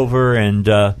to come over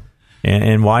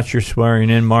and watch your swearing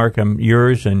in, Mark. I'm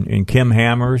yours and Kim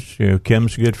Hammers.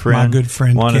 Kim's a good friend. My good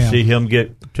friend. Want to see him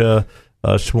get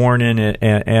sworn in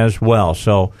as well.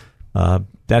 So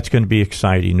that's going to be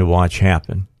exciting to watch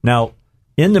happen. Now,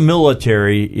 in the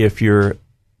military, if you're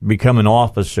become an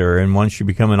officer, and once you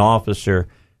become an officer,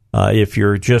 if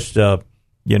you're just a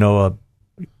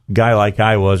guy like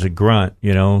I was, a grunt,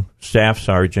 staff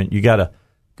sergeant, you got to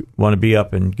want to be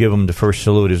up and give them the first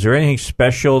salute. Is there anything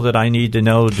special that I need to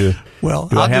know? Do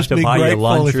I have to buy you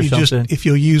lunch or something? If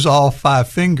you'll use all 5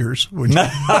 fingers.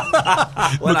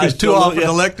 Because too often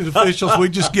elected officials, we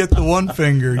just get the one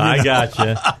finger. I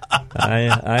gotcha.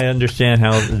 I understand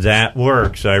how that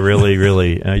works. I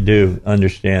really, I do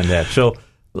understand that. So,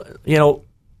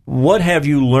 what have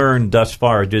you learned thus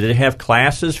far? Do they have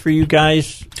classes for you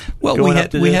guys? Well,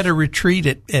 we had a retreat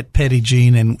at Petit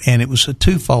Jean, and it was a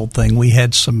twofold thing. We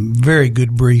had some very good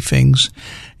briefings,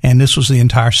 and this was the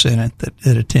entire Senate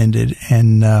that attended.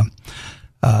 And now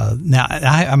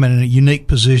I'm in a unique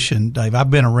position, Dave. I've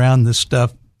been around this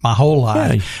stuff my whole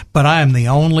life, but I am the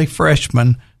only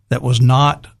freshman that was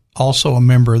not also a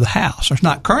member of the House. There's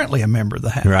not currently a member of the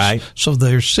House. Right. So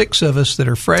there's 6 of us that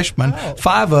are freshmen.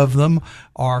 5 of them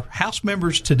are House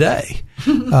members today.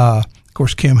 Of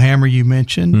course, Kim Hammer, you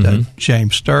mentioned,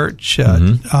 James Sturch,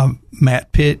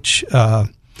 Matt Pitch,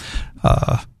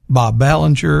 Bob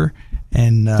Ballinger,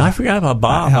 and I forgot about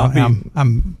Bob.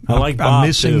 I like Bob. I'm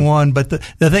missing too. one, but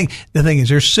the thing is,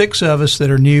 there's 6 of us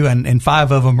that are new, and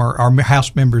 5 of them are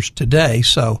House members today.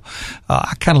 So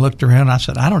I kind of looked around and I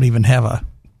said, I don't even have a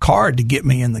card to get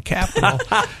me in the Capitol.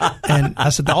 And I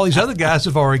said, all these other guys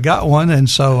have already got one. And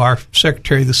so our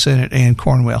Secretary of the Senate, Ann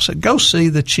Cornwell, said, go see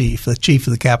the chief of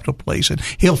the Capitol Police, and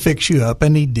he'll fix you up.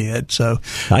 And he did. So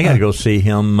I got to go see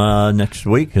him next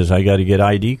week because I got to get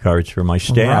ID cards for my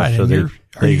staff. Right, so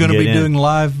are you going to be doing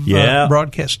live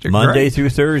broadcast? Monday through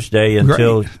Thursday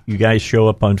until you guys show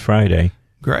up on Friday.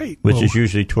 Great. Which is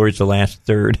usually towards the last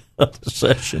third of the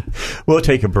session. We'll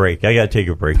take a break. I got to take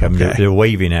a break. They're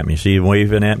waving at me. See them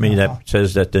waving at me? That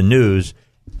says that the news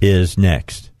is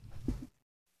next.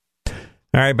 All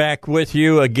right, back with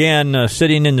you again,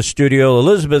 sitting in the studio.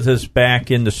 Elizabeth is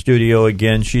back in the studio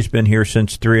again. She's been here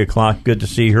since 3 o'clock. Good to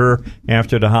see her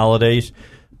after the holidays.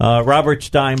 Robert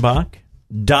Steinbach,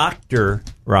 Dr.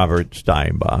 Robert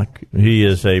Steinbach. He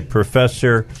is a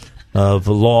professor of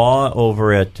law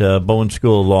over at Bowen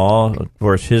School of Law. Of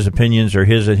course, his opinions are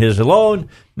his and his alone,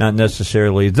 not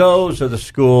necessarily those of the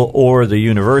school or the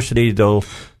university, though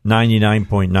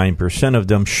 99.9% of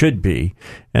them should be.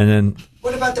 And then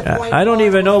what about the point I don't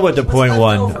even know what the point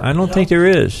one. I don't think there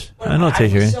is. I don't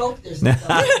think there is.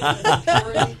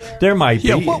 There might be.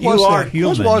 Yeah, what was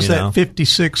human. What was that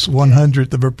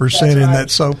 56/100th of a percent in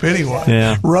that soap anyway?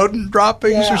 Yeah. Rodent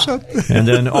droppings or something? And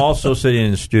then also sitting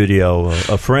in the studio,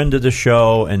 a friend of the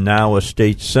show and now a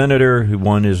state senator who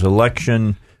won his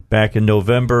election back in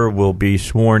November, will be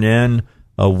sworn in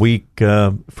a week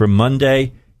from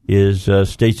Monday, is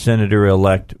State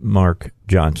Senator-elect Mark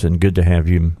Johnson. Good to have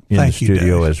you in the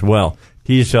studio as well.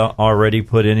 He's already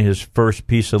put in his first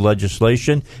piece of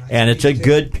legislation, and it's a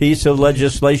good piece of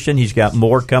legislation. He's got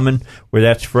more coming where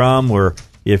that's from, where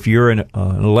if you're an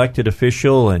elected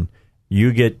official and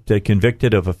you get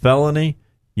convicted of a felony,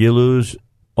 you lose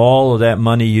all of that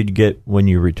money you'd get when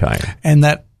you retire. And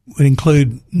that would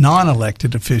include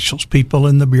non-elected officials, people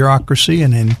in the bureaucracy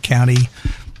and in county.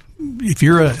 If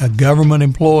you're a government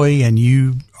employee and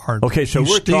you are so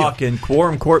we're talking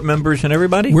quorum court members and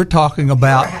everybody. We're talking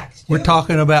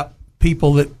about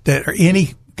people that are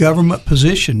any government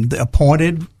position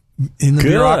appointed in the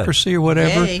bureaucracy or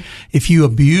whatever. Yay. If you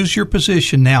abuse your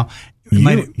position, now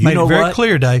made it very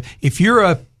clear, Dave. If you're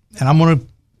and I'm going to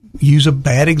use a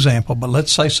bad example, but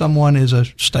let's say someone is a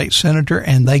state senator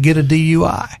and they get a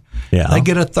DUI. Yeah. They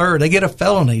get a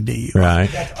felony DUI.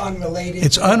 Right. That's unrelated.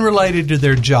 It's unrelated to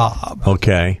their job.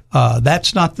 Okay.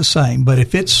 That's not the same. But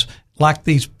if it's like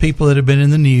these people that have been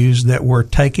in the news that were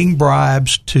taking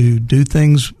bribes to do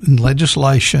things in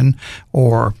legislation,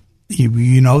 or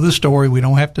you know the story. We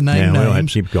don't have to name names. We don't have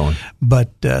to keep going.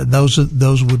 But those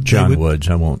would John Woods.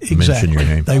 I won't mention your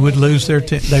name. They would lose their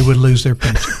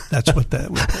pension. That's what that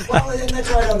would be. Well, and that's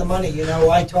right on the money.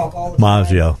 I talk all the time.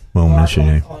 Mazio, won't mention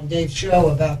your name. On Dave's show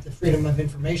about the Freedom of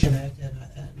Information Act,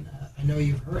 and I know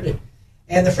you've heard it.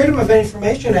 And the Freedom of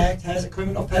Information Act has a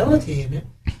criminal penalty in it,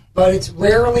 but it's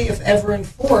rarely, if ever,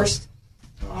 enforced.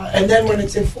 And then when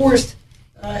it's enforced,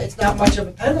 it's not much of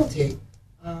a penalty.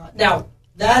 Now,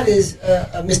 that is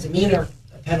a misdemeanor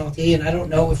penalty, and I don't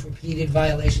know if repeated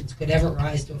violations could ever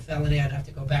rise to a felony. I'd have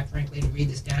to go back, frankly, to read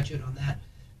the statute on that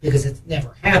because it's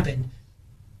never happened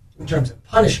in terms of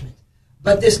punishment.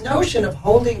 But this notion of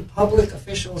holding public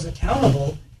officials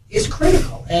accountable is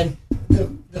critical, and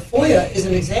the FOIA is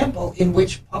an example in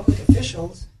which public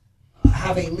officials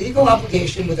have a legal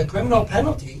obligation with a criminal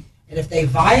penalty, and if they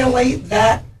violate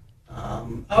that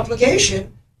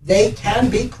obligation, they can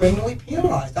be criminally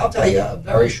penalized. I'll tell you a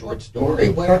very short story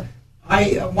where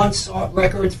I once sought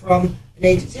records from an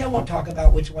agency. I won't talk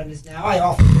about which one it is now. I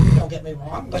often do, don't get me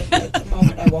wrong, but at the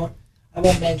moment I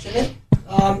won't mention it.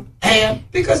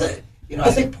 And because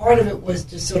I think part of it was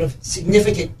just sort of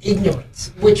significant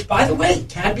ignorance, which, by the way,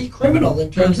 can be criminal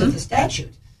in terms of the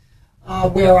statute.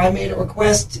 Where I made a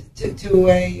request to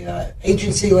a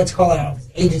agency, let's call it, I don't know if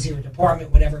it's agency or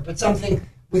department, whatever, but something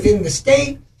within the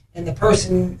state, and the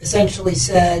person essentially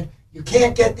said, "You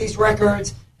can't get these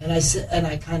records," and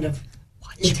I kind of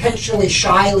intentionally,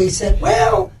 shyly said,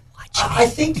 "Well, I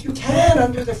think you can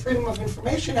under the Freedom of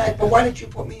Information Act, but why don't you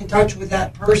put me in touch with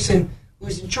that person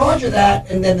who's in charge of that?"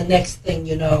 And then the next thing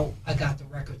you know, I got the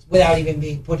records without even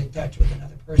being put in touch with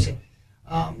another person.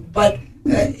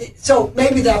 So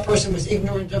maybe that person was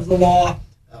ignorant of the law,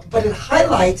 but it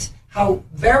highlights how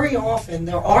very often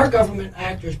there are government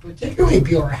actors, particularly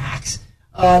bureaucrats,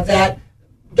 that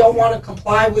don't want to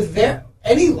comply with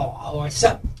any law, or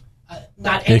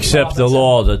not any except law, the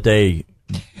law that they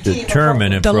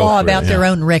determine the law about their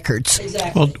own records.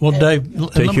 Exactly. Well,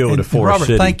 Dave, take you over to Forest Robert,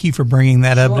 City. thank you for bringing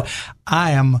that up.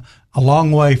 I am a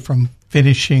long way from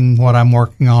finishing what I'm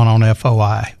working on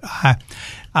FOI.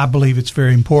 I believe it's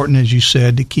very important, as you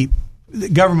said, to keep the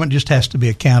government just has to be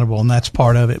accountable, and that's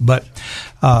part of it. But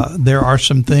there are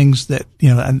some things that,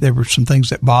 there were some things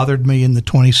that bothered me in the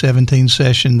 2017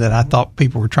 session that I thought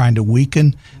people were trying to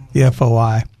weaken the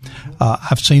FOI.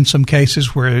 I've seen some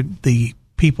cases where the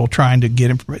people trying to get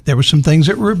information, there were some things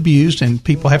that were abused, and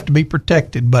people have to be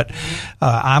protected. But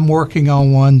I'm working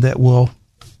on one that will.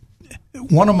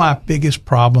 One of my biggest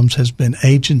problems has been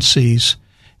agencies,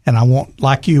 and I won't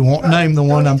name the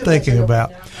one I'm thinking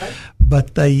about.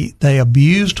 But they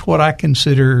abused what I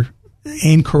consider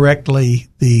incorrectly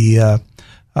the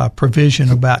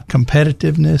provision about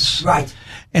competitiveness. Right.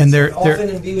 And they're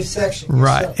often abused section.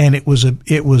 Right. Yes, and it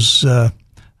was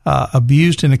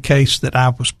abused in a case that I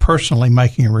was personally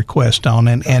making a request on,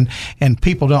 and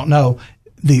people don't know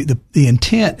the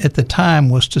intent at the time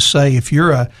was to say, if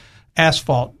you're a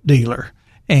asphalt dealer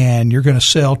and you're going to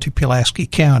sell to Pulaski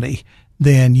County,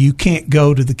 then you can't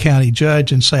go to the county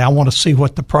judge and say, I want to see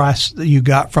what the price that you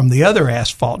got from the other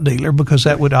asphalt dealer, because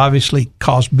that would obviously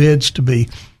cause bids to be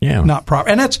not proper.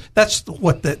 And that's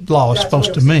what that law is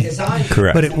supposed to mean.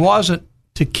 Correct. But it wasn't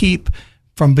to keep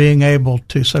from being able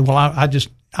to say, well,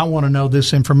 I want to know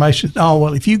this information. Oh,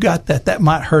 well, if you got that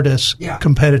might hurt us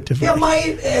competitively. Yeah,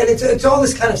 and it's all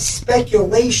this kind of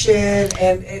speculation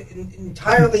and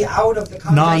entirely out of the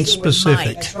conversation.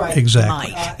 Non-specific. That's right.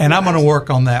 Exactly. And I'm going to work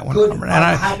on that one. Good. And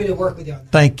I'm happy to work with you on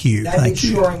that. Thank you. That needs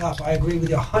shoring up. I agree with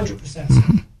you 100%.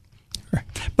 Mm-hmm.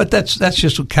 But that's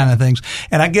just what kind of things.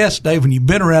 And I guess, Dave, when you've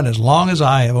been around as long as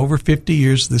I have, over 50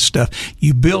 years of this stuff,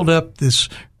 you build up this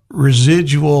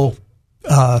residual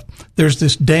there's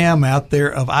this dam out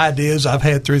there of ideas I've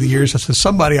had through the years. I said,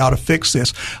 somebody ought to fix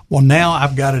this. Well, now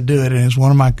I've got to do it. And as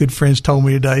one of my good friends told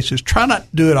me today, he says, try not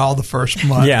to do it all the first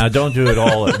month. Yeah, don't do it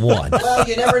all at once. Well,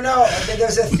 you never know.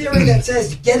 There's a theory that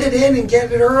says get it in and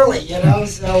get it early,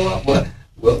 so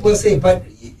we'll see. But,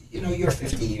 your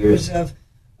 50 years of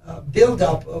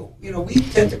build-up, we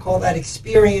tend to call that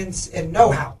experience and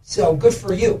know-how. So good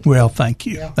for you. Well, thank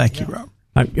you. Thank you, Rob.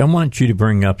 I want you to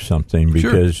bring up something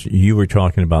because you were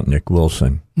talking about Nick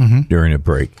Wilson during a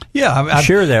break. Yeah, I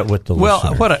share that with the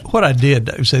listeners. Well, what I did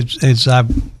is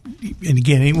and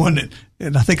again, anyone that,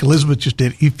 and I think Elizabeth just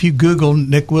did. If you Google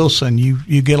Nick Wilson,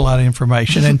 you get a lot of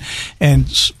information.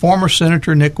 and former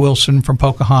Senator Nick Wilson from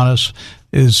Pocahontas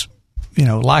is,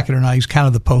 like it or not, he's kind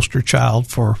of the poster child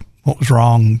for what was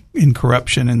wrong in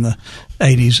corruption in the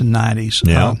 80s and 90s.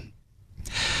 Yeah.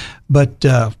 But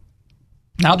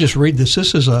I'll just read this.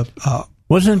 This is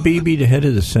wasn't Beebe the head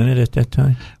of the Senate at that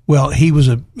time? Well, he was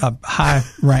a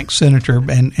high-ranked senator,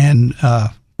 and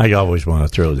I always want to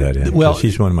throw that in. Well,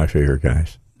 he's one of my favorite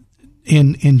guys.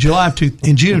 In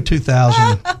June of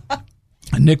 2000,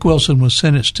 Nick Wilson was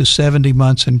sentenced to 70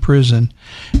 months in prison,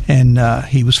 and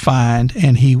he was fined,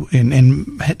 and he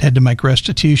had to make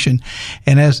restitution.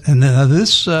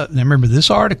 Remember, this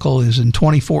article is in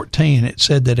 2014. It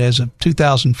said that as of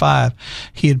 2005,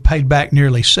 he had paid back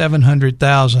nearly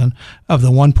 $700,000 of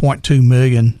the $1.2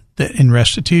 million in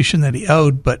restitution that he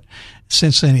owed, but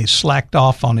since then he's slacked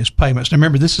off on his payments. Now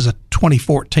remember, this is a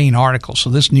 2014 article, so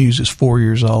this news is 4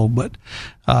 years old, but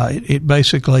it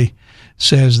basically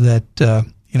says that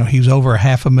he was over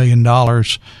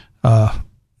 $500,000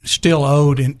 still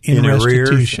owed in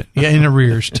restitution. Arrears? In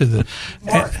arrears to the.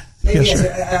 Mark,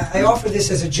 I offer this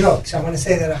as a joke, so I want to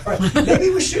say that up front. Maybe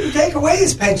we shouldn't take away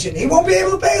his pension. He won't be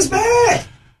able to pay us back.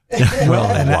 Well,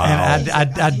 and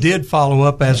I did follow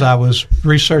up as I was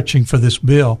researching for this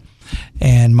bill,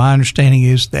 and my understanding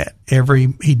is that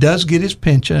he does get his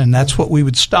pension, and that's what we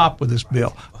would stop with this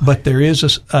bill. But there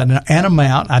is an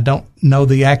amount, I don't know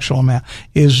the actual amount,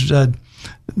 is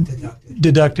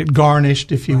deducted,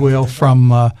 garnished, if you will,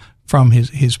 from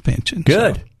his pension.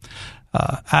 Good.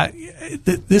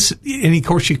 So, and of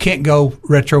course you can't go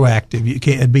retroactive. You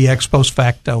can't. It'd be ex post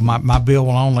facto. My bill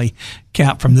will only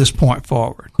count from this point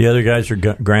forward. The other guys are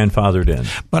grandfathered in.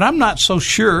 But I'm not so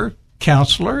sure,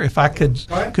 Counselor, if I could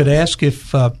ask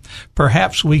if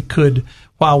perhaps we could,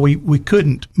 while we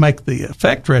couldn't make the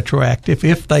effect retroactive,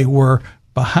 if they were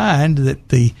behind, that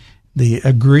the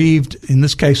aggrieved, in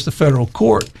this case the federal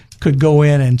court, could go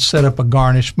in and set up a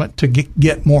garnishment to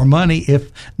get more money if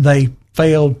they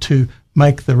failed to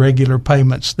make the regular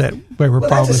payments that they were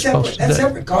probably supposed to do. That's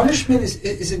separate. Garnishment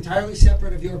is entirely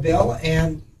separate of your bill,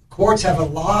 and courts have a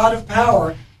lot of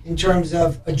power in terms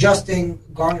of adjusting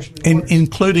garnishment orders.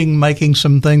 Including making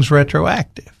some things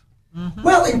retroactive. Mm-hmm.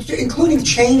 Well, including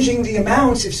changing the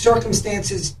amounts if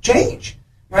circumstances change,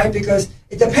 right? Because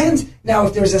it depends. Now,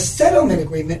 if there's a settlement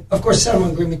agreement, of course,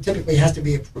 settlement agreement typically has to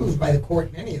be approved by the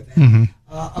court in any event. Mm-hmm.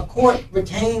 A court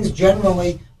retains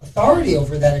generally authority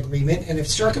over that agreement, and if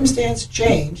circumstances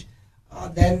change,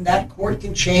 then that court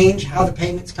can change how the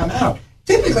payments come out.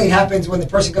 Typically it happens when the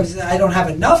person comes and says, I don't have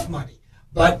enough money.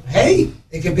 But, hey,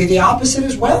 it could be the opposite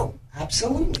as well.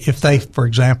 Absolutely. If they, for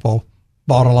example,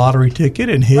 bought a lottery ticket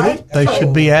and hit it, they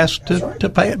should be asked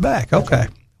to pay it back. Okay.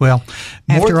 Well,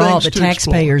 after all, the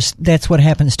taxpayers, that's what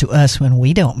happens to us when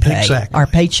we don't pay. Exactly. Our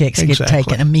paychecks get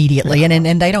taken immediately,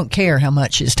 and they don't care how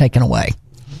much is taken away.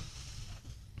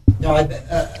 No,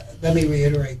 let me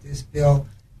reiterate, this bill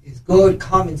is good,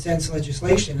 common sense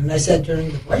legislation. And I said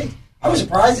during the break, I was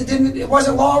surprised it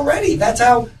wasn't law already. That's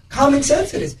how common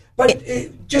sense it is. But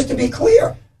just to be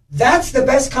clear, that's the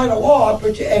best kind of law.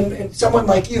 And someone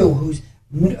like you, who's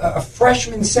a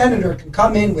freshman senator, can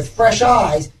come in with fresh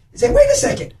eyes and say, wait a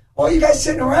second, all you guys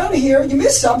sitting around here, you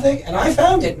missed something, and I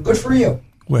found it, and good for you.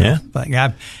 Well,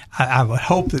 I would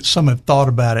hope that some have thought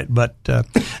about it, but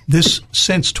this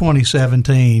since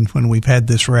 2017, when we've had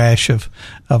this rash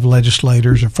of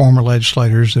legislators or former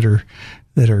legislators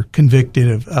that are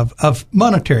convicted of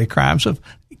monetary crimes, of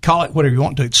call it whatever you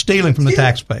want to, stealing from the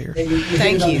taxpayer.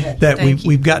 Thank you.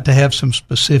 We've got to have some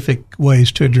specific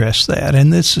ways to address that,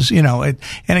 and this is and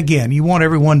again, you want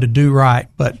everyone to do right,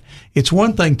 but it's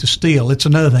one thing to steal; it's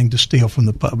another thing to steal from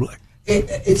the public.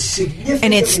 It's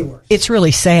significantly worse. It's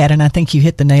really sad, and I think you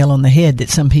hit the nail on the head that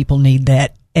some people need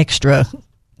that extra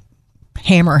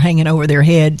hammer hanging over their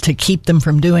head to keep them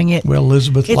from doing it. Well,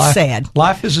 Elizabeth, it's sad.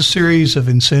 Life is a series of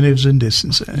incentives and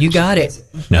disincentives. You got it.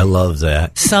 I love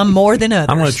that. Some more than others.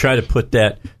 I'm going to try to put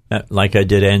that like I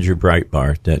did Andrew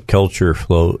Breitbart, that culture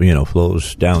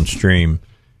flows downstream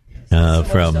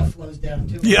from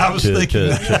I was thinking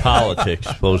to politics,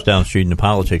 flows downstream to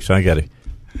politics. So I got to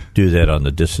do that on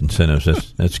the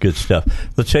disincentives. That's good stuff.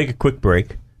 Let's take a quick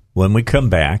break. When we come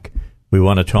back, we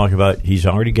want to talk about, he's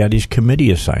already got his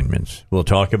committee assignments. We'll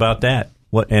talk about that.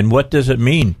 What does it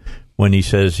mean when he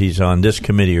says he's on this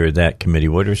committee or that committee?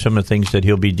 What are some of the things that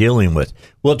he'll be dealing with?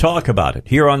 We'll talk about it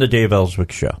here on the Dave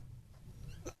Elswick Show.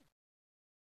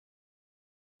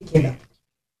 All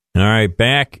right,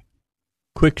 back.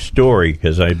 Quick story,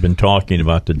 because I've been talking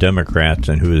about the Democrats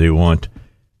and who they want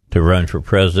to run for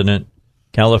president.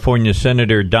 California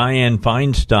Senator Dianne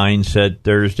Feinstein said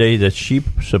Thursday that she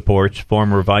supports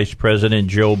former Vice President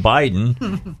Joe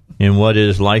Biden in what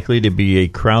is likely to be a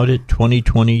crowded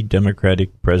 2020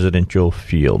 Democratic presidential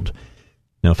field.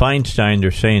 Now, Feinstein,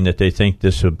 they're saying that they think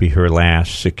this will be her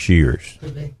last 6 years.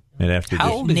 And after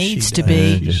how old needs to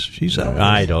be? She's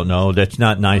I don't know. That's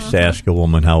not nice to ask a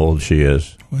woman how old she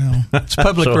is. Well, it's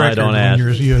public so record when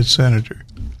you're a U.S. Senator.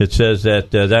 It says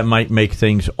that that might make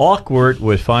things awkward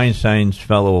with Feinstein's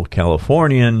fellow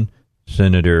Californian,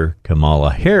 Senator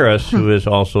Kamala Harris, who is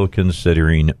also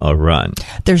considering a run.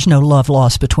 There's no love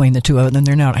lost between the two of them.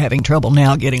 They're not having trouble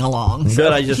now getting along. So.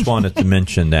 But I just wanted to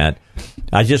mention that.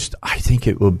 I think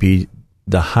it will be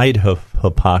the height of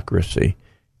hypocrisy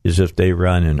is if they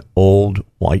run an old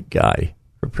white guy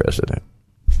for president.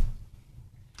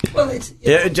 Well,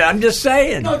 I'm just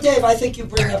saying. No, Dave, I think you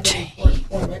bring up an important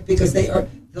point, right? Because they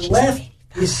the left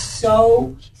is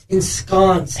so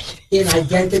ensconced in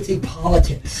identity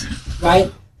politics,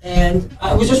 right? And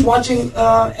I was just watching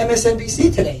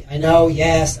MSNBC today. I know,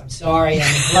 yes, I'm sorry,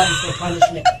 I'm a glutton for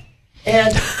punishment.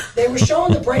 And they were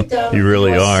showing the breakdown you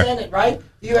really of the U.S. are. Senate, right?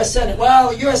 The U.S. Senate.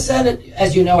 Well, the U.S. Senate,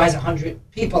 as you know, has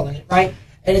 100 people in it, right?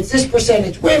 And it's this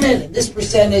percentage women, and this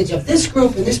percentage of this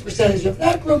group, and this percentage of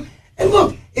that group. And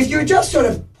look, if you're just sort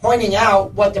of pointing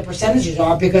out what the percentages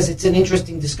are because it's an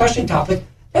interesting discussion topic,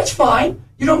 that's fine.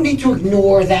 You don't need to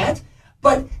ignore that.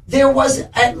 But there was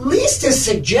at least a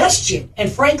suggestion,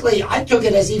 and frankly, I took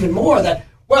it as even more that,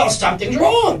 well, something's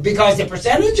wrong because the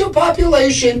percentage of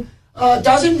population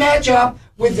doesn't match up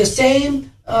with the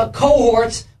same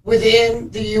cohorts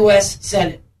within the U.S.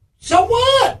 Senate. So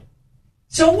what?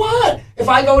 So what? If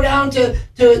I go down to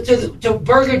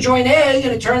Burger Joint A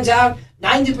and it turns out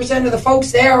 90% of the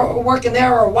folks there working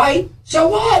there are white, so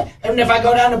what? And if I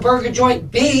go down to Burger Joint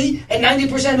B and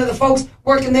 90% of the folks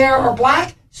working there are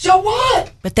black, so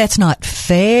what? But that's not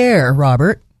fair,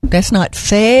 Robert. That's not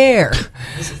fair.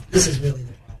 This is really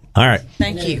the problem. All right.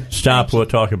 Thank you. Stop. We'll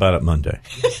talk about it Monday.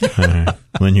 All right.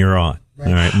 When you're on. Right.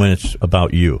 All right. When it's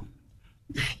about you.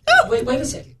 Wait a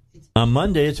second. On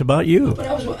Monday, it's about you. But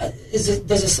does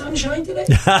the sun shine today?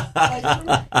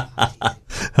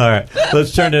 All right.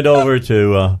 Let's turn it over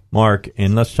to Mark,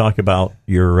 and let's talk about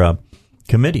your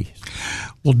committees.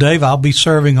 Well, Dave, I'll be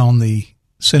serving on the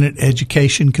Senate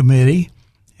Education Committee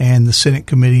and the Senate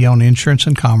Committee on Insurance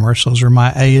and Commerce. Those are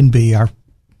my A and B, are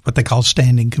what they call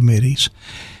standing committees.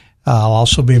 I'll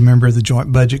also be a member of the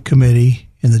Joint Budget Committee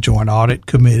and the Joint Audit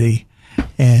Committee,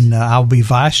 and I'll be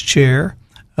vice chair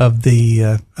of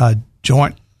the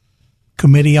Joint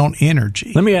Committee on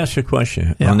Energy. Let me ask you a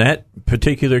question. Yeah. On that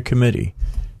particular committee,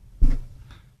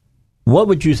 what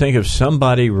would you think if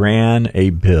somebody ran a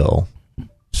bill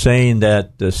saying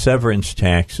that the severance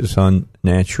taxes on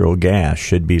natural gas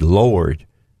should be lowered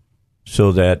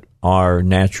so that our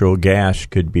natural gas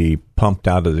could be pumped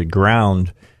out of the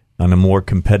ground on a more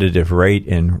competitive rate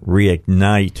and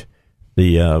reignite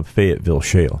the Fayetteville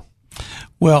shale?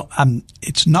 Well,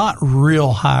 it's not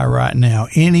real high right now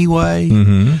anyway,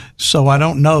 so I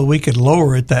don't know we could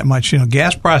lower it that much. You know,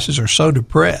 gas prices are so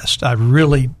depressed, I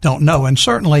really don't know. And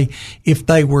certainly if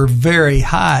they were very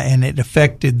high and it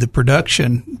affected the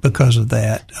production because of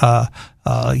that,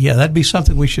 that'd be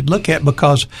something we should look at,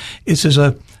 because this is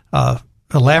a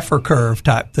Laffer curve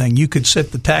type thing. You could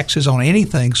set the taxes on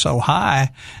anything so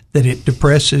high that it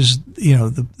depresses,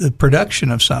 the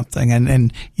production of something.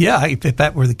 And if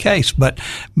that were the case, but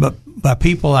by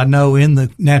people I know in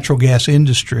the natural gas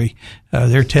industry,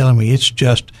 they're telling me it's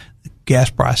just gas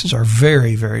prices are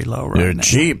very, very low right now. They're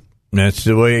cheap. That's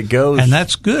the way it goes. And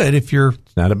that's good if you're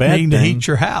not a bad needing thing to heat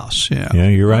your house. Yeah,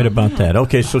 you're right about that.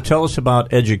 Okay, so tell us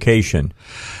about education.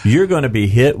 You're going to be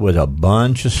hit with a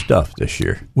bunch of stuff this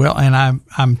year. Well, and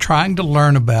I'm trying to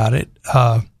learn about it.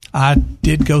 I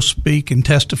did go speak and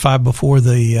testify before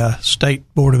the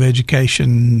State Board of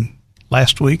Education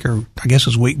last week, or I guess it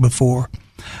was the week before,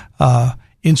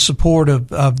 in support of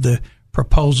the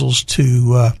proposals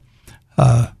to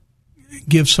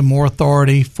give some more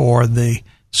authority for the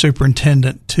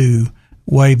superintendent to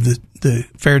waive the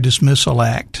Fair Dismissal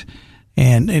Act.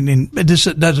 And this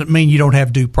doesn't mean you don't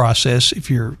have due process if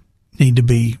you need to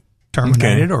be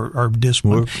terminated or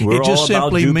disciplined. We're all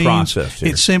about due process here.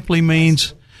 It simply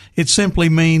means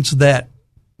that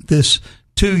this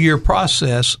 2-year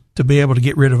process to be able to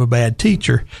get rid of a bad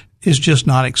teacher is just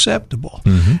not acceptable.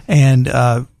 And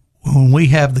when we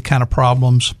have the kind of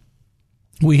problems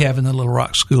we have in the Little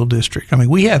Rock School District, I mean,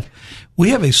 we have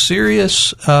a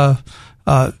serious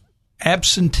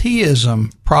absenteeism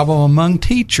problem among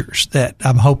teachers that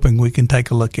I'm hoping we can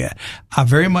take a look at. I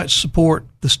very much support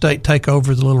the state take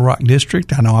over the Little Rock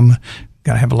District. I know I'm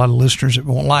going to have a lot of listeners that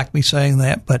won't like me saying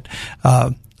that, but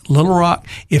Little Rock,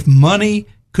 if money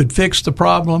could fix the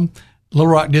problem,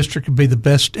 Little Rock District would be the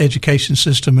best education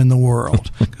system in the world,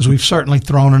 because we've certainly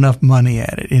thrown enough money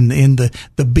at it in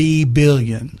the B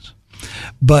billions.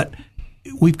 But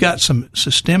we've got some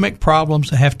systemic problems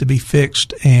that have to be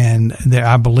fixed, and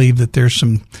I believe that there's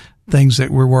some things that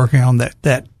we're working on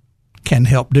that can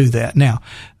help do that. Now,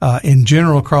 in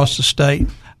general across the state,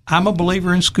 I'm a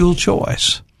believer in school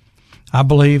choice. I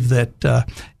believe that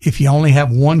if you only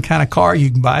have one kind of car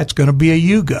you can buy, it's going to be a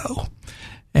Yugo.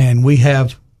 And we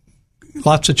have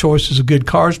lots of choices of good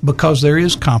cars because there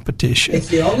is competition. It's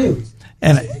the only reason.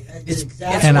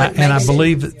 And I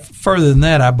believe that further than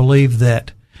that, I believe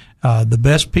that the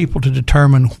best people to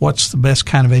determine what's the best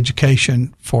kind of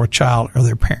education for a child are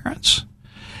their parents.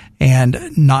 And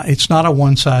it's not a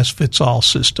one-size-fits-all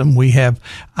system.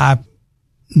 I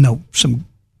know some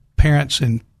parents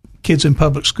and kids in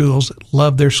public schools that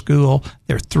love their school.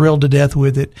 They're thrilled to death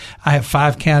with it. I have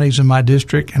 5 counties in my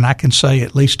district, and I can say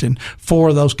at least in 4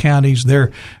 of those counties,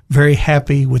 they're very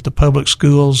happy with the public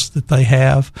schools that they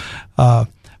have.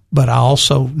 But I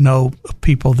also know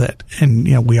people that,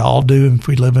 and we all do if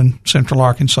we live in Central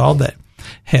Arkansas, that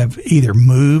have either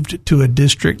moved to a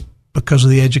district because of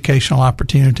the educational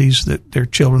opportunities that their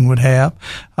children would have.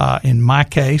 In my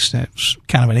case, it's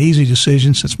kind of an easy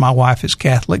decision since my wife is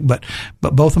Catholic, but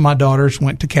both of my daughters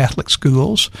went to Catholic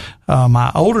schools.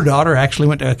 My older daughter actually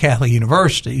went to a Catholic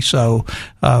university. So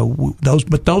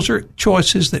those are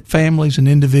choices that families and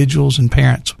individuals and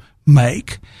parents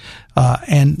make.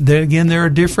 And there are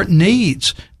different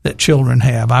needs that children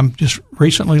have. I'm just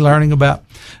recently learning about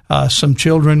some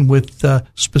children with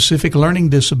specific learning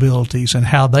disabilities and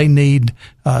how they need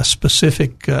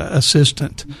specific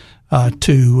assistance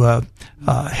to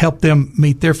help them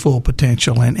meet their full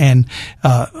potential. And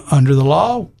under the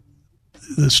law,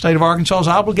 the state of Arkansas is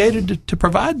obligated to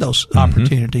provide those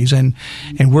opportunities, and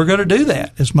we're going to do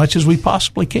that as much as we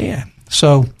possibly can.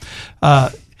 So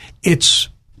it's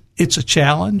a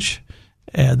challenge.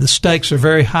 The stakes are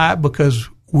very high because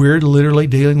we're literally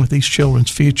dealing with these children's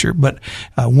future. But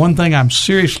one thing I'm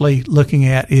seriously looking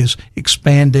at is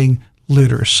expanding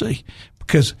literacy,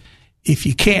 because if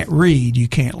you can't read, you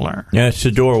can't learn. Yeah, it's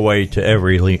the doorway to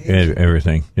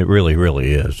everything. It really,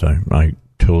 really is. I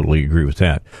totally agree with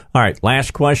that. All right,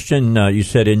 last question. You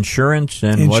said insurance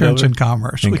and Insurance and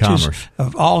Commerce, which is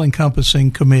an all-encompassing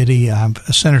committee.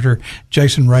 Senator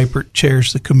Jason Rapert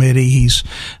chairs the committee. He's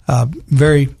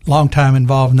very long time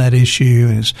involved in that issue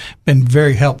and has been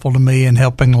very helpful to me in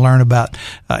helping learn about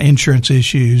insurance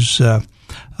issues.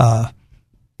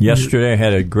 Yesterday, I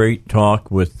had a great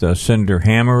talk with Senator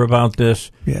Hammer about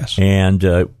this. Yes.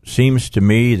 And seems to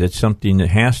me that something that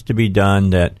has to be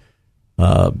done that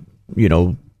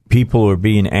people are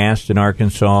being asked in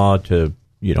Arkansas to,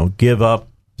 give up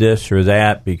this or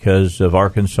that because of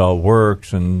Arkansas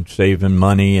Works and saving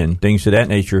money and things of that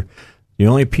nature. The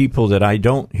only people that I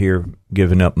don't hear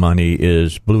giving up money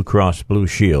is Blue Cross Blue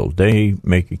Shield. They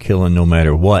make a killing no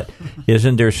matter what.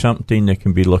 Isn't there something that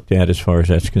can be looked at as far as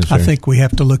that's concerned? I think we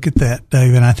have to look at that,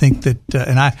 Dave. And I think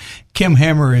that, Kim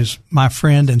Hammer is my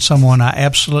friend and someone I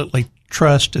absolutely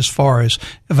trust as far as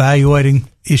evaluating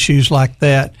issues like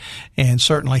that. And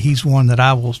certainly he's one that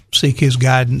I will seek his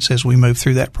guidance as we move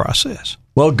through that process.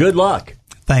 Well, good luck.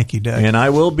 Thank you, Doug. And I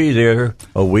will be there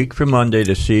a week from Monday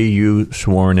to see you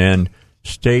sworn in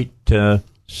State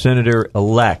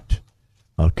Senator-elect,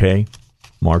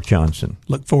 Mark Johnson.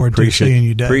 Look forward to seeing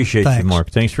you, Doug. Appreciate you,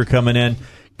 Mark. Thanks for coming in.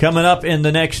 Coming up in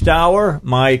the next hour,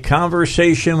 my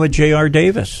conversation with J.R.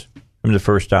 Davis from the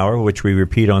first hour, which we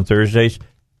repeat on Thursdays.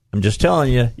 I'm just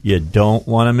telling you, you don't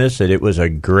want to miss it. It was a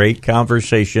great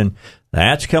conversation.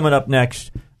 That's coming up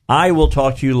next. I will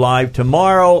talk to you live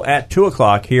tomorrow at 2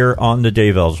 o'clock here on the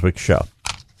Dave Elswick Show.